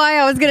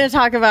I was going to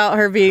talk about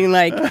her being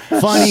like...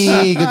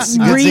 Funny, good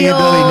real,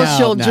 no,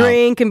 she'll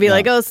drink and be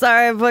like, oh,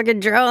 sorry, I'm fucking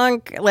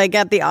drunk. Like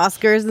at the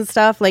Oscars and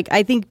stuff. Like,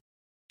 I think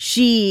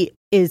she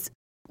is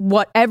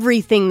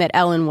everything that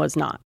Ellen was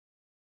not.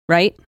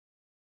 Right?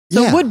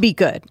 So it would be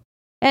good.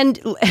 And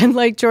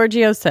like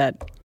Giorgio said,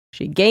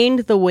 she gained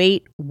the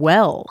weight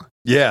well.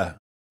 Yeah.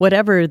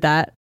 Whatever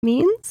that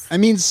means. I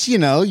mean, she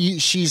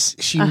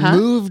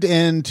moved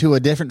into a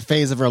different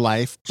phase of her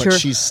life, but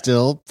she's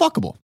still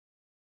fuckable.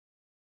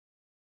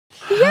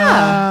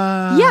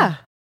 Yeah.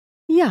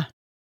 Yeah.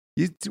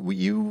 You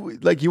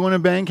want to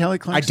bang Kelly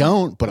Clarkson? I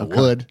don't, but I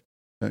would.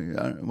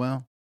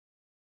 Well,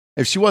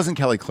 if she wasn't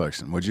Kelly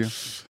Clarkson, would you?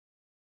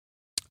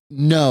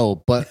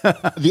 No, but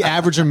the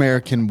average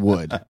American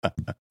would.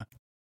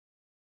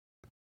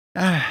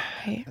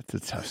 That's a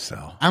tough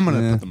sell. I'm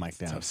going to put the mic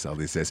down. Tough sell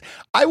these days.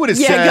 I would have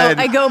said...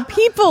 I go,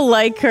 people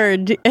like her,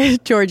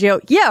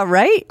 Giorgio. Yeah,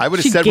 right? I would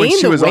have said when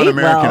she was on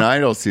American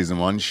Idol season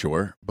 1,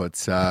 sure.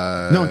 But...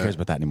 no one cares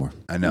about that anymore.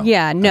 I know.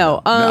 Yeah,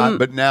 no.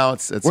 But now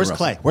it's Where's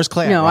Clay? Where's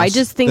Clay? No, I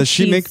just think Does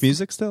she make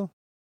music still?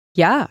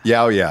 Yeah.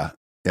 Yeah, oh yeah.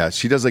 Yeah,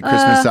 she does like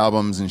Christmas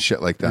albums and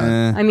shit like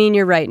that. I mean,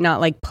 you're right. Not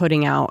like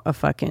putting out a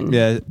fucking...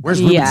 Yeah. Where's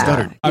Ruben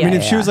Studdard? I mean,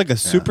 if she was like a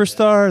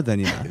superstar,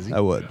 then yeah,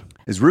 I would.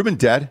 Is Ruben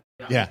dead?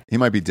 Yeah. He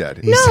might be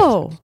dead.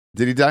 No.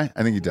 Did he die?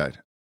 I think he died.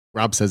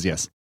 Rob says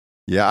yes.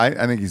 Yeah,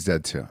 I think he's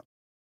dead too.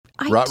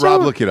 Rob,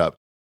 look it up.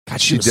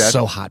 God, she was dead?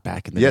 so hot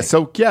back in the day.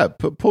 Yeah,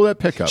 pull that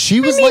pic up.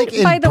 She was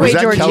by the way,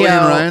 Giorgio. Kelly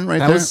and Ryan right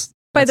there?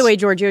 By the way,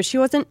 Giorgio, she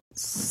wasn't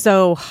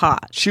so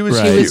hot. She was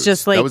She cute. was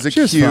just like... That was a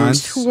cute...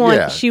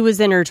 She was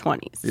in her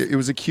 20s. It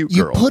was a cute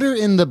You girl. put her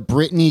in the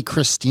Britney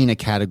Christina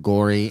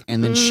category,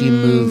 and then she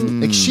moved...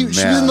 Like she was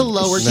in the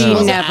lower... She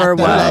never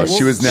was.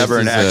 She was never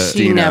an ex.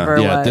 She never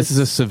was. Yeah, this is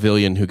a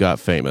civilian who got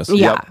famous.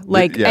 Yeah,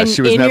 and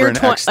she was never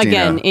an ex.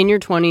 Again, in your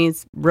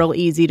 20s, real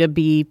easy to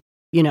be,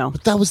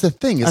 But that was the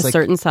thing. It's a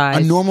certain size.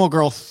 A normal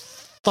girl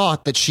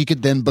thought that she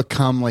could then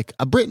become like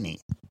a Britney.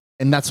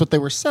 And that's what they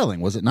were selling,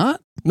 was it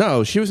not?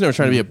 No, she was never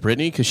trying to be a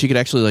Britney because she could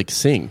actually like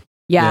sing.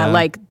 Yeah,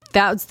 like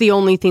that's the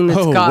only thing that's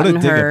gotten what a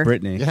dig her. at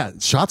Britney. Yeah,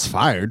 shots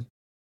fired.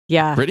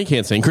 Yeah, Britney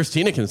can't sing.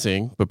 Christina can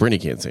sing, but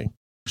Britney can't sing.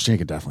 Christina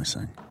could definitely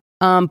sing.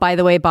 By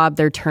the way, Bob,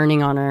 they're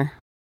turning on her.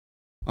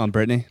 On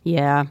Britney?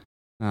 Yeah.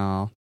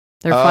 Oh.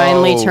 They're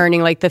finally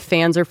turning. Like the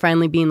fans are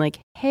finally being like,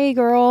 "Hey,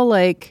 girl,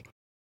 like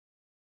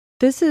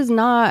this is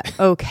not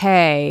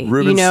okay."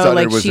 Ruben Studdard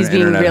like was she's an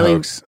being internet really.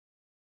 Hoax.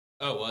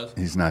 Oh, it was?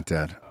 He's not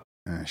dead.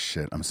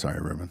 Shit. I'm sorry,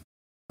 Ruben.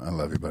 I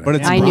love you, buddy. But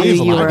it's I knew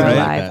you were right?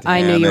 alive.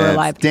 I knew you were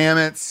alive. Damn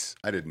it.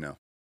 I didn't know.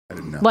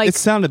 Like it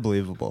sounded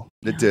believable.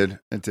 It did.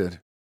 Yeah,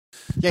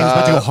 he was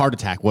about to do a heart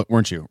attack. What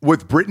weren't you?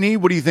 With Britney,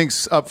 what do you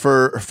think's up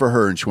for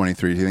her in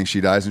 23? Do you think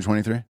she dies in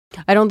 23?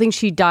 I don't think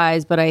she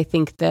dies, but I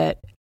think that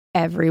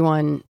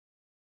everyone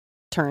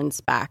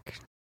turns back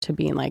to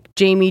being like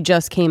Jamie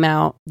just came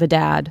out. The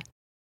dad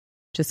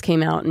just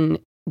came out and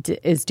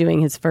is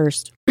doing his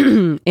first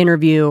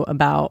interview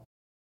about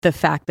the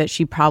fact that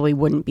she probably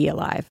wouldn't be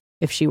alive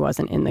if she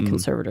wasn't in the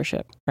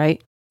conservatorship, right?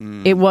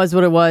 It was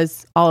what it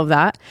was, all of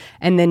that.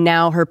 And then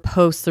now her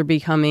posts are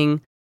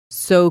becoming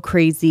so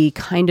crazy,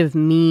 kind of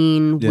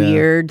mean,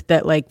 weird,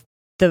 that like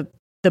the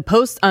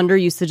posts under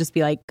used to just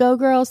be like, go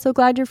girl, so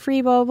glad you're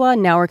free, blah, blah,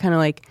 blah. Now we're kind of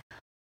like,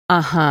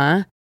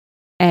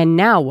 and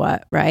now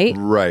what, right?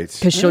 Right.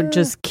 Because she'll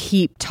just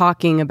keep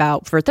talking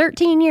about, for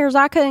 13 years,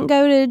 I couldn't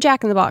go to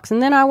Jack in the Box.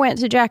 And then I went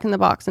to Jack in the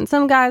Box. And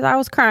some guys, I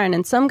was crying.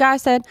 And some guy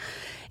said,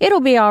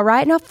 it'll be all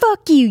right. Now,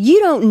 fuck you. You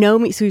don't know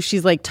me. So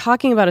she's like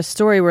talking about a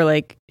story where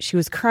like she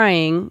was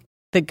crying.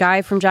 The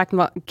guy from Jack in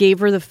the Box gave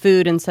her the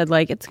food and said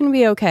like, it's going to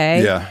be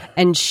okay. Yeah.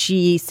 And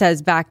she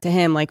says back to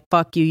him like,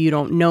 fuck you. You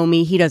don't know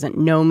me. He doesn't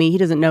know me. He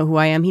doesn't know who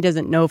I am. He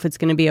doesn't know if it's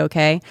going to be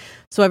okay.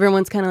 So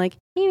everyone's kind of like,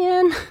 hey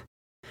man,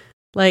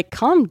 like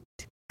calm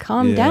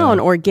down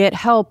or get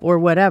help or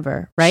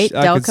whatever, right?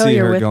 I could see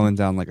her going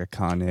down like a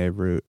Kanye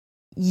route.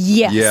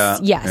 Yes.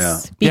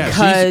 Yeah.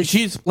 Because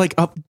she's like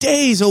up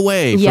days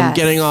away from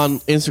getting on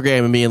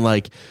Instagram and being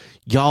like,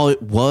 y'all,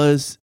 it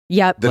was.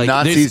 Yep. The like,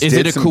 Nazis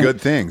did some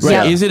good things. Right.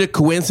 Yep. Is it a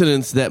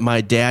coincidence that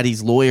my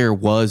daddy's lawyer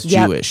was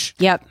Jewish?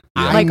 Yep.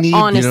 Yeah. Like, honestly,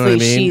 you know what I mean?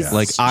 she's,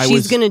 like,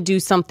 she's going to do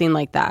something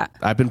like that.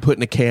 I've been put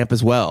in a camp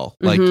as well.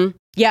 Like,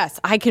 yes,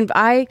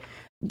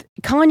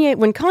 Kanye,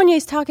 when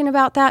Kanye's talking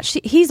about that,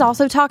 he's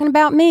also talking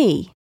about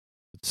me.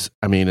 It's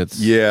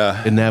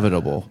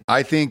inevitable.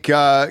 I think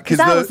because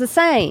that was the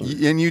same.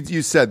 And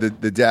you said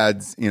that the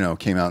dads,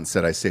 came out and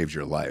said, "I saved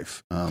your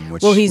life."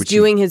 He's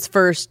doing his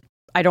first.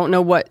 I don't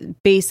know what.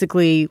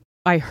 Basically,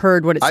 I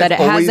heard what it said. It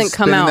hasn't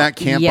come out in that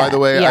camp, yet. by the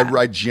way. Yeah.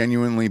 I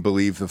genuinely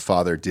believe the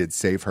father did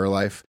save her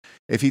life.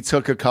 If he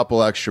took a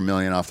couple extra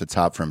million off the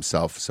top for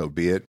himself, so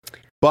be it.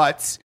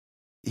 But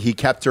he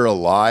kept her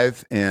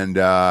alive, and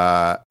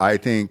I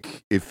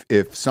think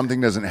if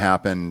something doesn't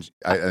happen,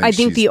 I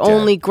think the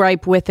only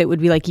gripe with it would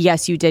be like,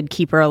 yes, you did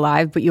keep her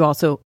alive, but you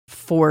also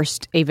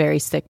forced a very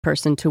sick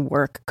person to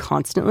work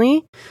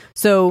constantly.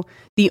 So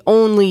the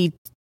only,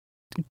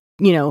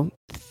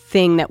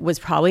 thing that was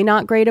probably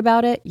not great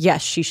about it,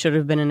 yes, she should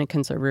have been in a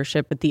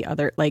conservatorship, but the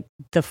other, like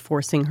the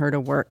forcing her to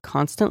work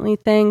constantly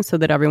thing so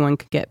that everyone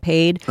could get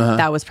paid,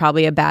 that was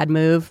probably a bad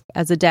move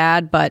as a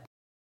dad, but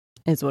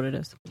is what it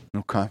is.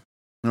 Okay.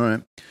 All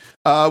right.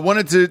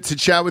 Wanted to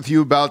chat with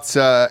you about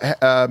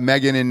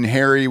Meghan and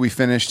Harry. We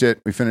finished it.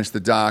 We finished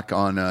the doc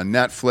on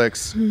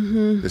Netflix,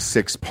 the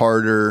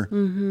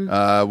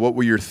 6-parter. What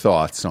were your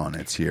thoughts on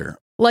it here?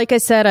 Like I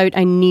said,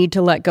 I need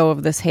to let go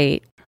of this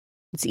hate.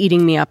 It's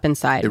eating me up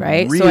inside,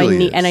 right?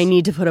 Really I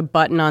need to put a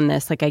button on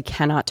this. Like, I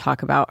cannot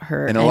talk about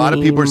her. And a lot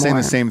of people are saying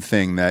the same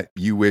thing, that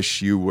you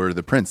wish you were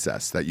the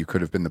princess, that you could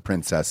have been the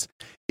princess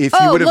if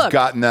you would have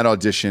gotten that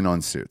audition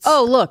on Suits.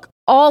 Oh, look,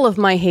 all of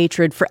my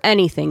hatred for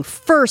anything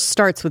first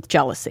starts with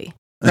jealousy,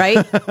 right?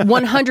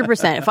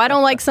 100%. If I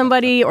don't like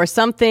somebody or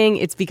something,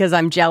 it's because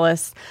I'm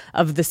jealous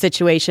of the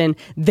situation.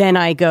 Then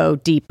I go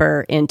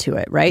deeper into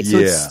it, right? So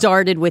it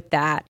started with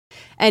that.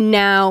 And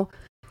now,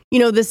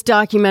 this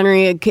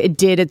documentary, it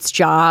did its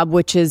job,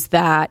 which is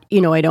that,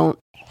 I don't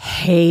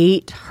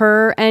hate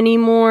her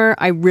anymore.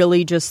 I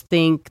really just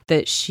think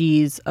that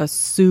she's a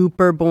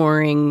super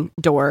boring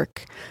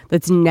dork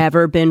that's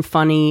never been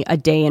funny a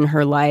day in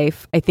her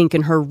life. I think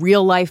in her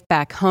real life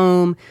back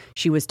home,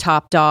 she was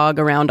top dog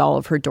around all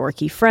of her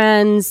dorky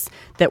friends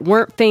that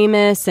weren't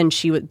famous, and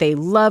they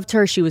loved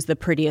her. She was the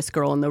prettiest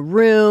girl in the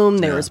room.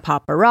 There was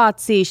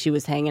paparazzi. She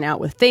was hanging out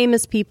with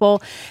famous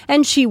people,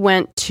 and she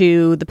went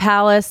to the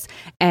palace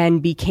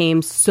and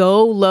became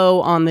so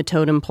low on the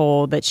totem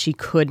pole that she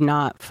could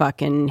not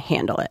fucking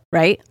handle it,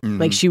 right?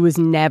 Like, she was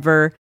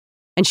never,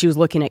 and she was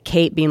looking at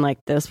Kate being like,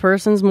 this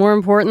person's more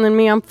important than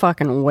me. I'm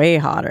fucking way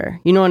hotter.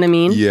 You know what I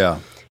mean? Yeah.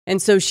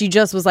 And so she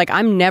just was like,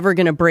 I'm never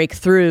going to break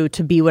through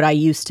to be what I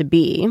used to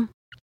be.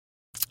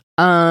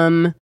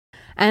 And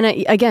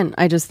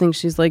I just think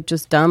she's like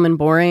just dumb and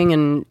boring,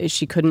 and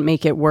she couldn't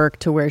make it work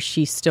to where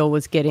she still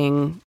was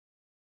getting,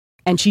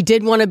 and she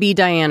did want to be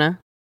Diana.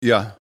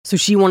 Yeah. So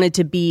she wanted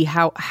to be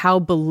how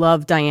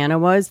beloved Diana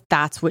was.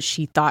 That's what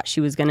she thought she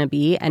was going to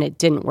be, and it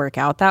didn't work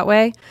out that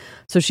way.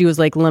 So she was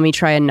like, let me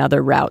try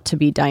another route to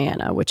be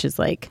Diana, which is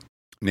like,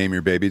 name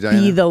your baby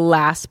Diana. Be the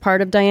last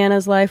part of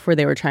Diana's life where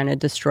they were trying to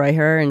destroy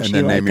her, and she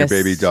then like name your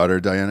baby daughter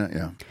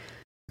Diana.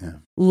 Yeah.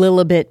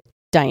 Lilibet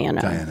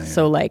Diana.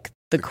 So like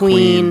the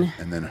queen,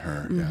 and then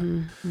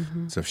her.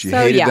 So she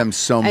hated them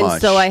so much.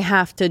 And so I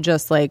have to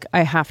just I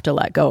have to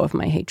let go of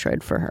my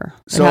hatred for her.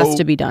 So it has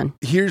to be done.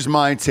 Here's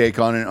my take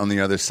on it on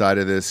the other side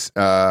of this.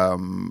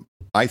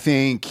 I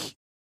think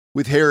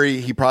with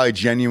Harry, he probably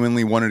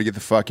genuinely wanted to get the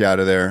fuck out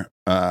of there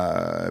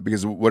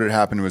because of what had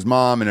happened to his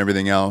mom and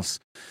everything else.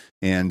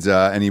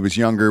 And he was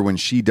younger when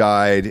she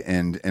died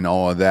and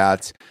all of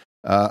that.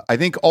 I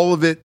think all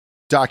of it,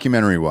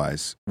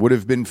 documentary-wise, would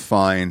have been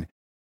fine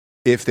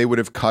if they would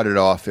have cut it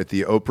off at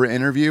the Oprah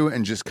interview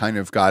and just kind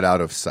of got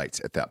out of sight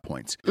at that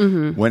point.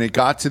 When it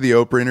got to the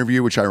Oprah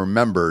interview, which I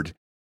remembered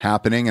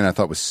happening and I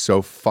thought was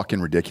so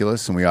fucking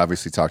ridiculous, and we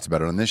obviously talked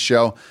about it on this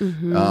show,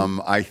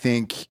 I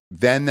think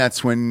then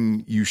that's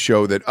when you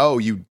show that,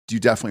 you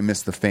definitely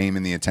missed the fame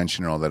and the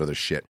attention and all that other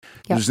shit.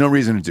 Yep. There's no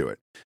reason to do it.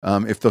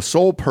 If the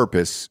sole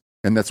purpose,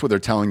 and that's what they're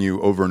telling you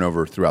over and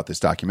over throughout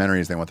this documentary,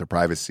 is they want their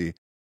privacy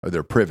or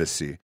their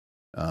privacy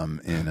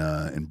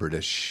in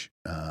British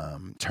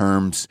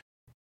terms.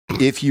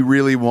 If you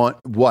really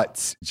want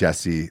what,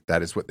 Jesse,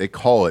 that is what they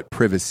call it,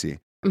 privacy.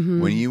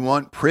 When you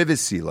want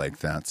privacy like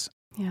that,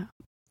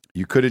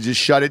 you could have just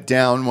shut it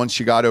down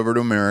once you got over to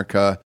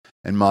America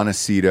and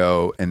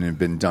Montecito and had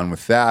been done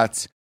with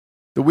that.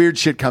 The weird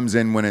shit comes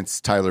in when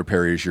it's Tyler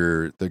Perry's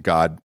the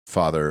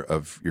godfather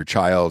of your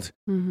child.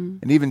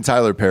 And even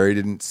Tyler Perry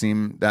didn't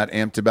seem that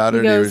amped about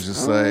it. He was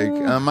just like,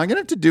 am I going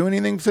to have to do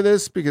anything for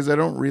this? Because I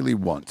don't really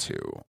want to.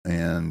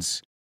 And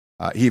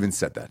he even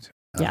said that.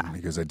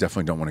 Because I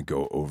definitely don't want to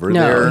go over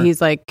there. No,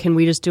 he's like, can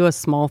we just do a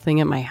small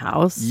thing at my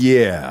house?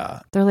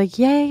 Yeah. They're like,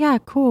 yeah,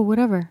 cool,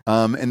 whatever.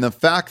 And the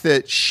fact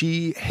that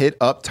she hit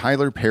up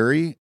Tyler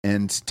Perry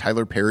and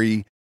Tyler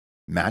Perry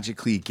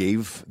magically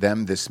gave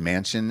them this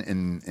mansion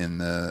in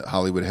the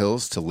Hollywood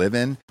Hills to live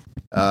in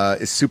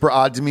is super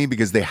odd to me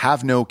because they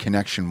have no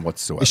connection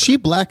whatsoever. Is she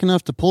black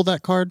enough to pull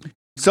that card?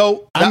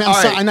 So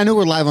I know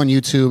we're live on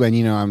YouTube, and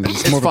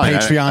it's more fine.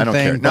 of a Patreon I don't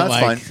thing. Care. No, it's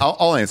fine.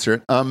 I'll answer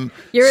it.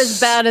 You're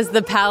as bad as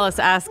the palace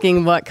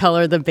asking what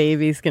color the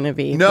baby's going to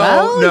be.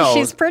 No,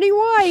 she's pretty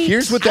white.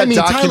 Here's what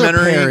documentary. Tyler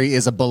Perry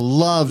is a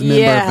beloved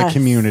member of the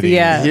community.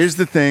 Yes. Here's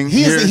the thing.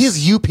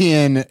 He's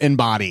European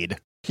embodied.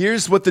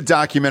 Here's what the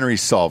documentary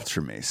solved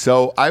for me.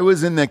 So I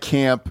was in the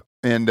camp,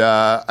 and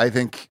I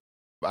think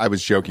I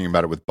was joking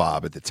about it with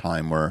Bob at the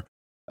time, where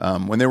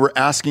when they were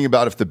asking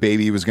about if the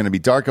baby was going to be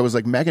dark, I was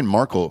like, Meghan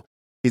Markle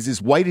is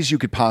as white as you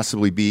could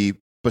possibly be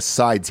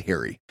besides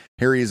Harry.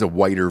 Harry is a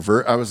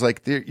whiter I was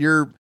like,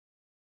 there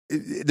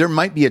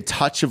might be a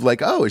touch of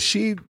like, is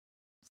she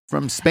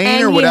from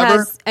Spain or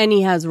whatever. And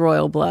he has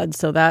royal blood,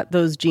 so that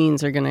those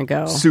genes are going to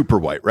go. Super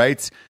white,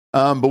 right?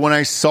 But when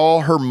I saw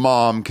her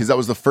mom, because that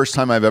was the first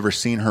time I've ever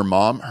seen her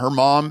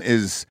mom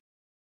is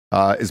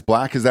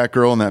black as that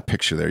girl in that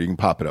picture there. You can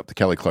pop it up, the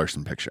Kelly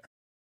Clarkson picture.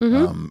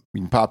 Mm-hmm.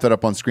 You can pop that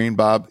up on screen,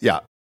 Bob.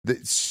 Yeah,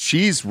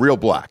 she's real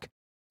black.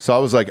 So I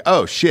was like,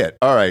 oh, shit.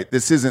 All right,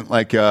 this isn't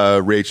like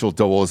a Rachel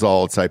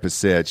Dolezal type of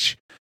sitch.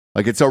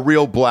 Like, it's a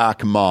real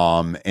black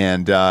mom.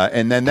 And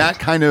then that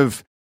kind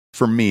of,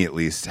 for me at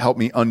least, helped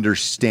me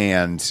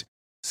understand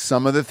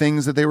some of the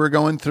things that they were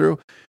going through.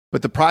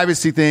 But the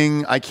privacy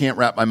thing, I can't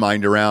wrap my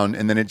mind around.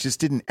 And then it just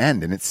didn't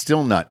end. And it's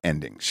still not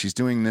ending. She's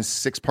doing this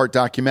 6-part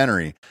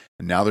documentary.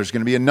 And now there's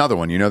going to be another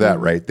one. You know that,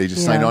 right? They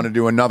just signed on to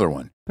do another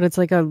one. But it's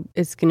like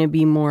it's going to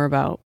be more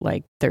about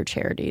like their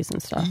charities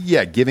and stuff.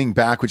 Yeah, giving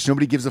back, which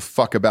nobody gives a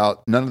fuck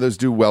about. None of those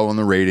do well in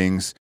the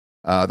ratings.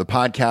 The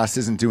podcast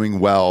isn't doing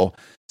well.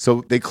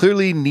 So they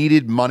clearly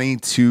needed money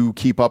to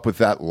keep up with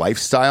that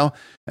lifestyle.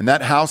 And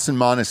that house in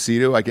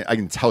Montecito, I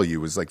can tell you,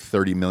 was like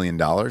 $30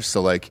 million.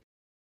 So like,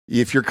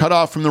 if you're cut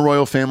off from the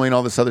royal family and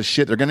all this other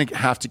shit, they're going to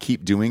have to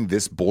keep doing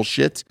this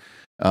bullshit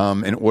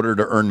in order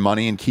to earn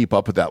money and keep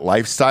up with that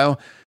lifestyle.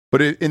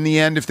 But in the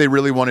end, if they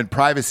really wanted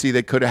privacy,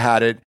 they could have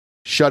had it,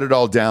 shut it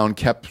all down,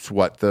 kept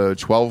the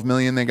 $12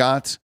 million they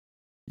got?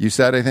 You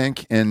said, I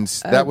think, and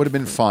that would have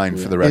been fine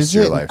for the rest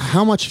of your life.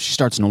 How much if she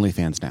starts an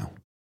OnlyFans now?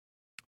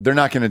 They're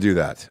not going to do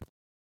that.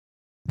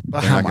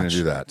 They're not going to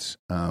do that.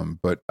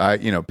 But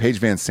Paige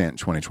Van Sant in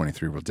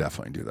 2023 will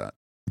definitely do that.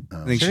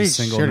 I think she's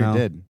single now.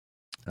 Did.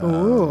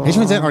 Paige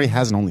Van Sant already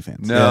has an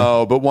OnlyFans.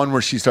 No, but one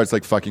where she starts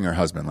like fucking her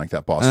husband, like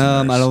that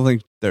Boston. I don't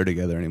think they're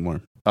together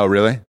anymore. Oh,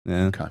 really?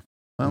 Yeah. Okay.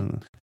 Well,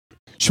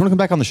 she want to come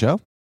back on the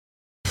show?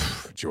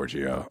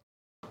 Giorgio,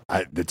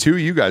 the two of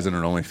you guys on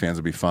an OnlyFans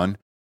would be fun.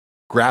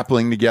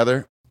 Grappling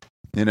together,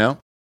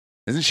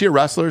 Isn't she a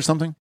wrestler or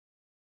something?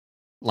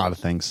 A lot of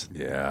things.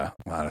 Yeah,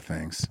 a lot of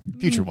things.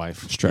 Future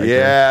wife. Striker.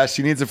 Yeah,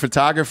 she needs a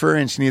photographer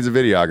and she needs a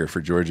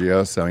videographer,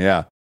 Giorgio. So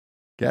yeah,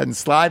 go ahead and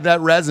slide that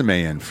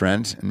resume in,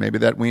 friend, and maybe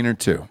that wiener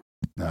too.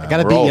 I got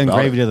to beat you in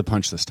gravy to the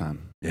punch this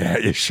time. Yeah,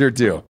 you sure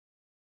do.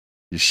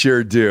 You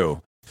sure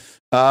do.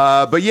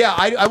 But yeah,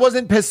 I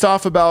wasn't pissed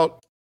off about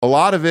a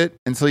lot of it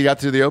until you got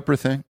to the Oprah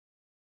thing.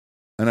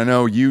 And I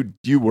know you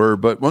were,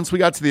 but once we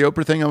got to the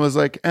Oprah thing, I was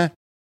like,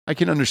 I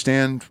can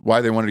understand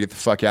why they wanted to get the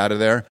fuck out of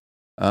there.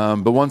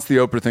 But once the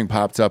Oprah thing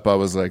popped up, I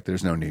was like,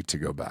 there's no need to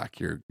go back.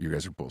 You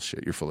guys are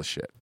bullshit. You're full of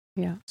shit.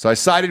 Yeah. So I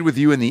sided with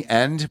you in the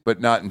end, but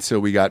not until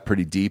we got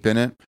pretty deep in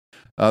it.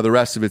 The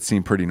rest of it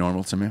seemed pretty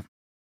normal to me.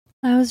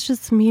 I was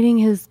just meeting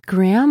his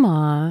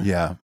grandma.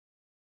 Yeah.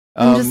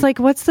 I'm just like,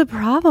 what's the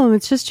problem?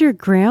 It's just your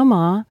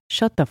grandma.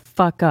 Shut the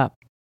fuck up.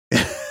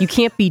 You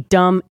can't be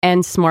dumb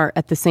and smart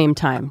at the same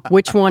time.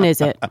 Which one is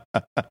it?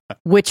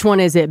 Which one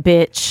is it,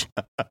 bitch?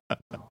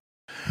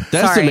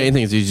 That's the main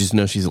thing is you just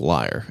know she's a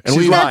liar. And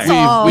she's lying.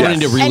 We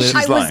need to relive.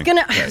 And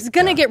I was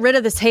gonna get rid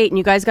of this hate, and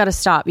you guys got to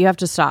stop. You have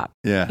to stop.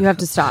 Yeah, you have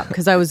to stop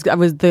because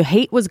the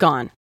hate was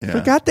gone. Yeah. I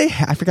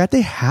forgot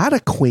they had a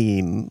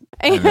queen.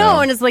 I know,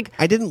 and it's like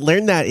I didn't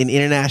learn that in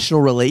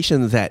international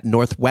relations at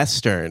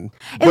Northwestern.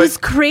 It was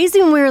crazy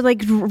when we were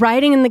like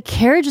riding in the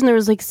carriage, and there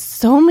was like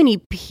so many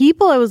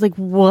people. I was like,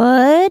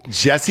 "What?"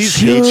 Jesse's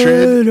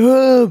hatred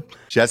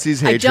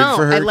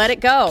for her. I let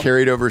it go.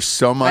 Carried over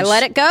so much. I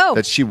let it go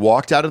that she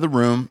walked out of the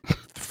room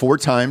 4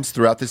 times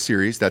throughout the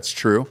series. That's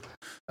true.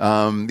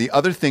 The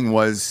other thing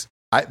was,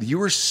 you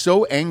were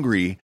so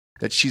angry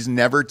that she's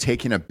never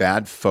taken a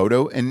bad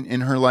photo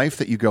in her life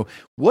that you go,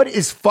 what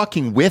is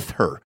fucking with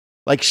her?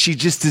 Like, she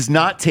just does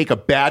not take a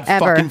bad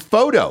fucking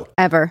photo.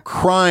 Ever.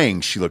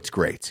 Crying, she looked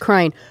great.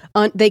 Crying.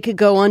 They could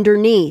go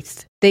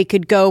underneath. They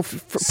could go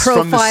profile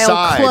from the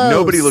side. close.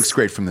 Nobody looks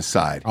great from the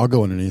side. I'll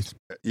go underneath.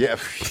 Yeah.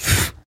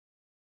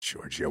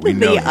 Georgia, we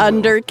know the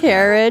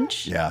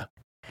undercarriage. Yeah.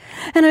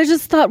 And I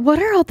just thought, what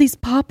are all these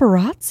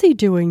paparazzi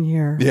doing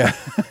here? Yeah.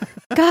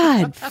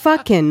 God,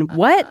 fucking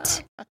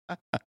what?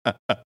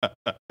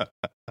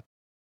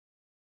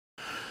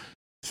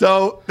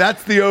 So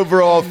that's the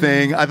overall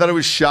thing. I thought it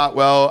was shot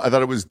well. I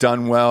thought it was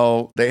done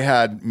well. They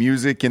had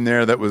music in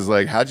there that was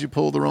like, how'd you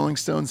pull the Rolling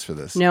Stones for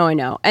this? No, I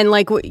know. And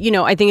like,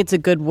 I think it's a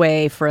good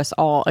way for us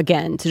all,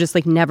 again, to just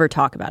like never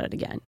talk about it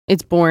again.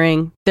 It's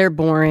boring. They're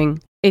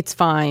boring. It's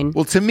fine.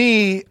 Well, to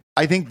me,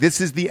 I think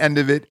this is the end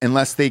of it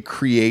unless they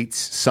create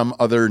some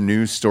other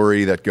news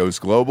story that goes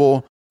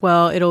global.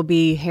 Well, it'll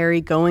be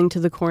Harry going to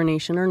the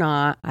coronation or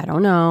not. I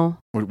don't know.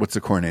 What's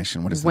the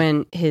coronation? What is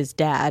when his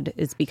dad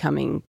is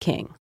becoming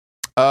king.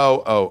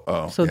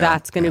 Oh. So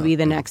that's going to be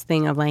the next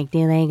thing of like,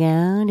 do they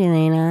go? Do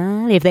they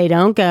not? If they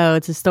don't go,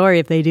 it's a story.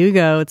 If they do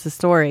go, it's a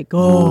story.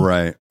 Go.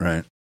 Right.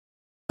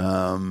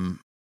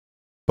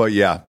 But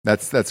yeah,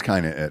 that's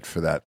kind of it for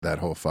that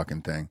whole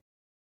fucking thing.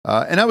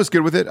 And I was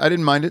good with it. I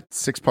didn't mind it.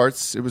 6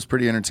 parts. It was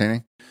pretty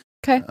entertaining.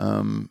 Okay.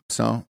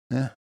 So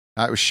yeah,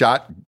 it was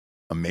shot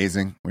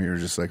amazing. We were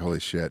just like, holy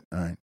shit. All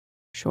right.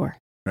 Sure.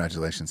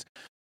 Congratulations.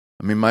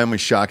 I mean, my only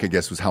shock, I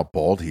guess, was how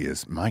bald he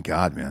is. My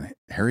God, man.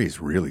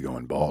 Harry's really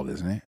going bald,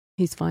 isn't he?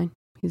 He's fine.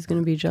 He's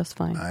going to be just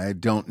fine. I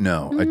don't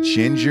know. A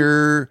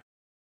ginger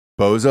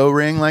bozo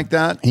ring like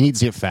that? He needs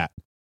to get fat.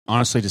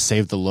 Honestly, to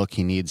save the look,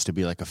 he needs to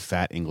be like a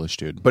fat English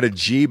dude. But a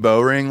G bow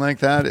ring like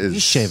that is... You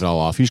shave it all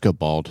off. You just go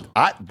bald.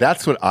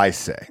 That's what I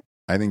say.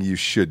 I think you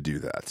should do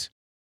that.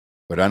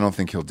 But I don't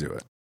think he'll do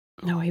it.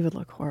 No, he would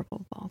look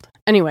horrible bald.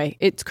 Anyway,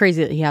 it's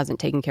crazy that he hasn't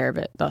taken care of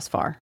it thus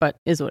far, but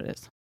is what it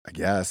is. I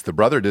guess. The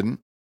brother didn't.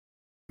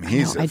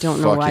 I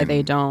don't know why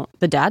they don't.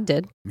 The dad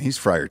did. He's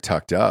Friar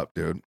tucked up,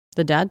 dude.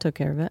 The dad took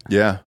care of it.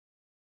 Yeah.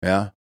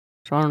 So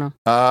I don't know.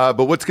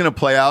 But what's going to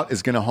play out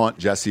is going to haunt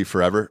Jesse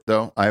forever,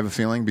 though, I have a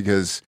feeling,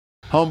 because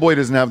homeboy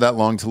doesn't have that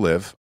long to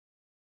live.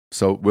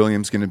 So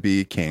William's going to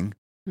be king.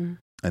 Mm.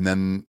 And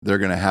then they're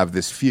going to have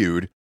this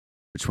feud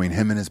between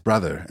him and his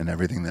brother and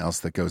everything else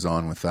that goes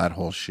on with that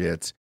whole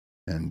shit.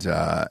 And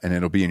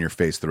it'll be in your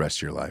face the rest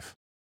of your life.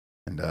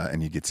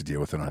 And you get to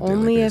deal with it on a daily basis.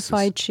 Only if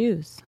I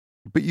choose.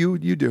 But you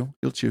do.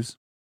 You'll choose.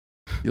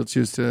 You'll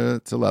choose to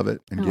love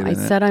it and get in it.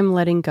 I said I'm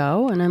letting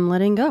go, and I'm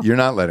letting go. You're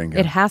not letting go.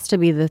 It has to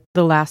be the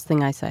last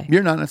thing I say.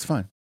 You're not. That's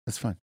fine. That's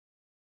fine.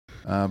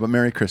 But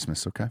Merry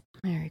Christmas, okay?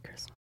 Merry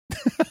Christmas.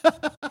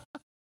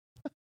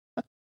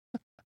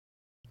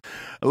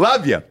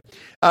 Love you.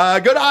 Go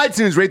to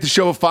iTunes, rate the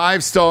show a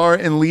 5-star,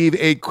 and leave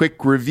a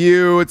quick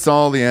review. It's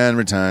all the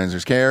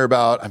advertisers care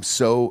about. I'm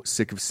so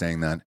sick of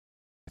saying that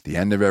at the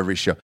end of every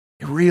show.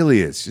 It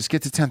really is. Just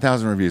get to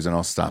 10,000 reviews and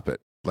I'll stop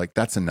it. Like,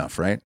 that's enough,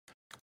 right?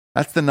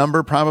 That's the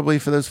number probably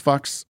for those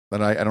fucks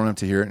that I don't have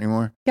to hear it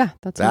anymore. Yeah,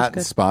 that's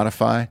good.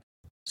 Spotify.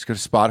 Just go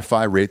to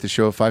Spotify, rate the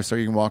show a 5-star.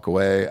 You can walk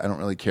away. I don't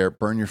really care.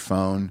 Burn your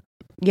phone.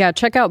 Yeah,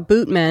 check out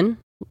Bootman.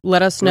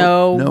 Let us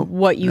know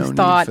what you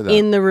thought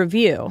in the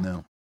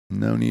review.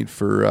 No need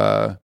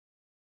for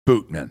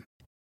Bootman.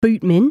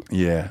 Bootman?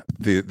 Yeah.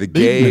 The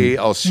gay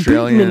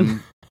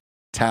Australian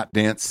tap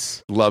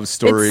dance love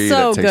story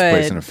that takes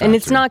place in a factory. And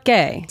it's not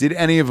gay. Did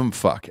any of them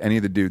fuck? Any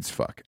of the dudes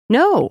fuck?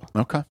 No.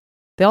 Okay.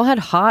 They all had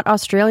hot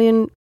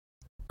Australian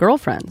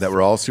girlfriends. That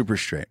were all super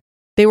straight.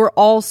 They were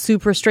all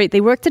super straight.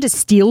 They worked at a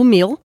steel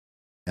mill.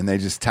 And they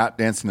just tap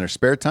dance in their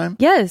spare time?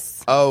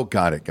 Yes. Oh,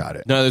 got it.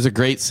 No, there's a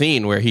great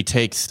scene where he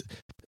takes...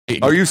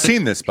 Oh, you've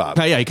seen this, Bob?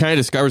 Yeah, he kind of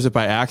discovers it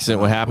by accident.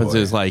 What happens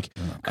is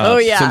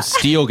some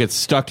steel gets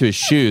stuck to his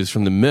shoes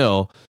from the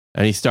mill,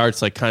 and he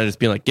starts like kind of just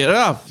being like, "Get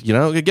off,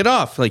 get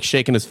off!" Like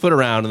shaking his foot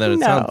around, and then it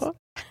sounds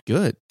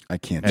good. I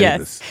can't do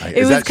this.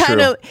 It was kind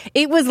of.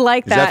 It was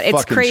like that.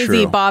 It's crazy.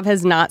 True? Bob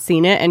has not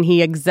seen it, and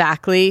he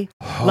exactly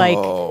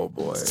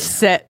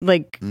set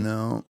like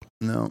no.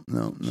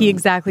 He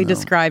exactly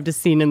described a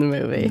scene in the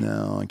movie.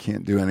 No, I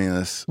can't do any of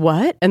this.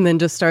 What? And then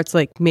just starts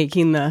like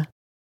making the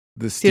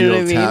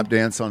steel tap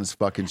dance on his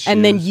fucking shoes.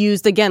 And then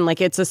used again,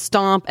 like it's a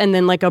stomp and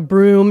then like a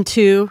broom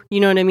too.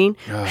 You know what I mean?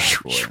 Oh,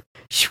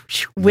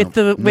 with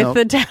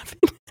the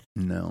tapping.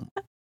 No.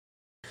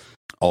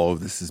 All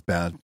of this is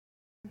bad.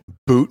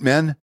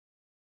 Bootmen?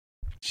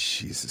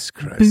 Jesus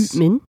Christ.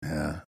 Bootmen?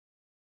 Yeah.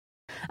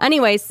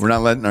 Anyways. We're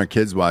not letting our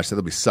kids watch that.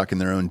 They'll be sucking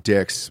their own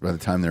dicks by the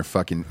time they're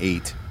fucking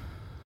 8.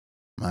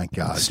 My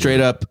God. Straight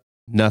up,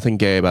 nothing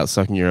gay about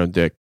sucking your own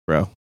dick,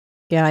 bro.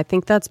 Yeah, I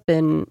think that's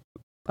been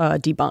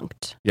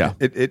debunked. Yeah.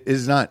 It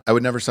is not. I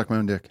would never suck my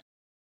own dick.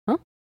 Huh?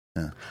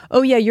 Yeah.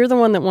 Oh, yeah, you're the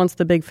one that wants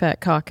the big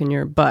fat cock in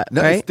your butt,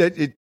 right?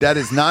 That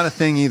is not a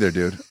thing either,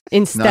 dude.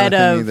 Instead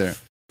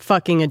of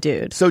fucking a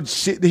dude. So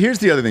here's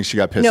the other thing she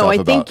got pissed off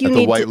about at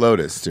the White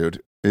Lotus,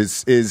 dude,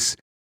 is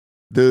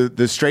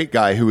the straight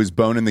guy who was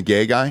boning the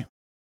gay guy.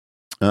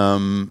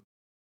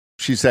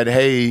 She said,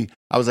 hey,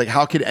 I was like,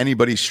 how could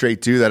anybody straight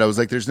do that? I was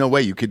like, there's no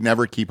way. You could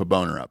never keep a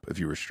boner up if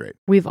you were straight.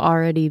 We've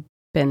already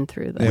been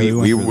through this.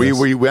 Yeah,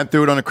 we went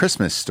through it on a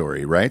Christmas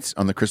story, right?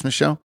 On the Christmas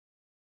show,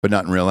 but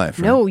not in real life.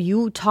 Right? No,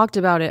 you talked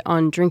about it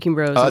on Drinking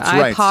Bros. And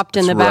I popped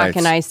in the back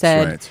and I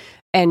said,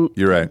 and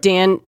you're right.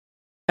 Dan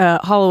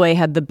Holloway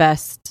had the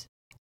best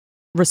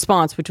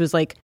response, which was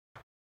like,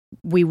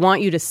 we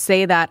want you to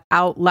say that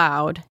out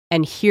loud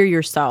and hear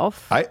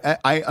yourself.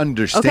 I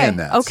understand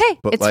that. Okay,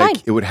 but it's fine.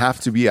 It would have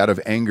to be out of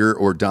anger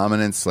or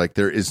dominance. Like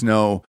there is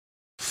no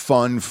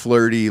fun,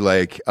 flirty,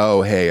 like,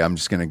 oh, hey, I'm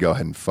just going to go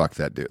ahead and fuck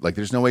that dude. Like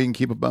there's no way you can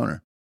keep a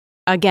boner.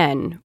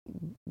 Again,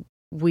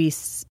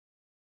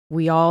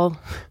 we all,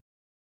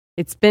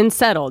 it's been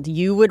settled.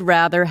 You would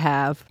rather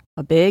have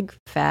a big,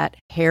 fat,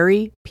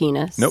 hairy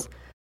penis. Nope.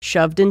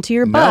 Shoved into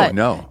your butt.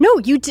 No,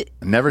 you did.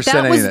 Never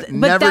said any of that.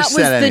 Never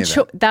said any of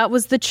that. That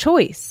was the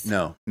choice.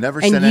 No,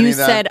 never said any of that. And you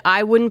said,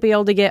 I wouldn't be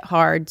able to get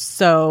hard,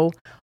 so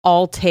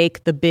I'll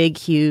take the big,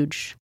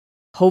 huge,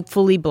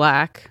 hopefully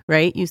black,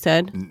 right? You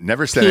said?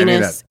 Never said any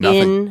of that.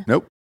 Nothing.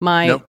 Nope.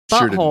 My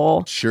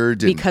butthole. Sure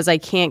didn't. Because I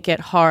can't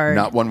get hard.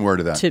 Not one word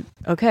of that.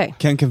 Okay.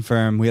 Can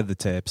confirm. We have the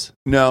tapes.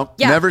 No,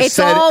 yeah, never it's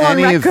said all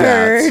any on of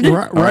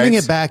that. Running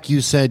it back, you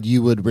said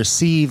you would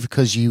receive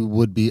because you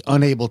would be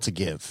unable to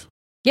give.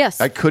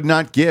 Yes. I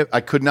couldn't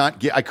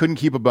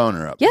keep a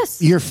boner up.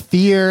 Yes. Your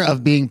fear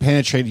of being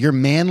penetrated, your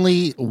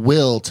manly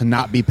will to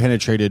not be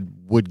penetrated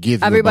would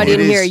give everybody you a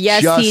boner. in here.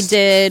 Yes, he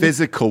did.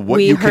 Physical.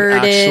 What you could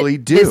actually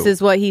do. This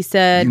is what he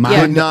said. You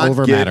could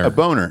not get a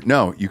boner.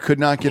 No, you could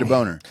not get a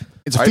boner.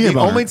 It's a fear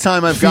boner. The only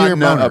time I've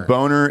gotten a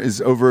boner is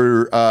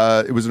over,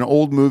 it was an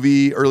old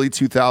movie, early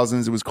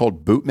 2000s. It was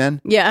called Bootmen.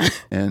 Yeah.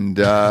 And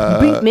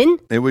Bootmen?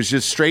 It was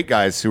just straight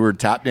guys who were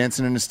tap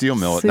dancing in a steel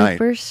mill at night.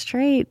 Super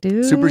straight,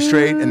 dude. Super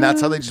straight. And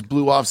that's how they just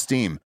blew off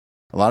steam.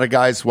 A lot of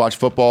guys watch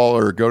football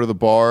or go to the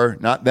bar.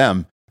 Not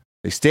them.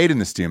 They stayed in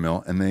the steel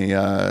mill and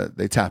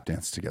they tap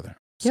danced together.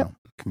 Yep. So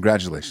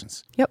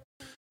congratulations. Yep.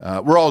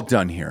 We're all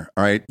done here.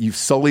 All right. You've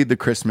sullied the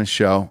Christmas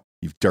show.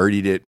 You've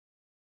dirtied it.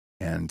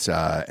 And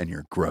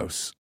you're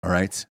gross. All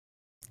right.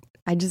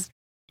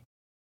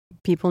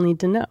 People need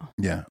to know.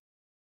 Yeah.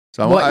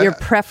 So what your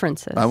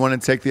preference is. I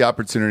want to take the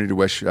opportunity to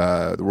wish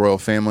the royal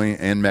family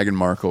and Meghan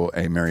Markle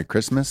a Merry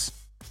Christmas,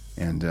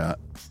 and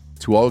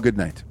to all a good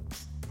night.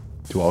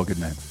 To all a good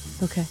night.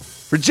 Okay.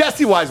 For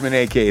Jesse Wiseman,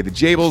 a.k.a. The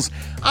Jables,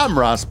 I'm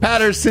Ross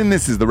Patterson.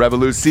 This is the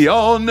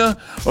Revolucion.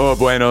 Oh,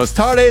 buenos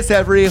tardes,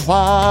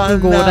 everyone.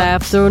 Good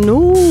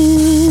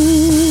afternoon.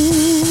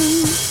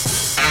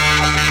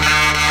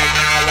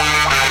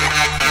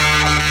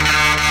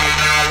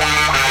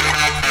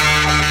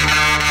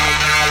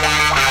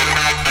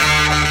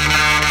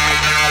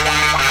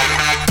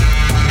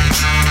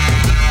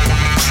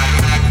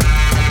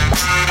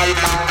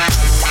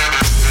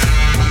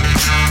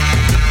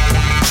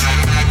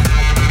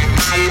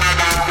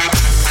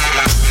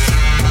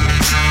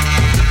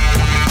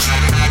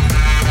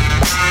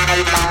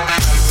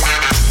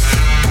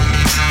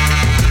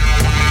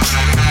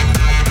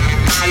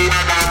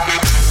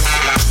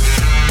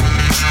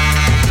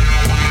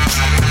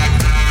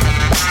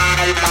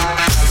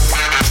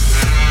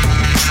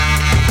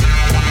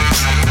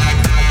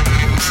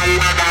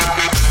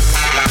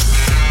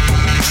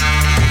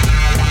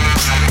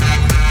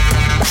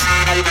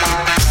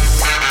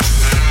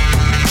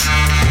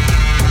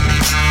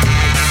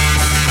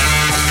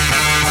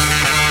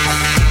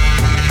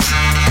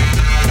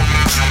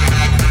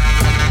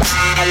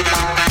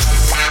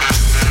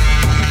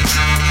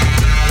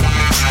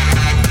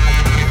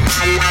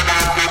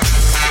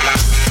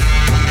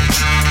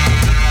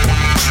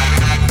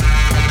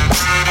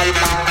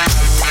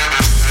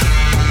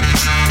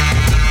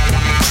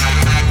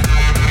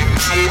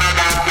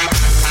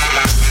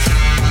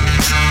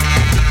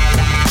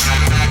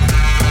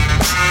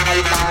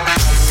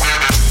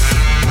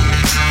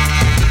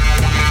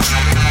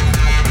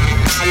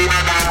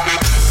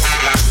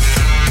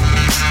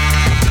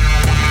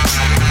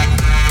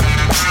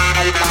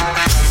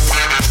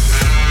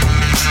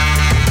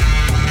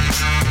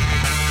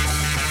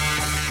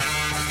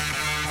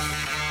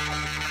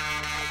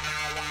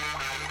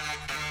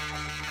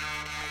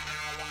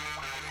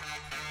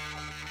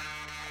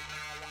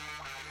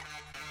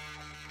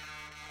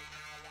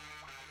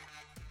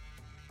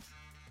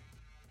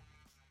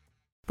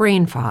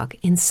 Brain fog,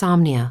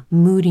 insomnia,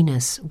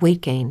 moodiness,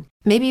 weight gain.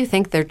 Maybe you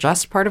think they're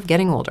just part of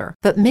getting older,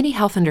 but MIDI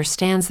Health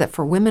understands that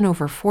for women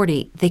over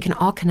 40, they can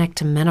all connect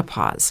to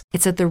menopause.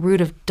 It's at the root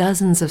of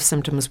dozens of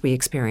symptoms we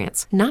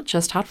experience, not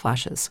just hot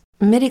flashes.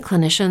 MIDI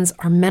clinicians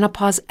are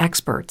menopause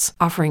experts,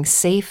 offering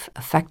safe,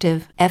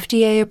 effective,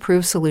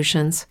 FDA-approved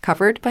solutions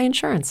covered by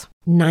insurance.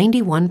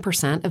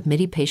 91% of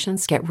MIDI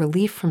patients get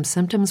relief from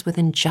symptoms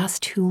within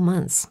just 2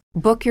 months.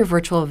 Book your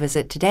virtual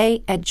visit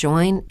today at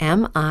joinmidi.com.